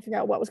of trying to figure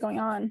out what was going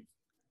on,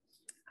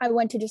 I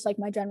went to just like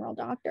my general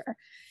doctor,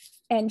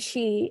 and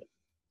she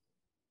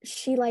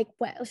like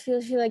went,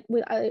 she like,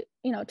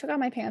 took out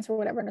my pants or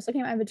whatever, and was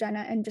looking at my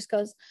vagina and just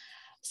goes,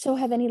 so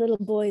have any little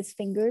boys'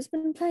 fingers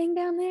been playing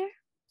down there?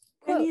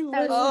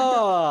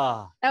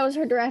 That was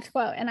her direct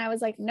quote. And I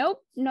was like,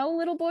 nope, no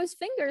little boys'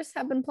 fingers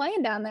have been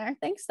playing down there.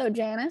 Thanks though,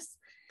 Janice.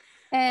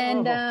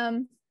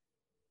 And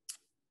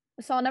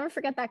so I'll never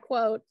forget that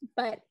quote.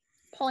 But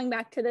pulling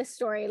back to this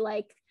story,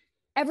 like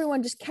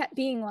everyone just kept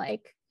being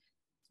like,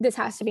 this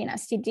has to be an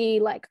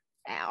STD. Like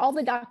all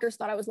the doctors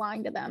thought I was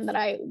lying to them, that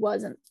I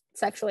wasn't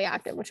sexually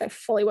active, which I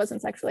fully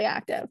wasn't sexually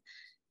active,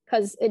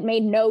 because it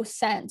made no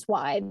sense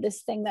why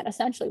this thing that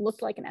essentially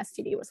looked like an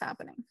STD was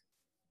happening.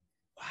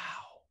 Wow.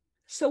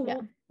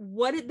 So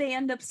what did they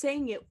end up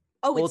saying? It's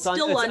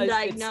still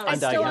undiagnosed.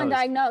 It's still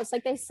undiagnosed.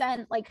 Like they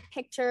sent like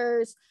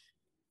pictures.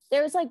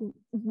 There's like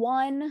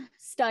one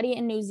study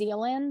in New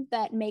Zealand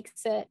that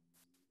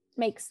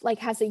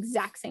has the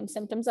exact same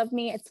symptoms of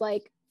me. It's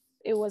like,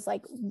 it was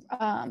like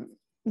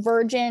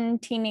virgin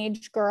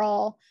teenage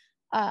girl,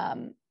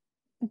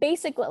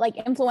 basically like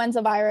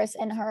influenza virus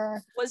in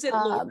her. Was it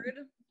Lord?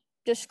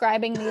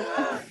 Describing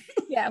the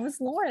yeah, it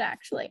was Lord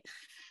actually.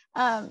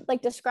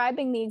 Like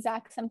describing the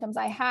exact symptoms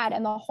I had,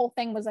 and the whole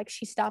thing was like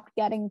she stopped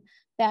getting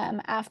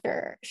them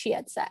after she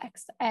had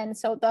sex. And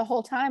so the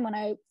whole time when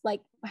I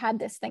like had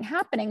this thing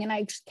happening and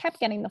I just kept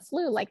getting the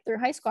flu, like through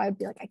high school, I'd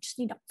be like, I just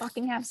need to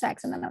fucking have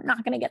sex and then I'm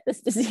not going to get this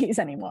disease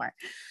anymore.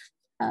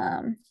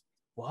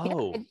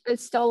 Whoa.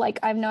 It's still like,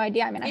 I have no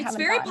idea. I mean, it's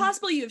very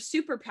possible you have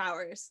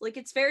superpowers. Like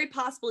it's very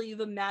possible you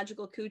have a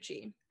magical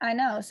coochie. I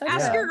know. So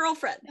ask your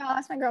girlfriend. No, I'll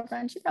ask my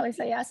girlfriend. She'd probably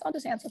say yes. I'll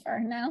just answer for her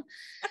now.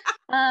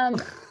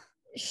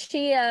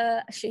 she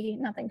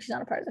nothing, she's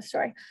not a part of the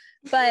story,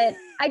 but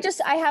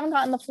I haven't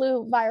gotten the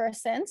flu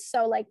virus since,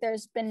 so like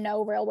there's been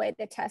no real way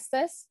to test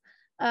this.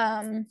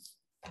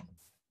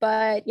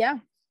 But yeah,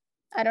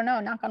 I don't know,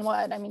 knock on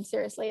wood. I mean,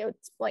 seriously,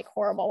 it's like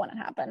horrible when it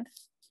happened.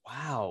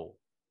 Wow.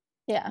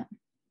 Yeah.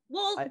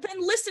 Well, then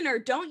listener,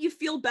 don't you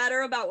feel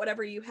better about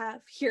whatever you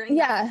have hearing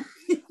yeah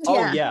that?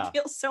 Oh yeah, I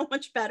feel so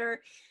much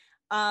better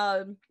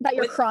about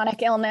your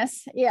chronic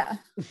illness. Yeah.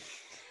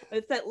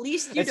 It's at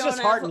least you it's don't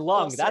just heart and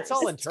lung. ulcers. That's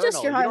all It's internal.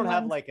 just your You heart don't and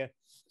have lungs. like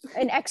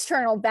An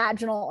external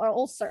vaginal or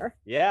ulcer.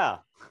 yeah.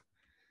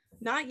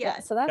 Not yet. Yeah,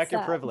 so that's Check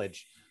your that.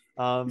 privilege.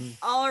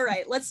 All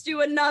right, let's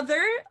do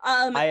another.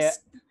 Do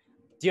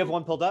you have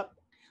one pulled up?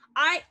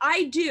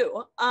 I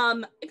do.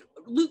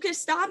 Lukas,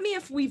 stop me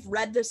if we've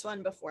read this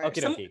one before.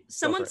 Okay,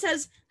 Someone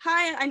says,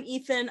 "Hi, I'm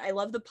Ethan. I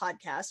love the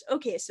podcast."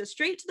 Okay, so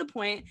straight to the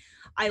point.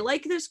 I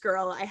like this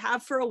girl. I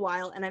have for a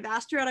while, and I've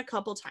asked her out a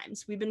couple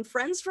times. We've been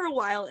friends for a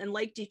while and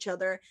liked each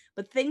other,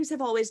 but things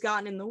have always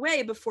gotten in the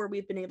way before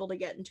we've been able to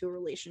get into a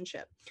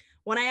relationship.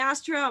 When I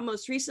asked her out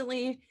most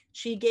recently,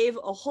 she gave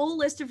a whole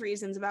list of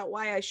reasons about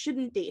why I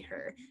shouldn't date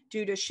her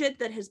due to shit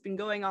that has been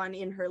going on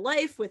in her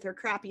life with her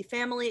crappy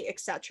family,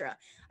 etc.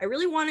 I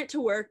really want it to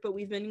work, but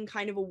we've been in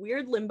kind of a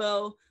weird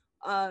limbo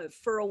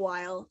for a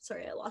while.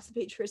 Sorry, I lost the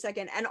page for a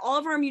second. And all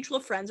of our mutual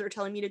friends are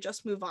telling me to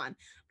just move on,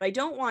 but I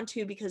don't want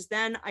to because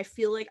then I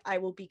feel like I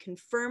will be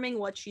confirming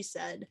what she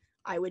said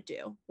I would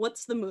do.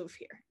 What's the move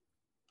here?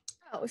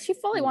 Oh, she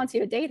fully wants you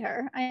to date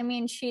her. I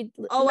mean, she.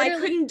 Oh, literally... I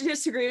couldn't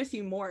disagree with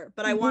you more,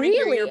 but I want to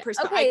hear your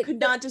perspective. Okay, I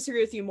could not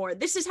disagree with you more.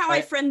 This is how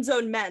I friend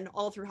zone men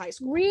all through high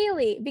school.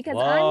 Really? Because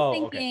I'm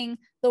thinking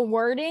the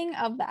wording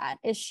of that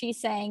is she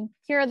saying,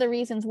 here are the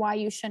reasons why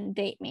you shouldn't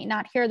date me,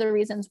 not here are the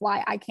reasons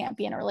why I can't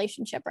be in a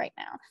relationship right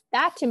now.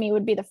 That to me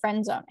would be the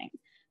friend zoning.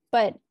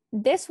 But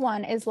this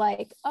one is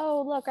like,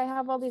 oh, look, I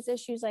have all these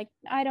issues. Like,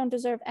 I don't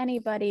deserve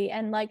anybody.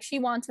 And like, she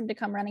wants him to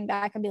come running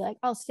back and be like,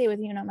 I'll stay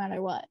with you no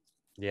matter what.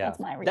 Yeah, that's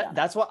my read.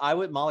 That's what I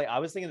would, Molly. I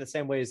was thinking the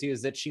same way as you,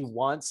 is that she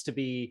wants to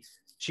be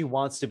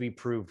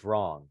proved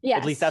wrong. Yeah,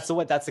 at least that's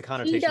the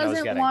connotation. He I was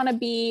getting. doesn't want to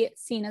be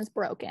seen as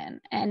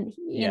broken, and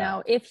you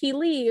know, if he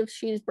leaves,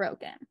 she's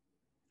broken.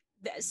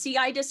 See,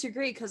 I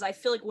disagree because I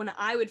feel like when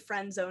I would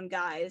friend zone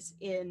guys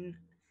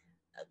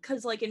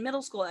because like in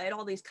middle school, I had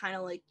all these kind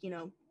of like, you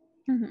know,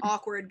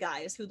 awkward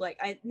guys who like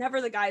never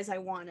the guys I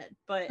wanted,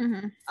 but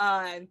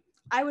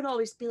I would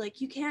always be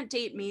like, you can't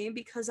date me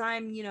because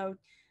I'm, you know,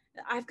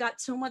 I've got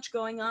so much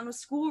going on with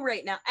school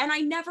right now. And I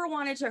never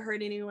wanted to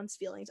hurt anyone's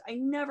feelings. I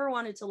never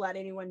wanted to let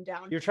anyone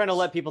down. You're trying to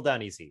let people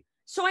down easy.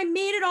 So I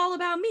made it all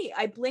about me.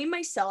 I blamed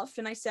myself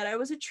and I said I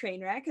was a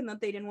train wreck and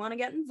that they didn't want to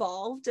get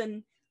involved.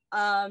 And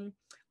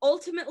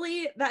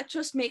ultimately that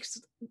just makes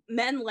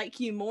men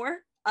like you more,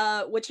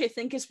 which I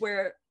think is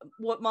where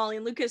what Molly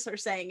and Lukas are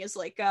saying is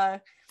like,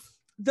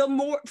 the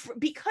more,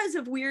 because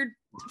of weird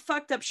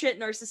fucked up shit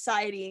in our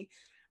society,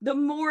 the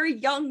more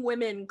young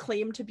women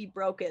claim to be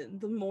broken,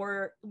 the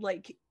more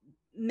like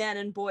men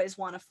and boys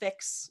want to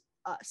fix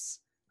us.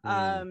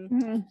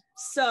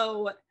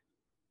 So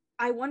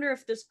I wonder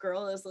if this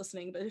girl is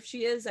listening, but if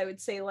she is, I would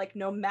say like,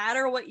 no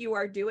matter what you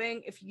are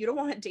doing, if you don't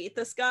want to date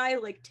this guy,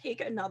 like take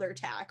another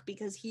tack,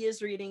 because he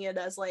is reading it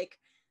as like,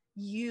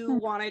 you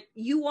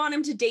want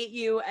him to date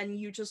you and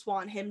you just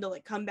want him to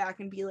like come back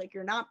and be like,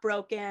 you're not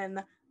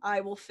broken,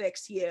 I will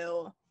fix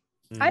you.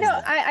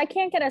 I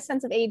can't get a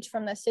sense of age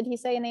from this. Did he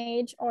say an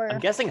age? Or I'm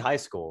guessing high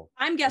school.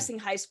 I'm guessing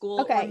high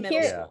school. Okay, or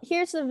middle school.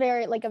 Here's a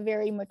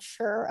very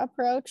mature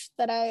approach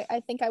that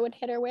I think I would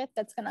hit her with.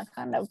 That's gonna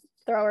kind of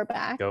throw her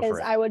back. Is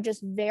I would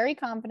just very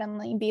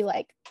confidently be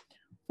like,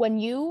 when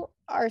you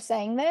are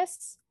saying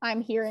this,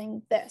 I'm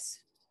hearing this.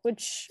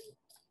 Which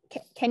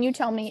can you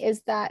tell me,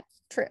 is that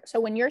true?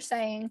 So when you're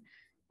saying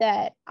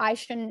that I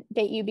shouldn't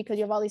date you because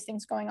you have all these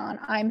things going on,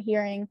 I'm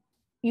hearing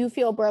you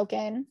feel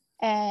broken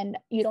and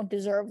you don't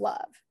deserve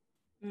love.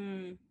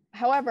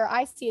 However,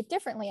 I see it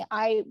differently.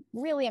 I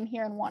really am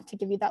here and want to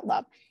give you that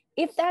love.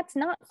 If that's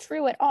not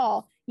true at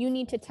all, you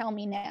need to tell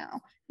me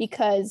now,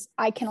 because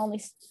I can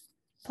only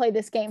play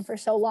this game for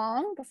so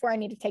long before I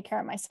need to take care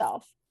of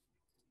myself.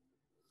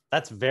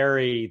 That's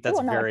very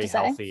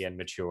healthy and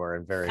mature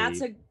and very.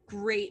 That's a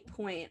great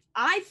point.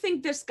 I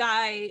think this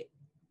guy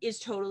is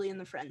totally in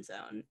the friend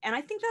zone, and I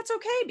think that's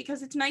okay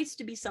because it's nice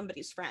to be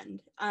somebody's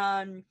friend.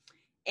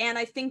 And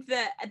I think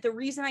that the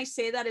reason I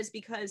say that is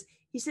because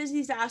he says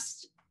he's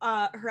asked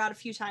her out a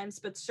few times,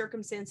 but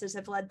circumstances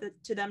have led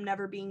to them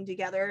never being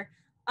together.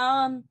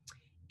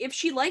 If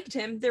she liked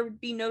him, there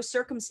would be no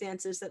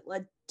circumstances that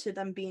led to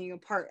them being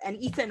apart. And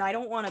Ethan, I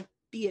don't want to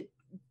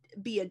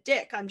be a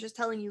dick. I'm just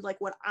telling you like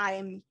what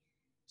I'm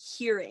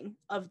hearing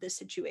of the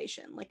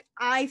situation. Like,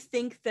 I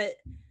think that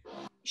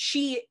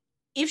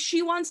if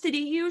she wants to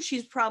date you,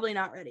 she's probably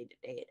not ready to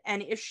date.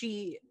 And if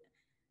she...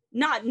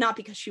 Not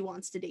because she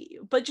wants to date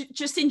you, but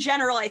just in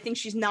general, I think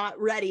she's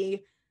not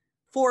ready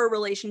for a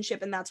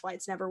relationship, and that's why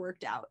it's never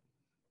worked out.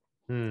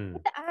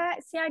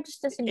 See, I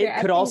just disagree.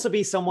 It could also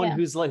be someone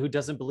who's like, who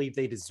doesn't believe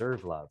they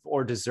deserve love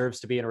or deserves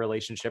to be in a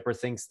relationship or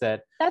thinks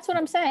that. That's what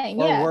I'm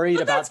saying. Or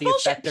worried about the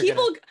effect.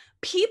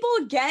 People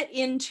get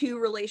into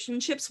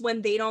relationships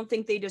when they don't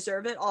think they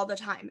deserve it all the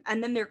time.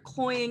 And then they're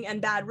cloying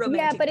and bad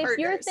romantic but partners. If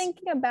you're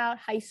thinking about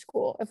high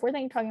school, if we're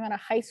talking about a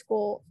high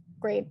school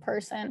grade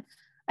person,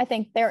 I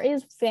think there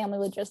is family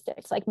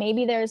logistics. Like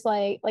maybe there's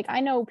like I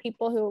know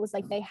people who it was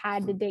like they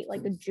had to date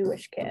like a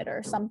Jewish kid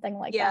or something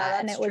like that.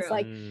 And it was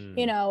like,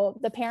 you know,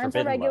 the parents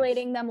are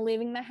regulating them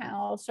leaving the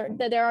house, or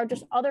that there are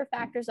just other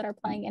factors that are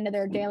playing into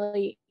their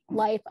daily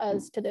life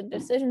as to the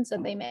decisions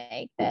that they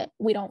make that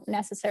we don't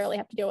necessarily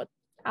have to deal with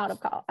out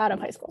of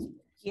high school.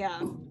 Yeah.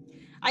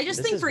 I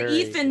just think for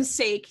Ethan's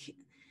sake,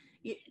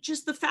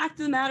 just the fact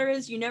of the matter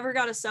is you never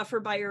got to suffer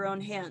by your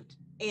own hand.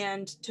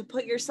 And to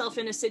put yourself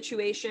in a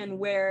situation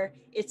where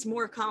it's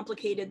more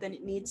complicated than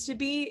it needs to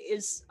be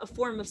is a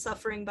form of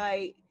suffering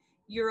by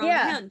your own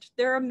hand.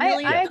 There are a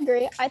million. I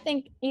agree. I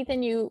think,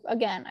 Ethan,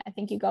 I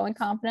think you go in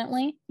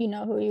confidently. You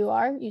know who you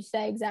are. You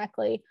say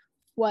exactly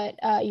what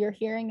you're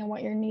hearing and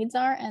what your needs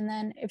are. And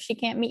then if she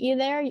can't meet you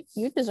there,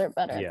 you deserve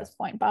better at this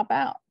point. Pop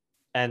out.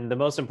 And the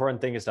most important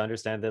thing is to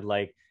understand that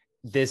like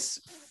this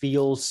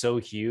feels so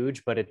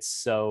huge, but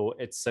it's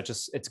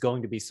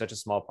going to be such a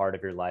small part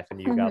of your life,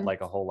 and you've got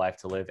like a whole life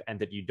to live, and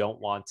that you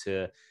don't want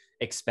to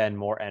expend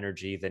more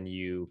energy than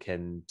you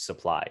can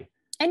supply.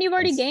 And you've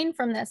already gained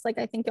from this. Like,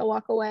 I think you'll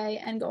walk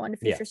away and go into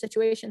future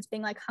situations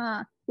being like,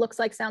 looks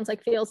like, sounds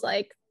like, feels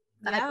like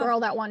that girl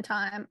that one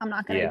time. I'm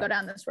not going to go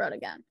down this road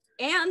again.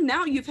 And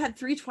now you've had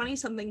 320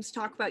 somethings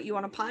talk about you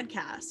on a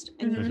podcast,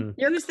 and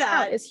your use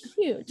that is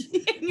huge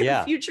in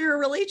your future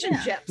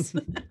relationships.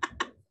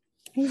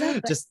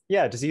 Exactly.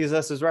 Just use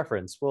us as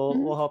reference.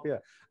 We'll help you.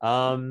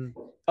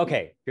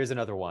 Okay, here's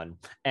another one.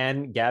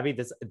 And Gabby,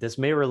 this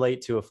may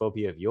relate to a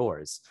phobia of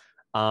yours.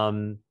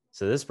 So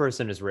this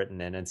person has written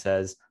in and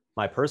says,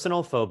 my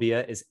personal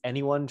phobia is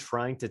anyone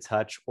trying to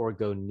touch or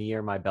go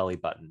near my belly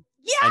button.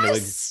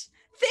 Yes.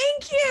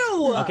 Thank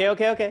you.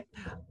 Okay.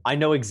 I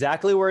know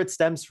exactly where it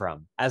stems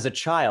from. As a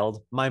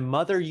child, my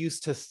mother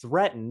used to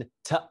threaten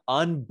to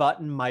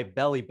unbutton my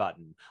belly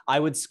button. I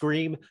would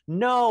scream,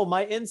 no,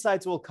 my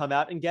insides will come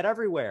out and get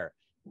everywhere.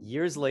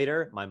 Years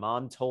later, my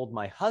mom told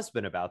my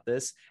husband about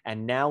this,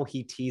 and now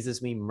he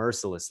teases me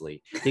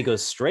mercilessly. He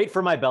goes straight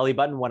for my belly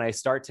button when I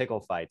start tickle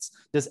fights.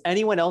 Does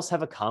anyone else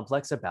have a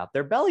complex about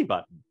their belly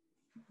button?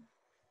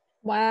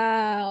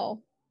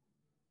 Wow.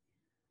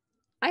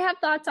 I have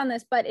thoughts on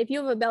this, but if you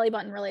have a belly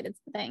button related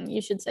thing,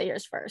 you should say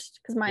yours first,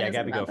 because mine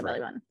isn't about the belly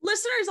button.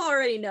 Listeners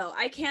already know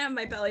I can't have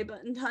my belly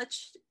button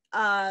touched.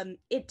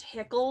 It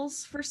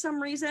tickles for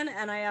some reason,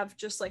 and I have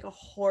just like a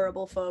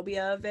horrible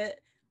phobia of it.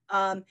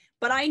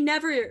 But I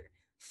never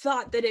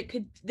thought that it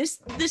could. This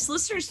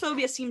listener's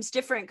phobia seems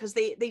different because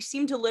they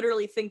seem to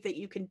literally think that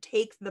you can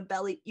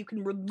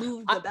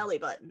remove the belly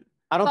button.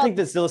 I don't think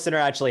this listener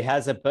actually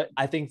has it, but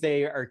I think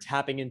they are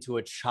tapping into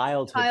a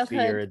childhood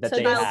fear that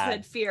they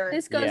had.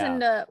 This goes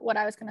into what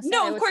I was going to say.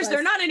 No, of course,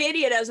 they're not an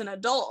idiot as an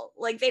adult.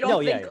 Like, they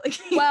don't think.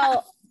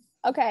 Well,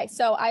 okay,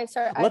 so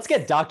Let's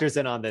get doctors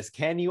in on this.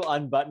 Can you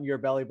unbutton your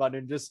belly button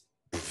and just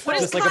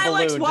like a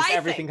balloon, just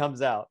everything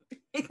comes out?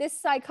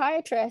 This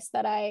psychiatrist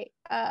that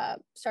I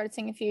started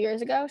seeing a few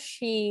years ago,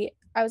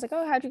 I was like,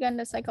 oh, how'd you get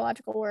into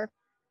psychological work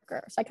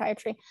or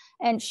psychiatry?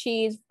 And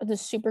she's the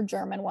super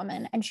German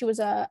woman, and she was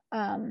a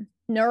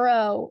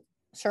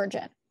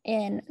neurosurgeon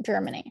in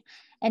Germany.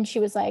 And she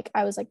was like,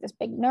 I was like this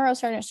big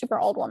neurosurgeon, super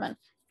old woman.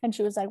 And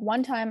she was like,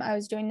 one time I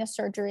was doing this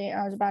surgery,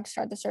 I was about to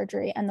start the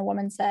surgery, and the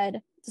woman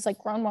said, this like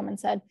grown woman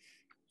said,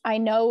 I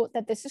know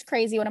that this is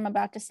crazy what I'm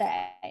about to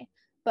say,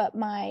 but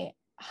my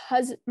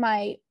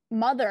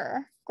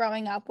mother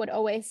growing up would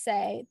always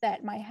say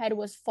that my head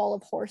was full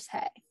of horse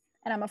hay.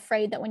 And I'm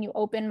afraid that when you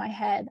open my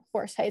head,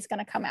 horse hay is going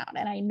to come out.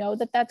 And I know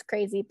that that's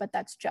crazy, but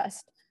that's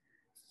just,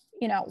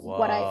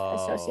 what I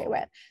associate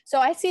with. So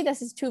I see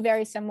this as two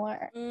very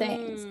similar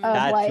things.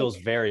 That feels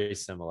very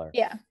similar.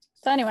 Yeah.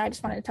 So anyway, I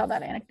just wanted to tell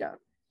that anecdote.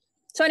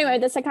 So anyway,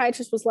 the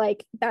psychiatrist was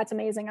like, that's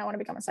amazing. I want to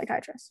become a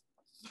psychiatrist.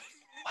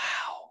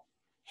 Wow.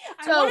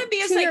 I want to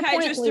be a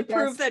psychiatrist to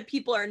prove that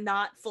people are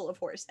not full of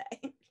horse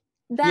hay.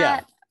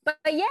 But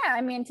yeah,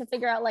 I mean, to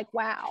figure out like,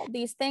 wow,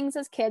 these things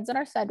as kids that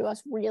are said to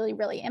us really,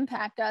 really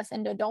impact us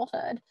into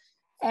adulthood.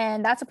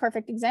 And that's a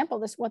perfect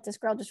example. What this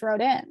girl just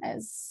wrote in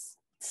is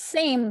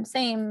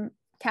same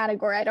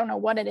category. I don't know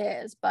what it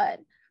is, but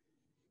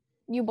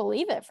you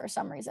believe it for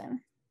some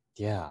reason.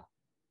 Yeah.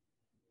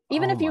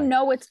 Even if you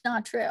know it's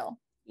not true.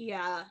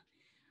 Yeah.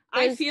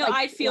 I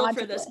feel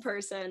for this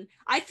person.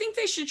 I think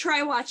they should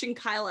try watching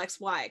Kyle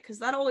XY, because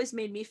that always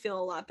made me feel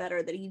a lot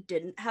better that he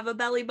didn't have a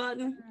belly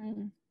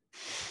button.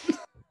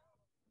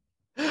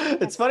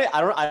 It's funny.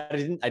 I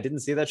didn't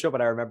see that show,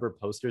 but I remember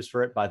posters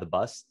for it by the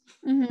bus.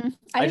 Mm-hmm.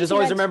 I just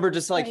always remember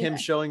just like him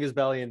showing his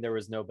belly and there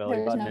was no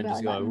belly button, and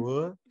just going,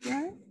 what?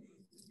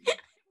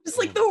 It's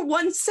like the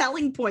one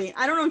selling point.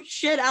 I don't know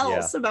shit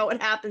else about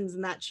what happens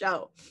in that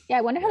show. Yeah,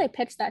 I wonder how they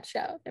pitched that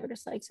show. They were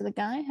just like, so the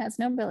guy has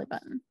no belly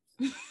button.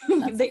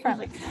 They were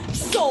like,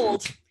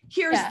 sold.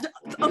 Here's Yeah.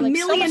 $1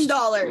 million.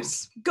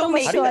 Go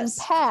make to this.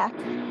 unpack.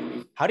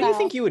 How do you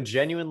think you would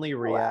genuinely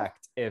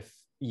react if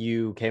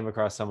you came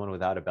across someone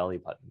without a belly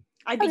button?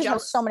 I'd I be just have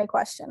jealous. so many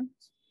questions.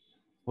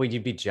 Would you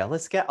be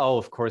jealous? Oh,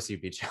 of course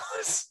you'd be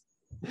jealous.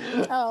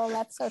 Oh,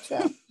 that's so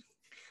true.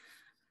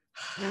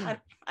 I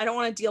don't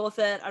want to deal with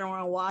it. I don't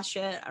want to wash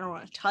it. I don't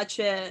want to touch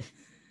it.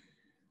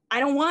 I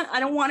don't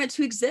want it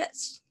to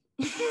exist.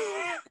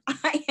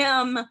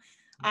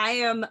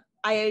 I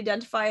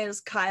identify as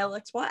Kyle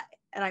XY,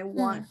 and I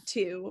want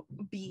to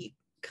be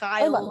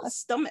Kyle's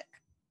stomach.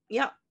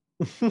 Yeah.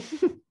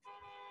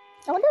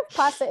 I wonder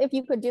if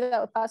you could do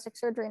that with plastic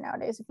surgery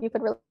nowadays, if you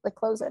could really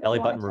close it. Belly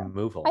button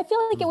removal. I feel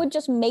like it would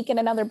just make it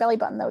another belly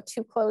button though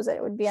to close it.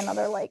 It would be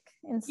another like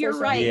incision. You're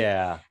right.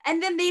 Yeah.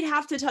 And then they'd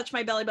have to touch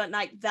my belly button.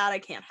 I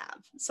can't have.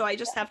 So I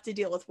just have to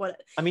deal with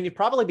what. I mean, you'd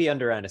probably be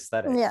under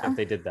anesthetic if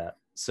they did that,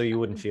 so you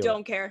wouldn't feel.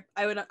 Don't care.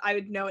 I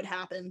would know it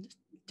happened.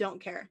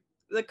 Don't care.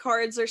 The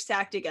cards are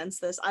stacked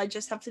against this. I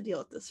just have to deal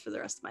with this for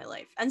the rest of my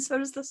life. And so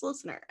does this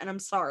listener. And I'm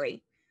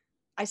sorry.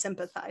 I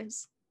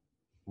sympathize.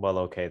 Well,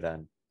 okay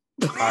then.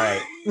 All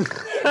right.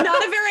 Not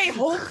a very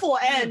hopeful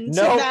end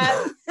to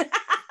that.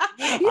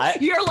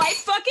 Your life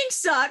fucking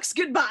sucks.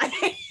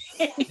 Goodbye.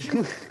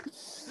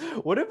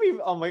 What if we?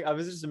 Oh my! I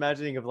was just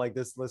imagining if like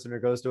this listener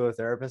goes to a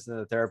therapist and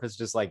the therapist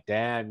just like,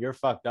 "Damn, you're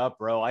fucked up,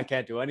 bro. I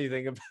can't do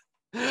anything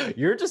about."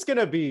 You're just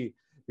gonna be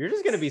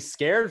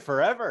scared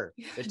forever.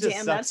 It just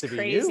Damn, sucks that's to be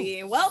crazy.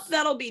 you. Well,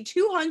 that'll be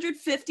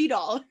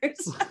 $250.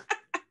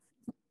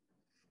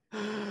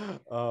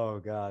 Oh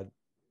God.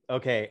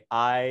 Okay,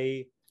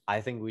 I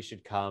think we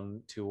should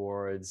come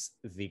towards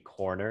the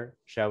corner,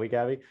 shall we,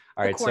 Gabby?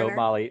 All right, so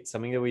Molly,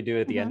 something that we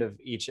do at the end of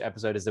each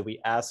episode is that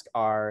we ask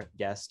our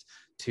guest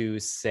to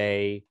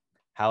say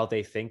how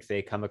they think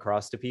they come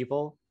across to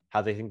people,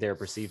 how they think they're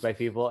perceived by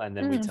people, and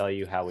then we tell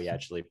you how we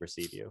actually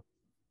perceive you.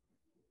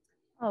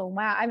 Oh,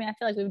 wow. I mean, I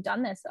feel like we've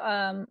done this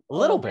a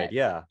little bit,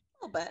 yeah.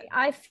 A little bit.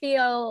 I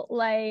feel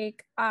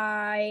like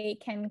I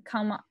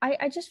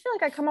just feel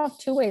like I come off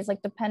two ways,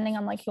 like depending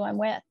on like who I'm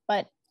with.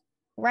 But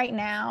right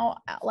now,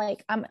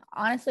 like I'm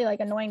honestly like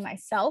annoying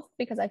myself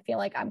because I feel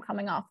like I'm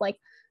coming off like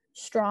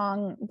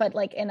strong, but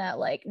like in a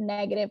like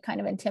negative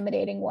kind of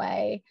intimidating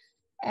way.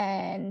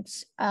 And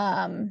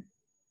I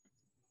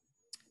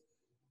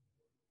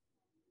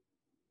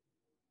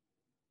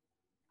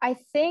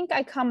think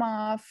I come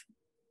off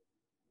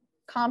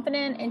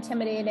confident,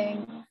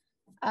 intimidating,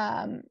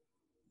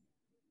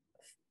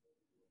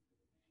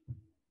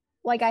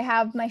 like I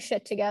have my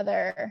shit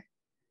together,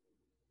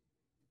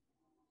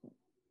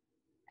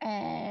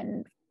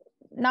 and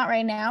not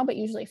right now, but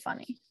usually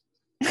funny.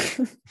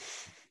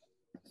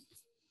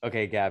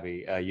 Okay,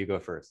 Gabby, you go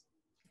first.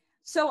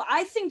 So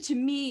I think to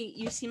me,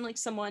 you seem like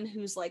someone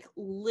who's like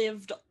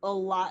lived a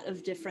lot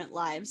of different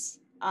lives.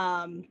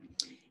 And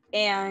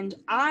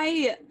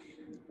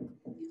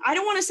I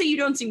don't want to say you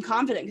don't seem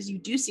confident, because you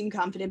do seem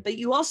confident, but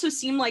you also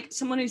seem like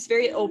someone who's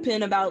very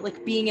open about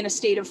like being in a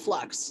state of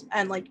flux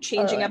and like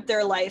changing up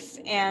their life.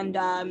 And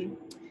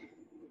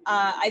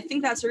I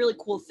think that's a really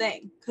cool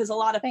thing, because a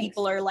lot of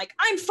people are like,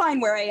 I'm fine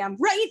where I am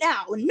right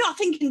now and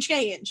nothing can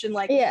change. And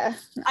like,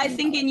 I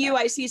think in you,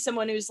 I see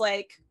someone who's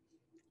like,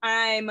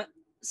 I'm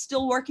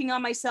still working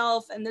on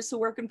myself and this is a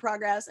work in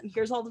progress. And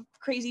here's all the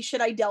crazy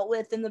shit I dealt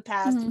with in the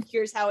past. And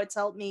here's how it's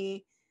helped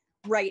me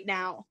right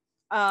now.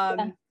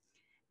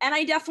 And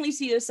I definitely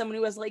see you as someone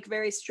who has like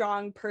very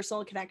strong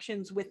personal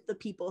connections with the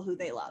people who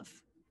they love.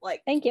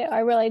 Like, thank you.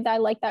 I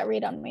like that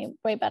read on me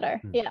way better.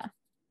 Yeah.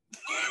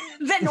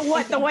 Then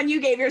what? The one you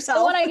gave yourself?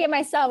 The one I gave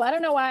myself. I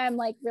don't know why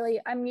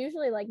I'm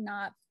usually like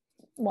not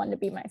one to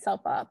beat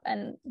myself up.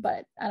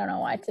 But I don't know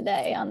why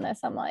today on this,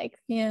 I'm like,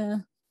 yeah.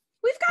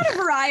 We've got a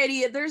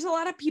variety. There's a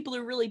lot of people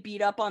who really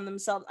beat up on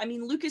themselves. I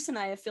mean, Lukas and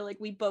I feel like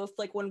we both,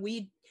 like when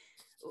we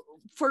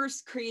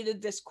first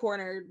created this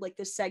corner, like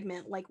this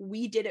segment, like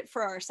we did it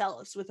for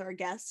ourselves with our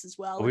guests as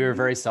well. We were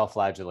very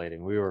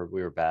self-flagellating. We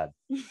were bad.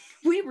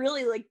 We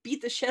really like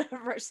beat the shit out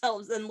of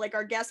ourselves, and like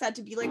our guests had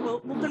to be like,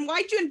 well then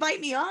why'd you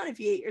invite me on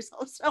if you hate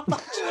yourself so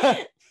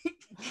much?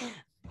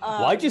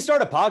 Why'd you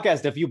start a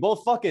podcast if you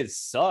both fucking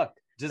suck?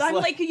 I'm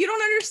like, you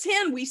don't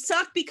understand. We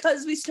suck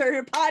because we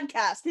started a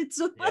podcast. It's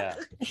a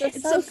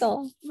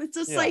cycle. It's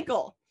a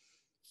cycle.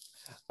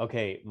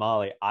 Okay,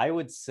 Molly, I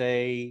would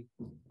say,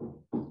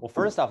 well,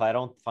 first off, I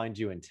don't find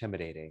you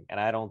intimidating, and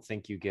I don't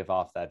think you give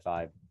off that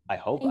vibe. I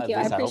hope, at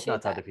least I hope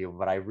not to other people,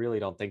 but I really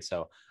don't think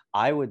so.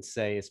 I would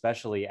say,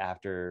 especially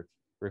after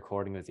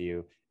recording with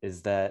you,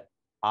 is that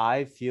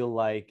I feel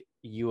like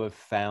you have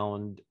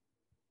found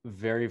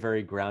very,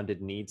 very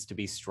grounded needs to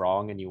be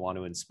strong, and you want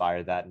to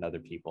inspire that in other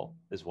people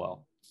as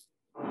well.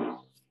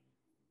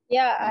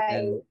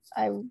 Yeah,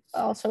 I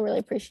also really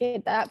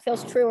appreciate that.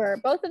 Feels truer.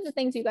 Both of the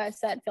things you guys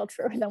said feel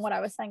truer than what I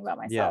was saying about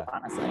myself,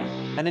 honestly.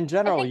 And in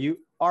general, you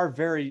are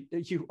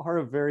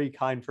a very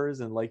kind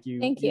person. Like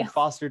you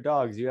foster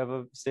dogs. You have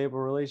a stable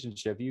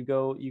relationship. You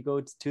go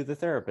to the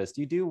therapist.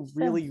 You do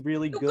really,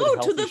 really good. You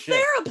go to the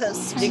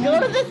therapist. You go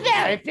to the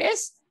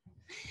therapist,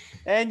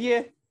 and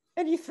you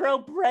throw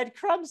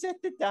breadcrumbs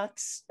at the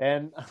ducks.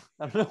 And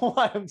I don't know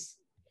why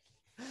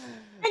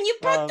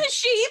pet the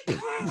sheep.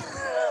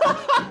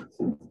 I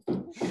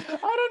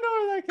don't know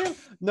where that came.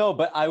 No,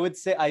 but I would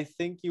say I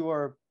think you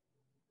are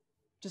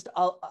just.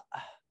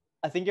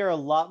 I think you're a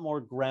lot more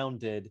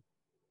grounded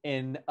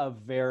in a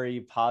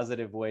very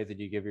positive way than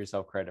you give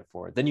yourself credit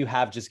for. Than you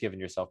have just given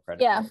yourself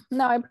credit. Yeah. For.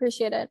 No, I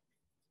appreciate it.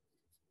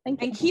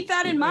 Thank you. And keep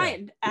that in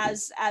mind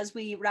as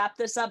we wrap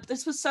this up.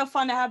 This was so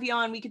fun to have you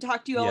on. We could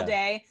talk to you all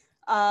day.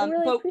 I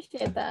really But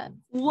appreciate that.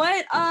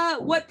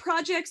 what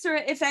projects or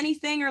if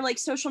anything or like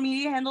social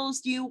media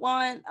handles do you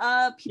want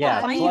people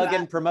to find plug you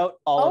and promote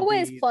all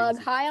always of the plug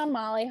things. high on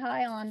Molly,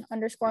 high on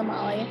 _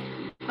 Molly.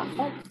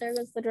 Oh, there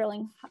goes the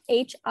drilling.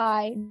 HIGH,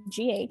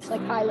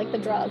 like high like the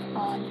drug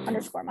on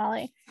 _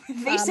 Molly.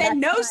 They said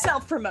no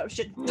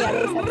self-promotion. Yeah,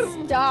 they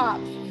said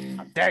stop.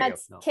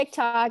 That's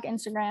TikTok,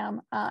 Instagram.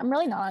 I'm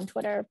really not on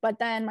Twitter, but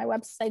then my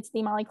website's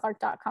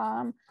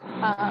themollyclark.com.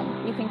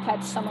 You can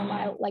catch some of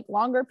my like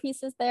longer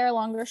pieces there,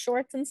 longer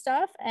shorts and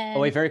stuff. And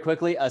wait, very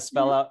quickly,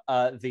 spell out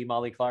the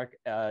Molly Clark.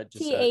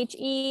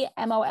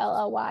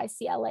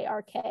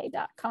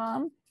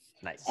 THEMOLLYCLARK.com.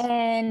 Nice.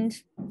 And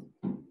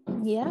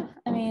yeah,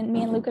 I mean,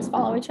 me and Lukas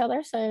follow each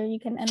other, so you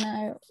can, and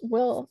I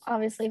will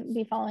obviously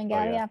be following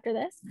Gabby after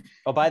this.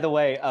 Oh, by the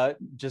way,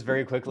 just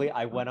very quickly,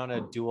 I went on a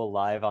dual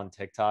live on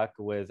TikTok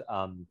with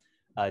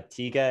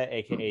Tiga,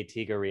 aka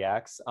Tiga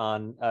Reacts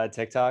on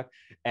TikTok,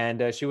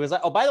 and she was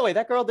like, "Oh, by the way,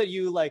 that girl that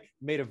you like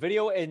made a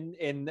video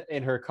in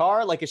her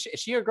car, like, is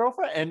she your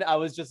girlfriend?" And I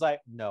was just like,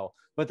 "No."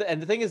 But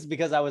the thing is,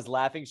 because I was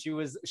laughing, she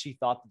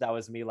thought that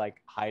was me like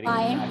hiding.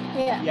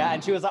 Yeah,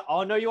 and she was like,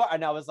 "Oh no, you are,"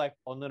 and I was like,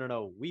 "Oh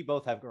no, we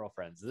both have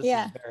girlfriends. This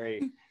is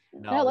very."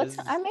 No, let's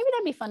maybe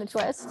that'd be fun to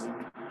twist.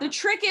 The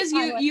trick is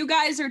you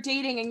guys are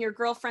dating and your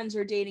girlfriends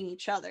are dating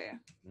each other.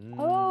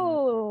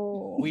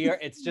 Oh.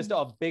 It's just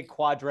a big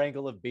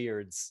quadrangle of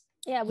beards.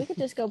 Yeah, we could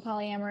just go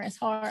polyamorous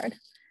hard.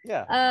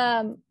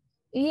 Yeah.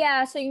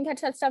 Yeah, so you can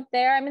catch that stuff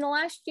there. I mean, the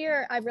last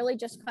year I've really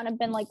just kind of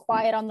been like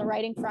quiet on the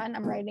writing front.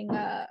 I'm writing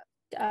a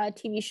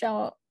TV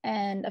show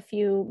and a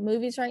few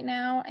movies right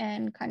now,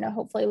 and kind of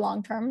hopefully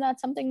long term that's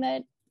something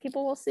that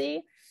people will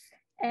see.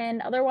 And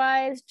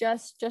otherwise,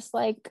 just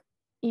like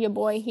your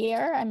boy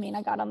here. I mean,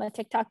 I got on the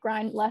TikTok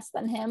grind less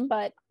than him,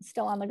 but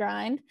still on the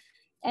grind.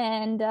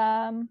 And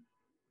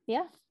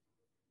yeah.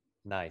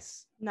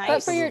 Nice. But I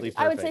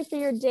would say for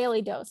your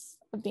daily dose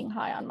of being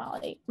high on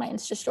Molly, my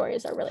Insta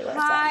stories are really where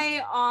it's at. High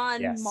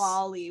on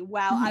Molly.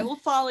 Wow. I will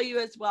follow you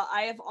as well.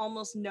 I have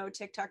almost no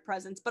TikTok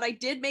presence, but I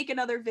did make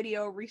another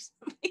video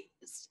recently.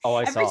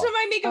 Every time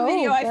I make a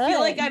video, I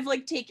feel like I've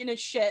like taken a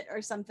shit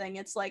or something.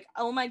 It's like,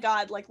 oh my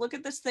God, like look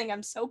at this thing.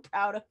 I'm so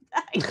proud of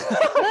that.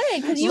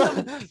 Good, because you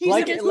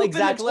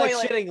exactly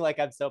like shitting. Like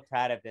I'm so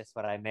proud of this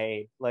what I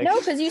made. Like no,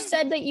 because you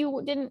said that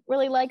you didn't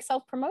really like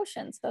self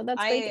promotion, so that's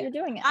great that you're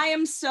doing it. I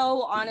am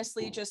so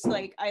honestly just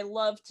like I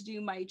love to do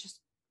my just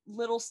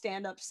little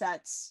stand-up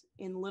sets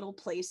in little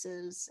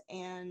places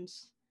and.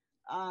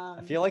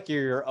 I feel like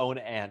you're your own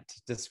aunt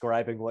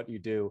describing what you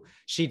do.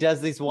 She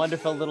does these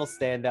wonderful little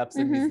stand-ups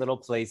in these little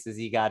places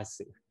you gotta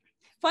see.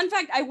 Fun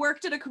fact, I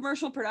worked at a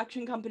commercial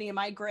production company and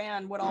my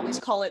gran would always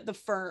call it the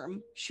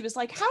firm. She was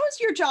like, how is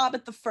your job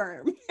at the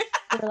firm?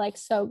 You're like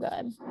so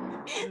good.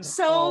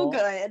 So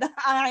good.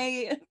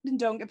 I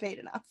don't get paid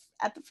enough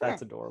at the firm.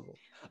 That's adorable.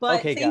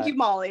 But thank you,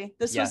 Molly.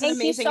 This was an amazing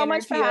Thank you so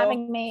much interview. for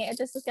having me. It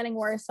just is getting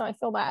worse, so I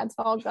feel bad.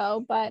 So I'll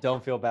go. But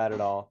don't feel bad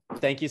at all.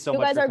 Thank you so much.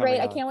 You guys are great.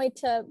 On. I can't wait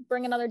to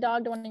bring another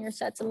dog to one of your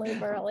sets and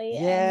leave early.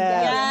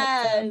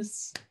 Yes. And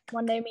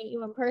one day meet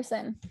you in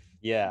person.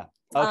 Yeah.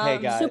 Okay,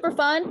 guys. Super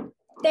fun.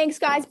 Thanks,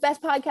 guys.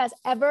 Best podcast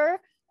ever.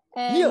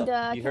 And you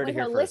heard it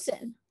here first.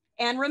 Listen.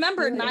 And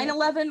remember,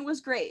 9/11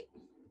 was great.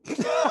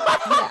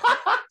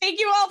 Thank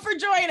you all for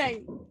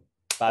joining.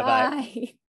 Bye-bye. Bye.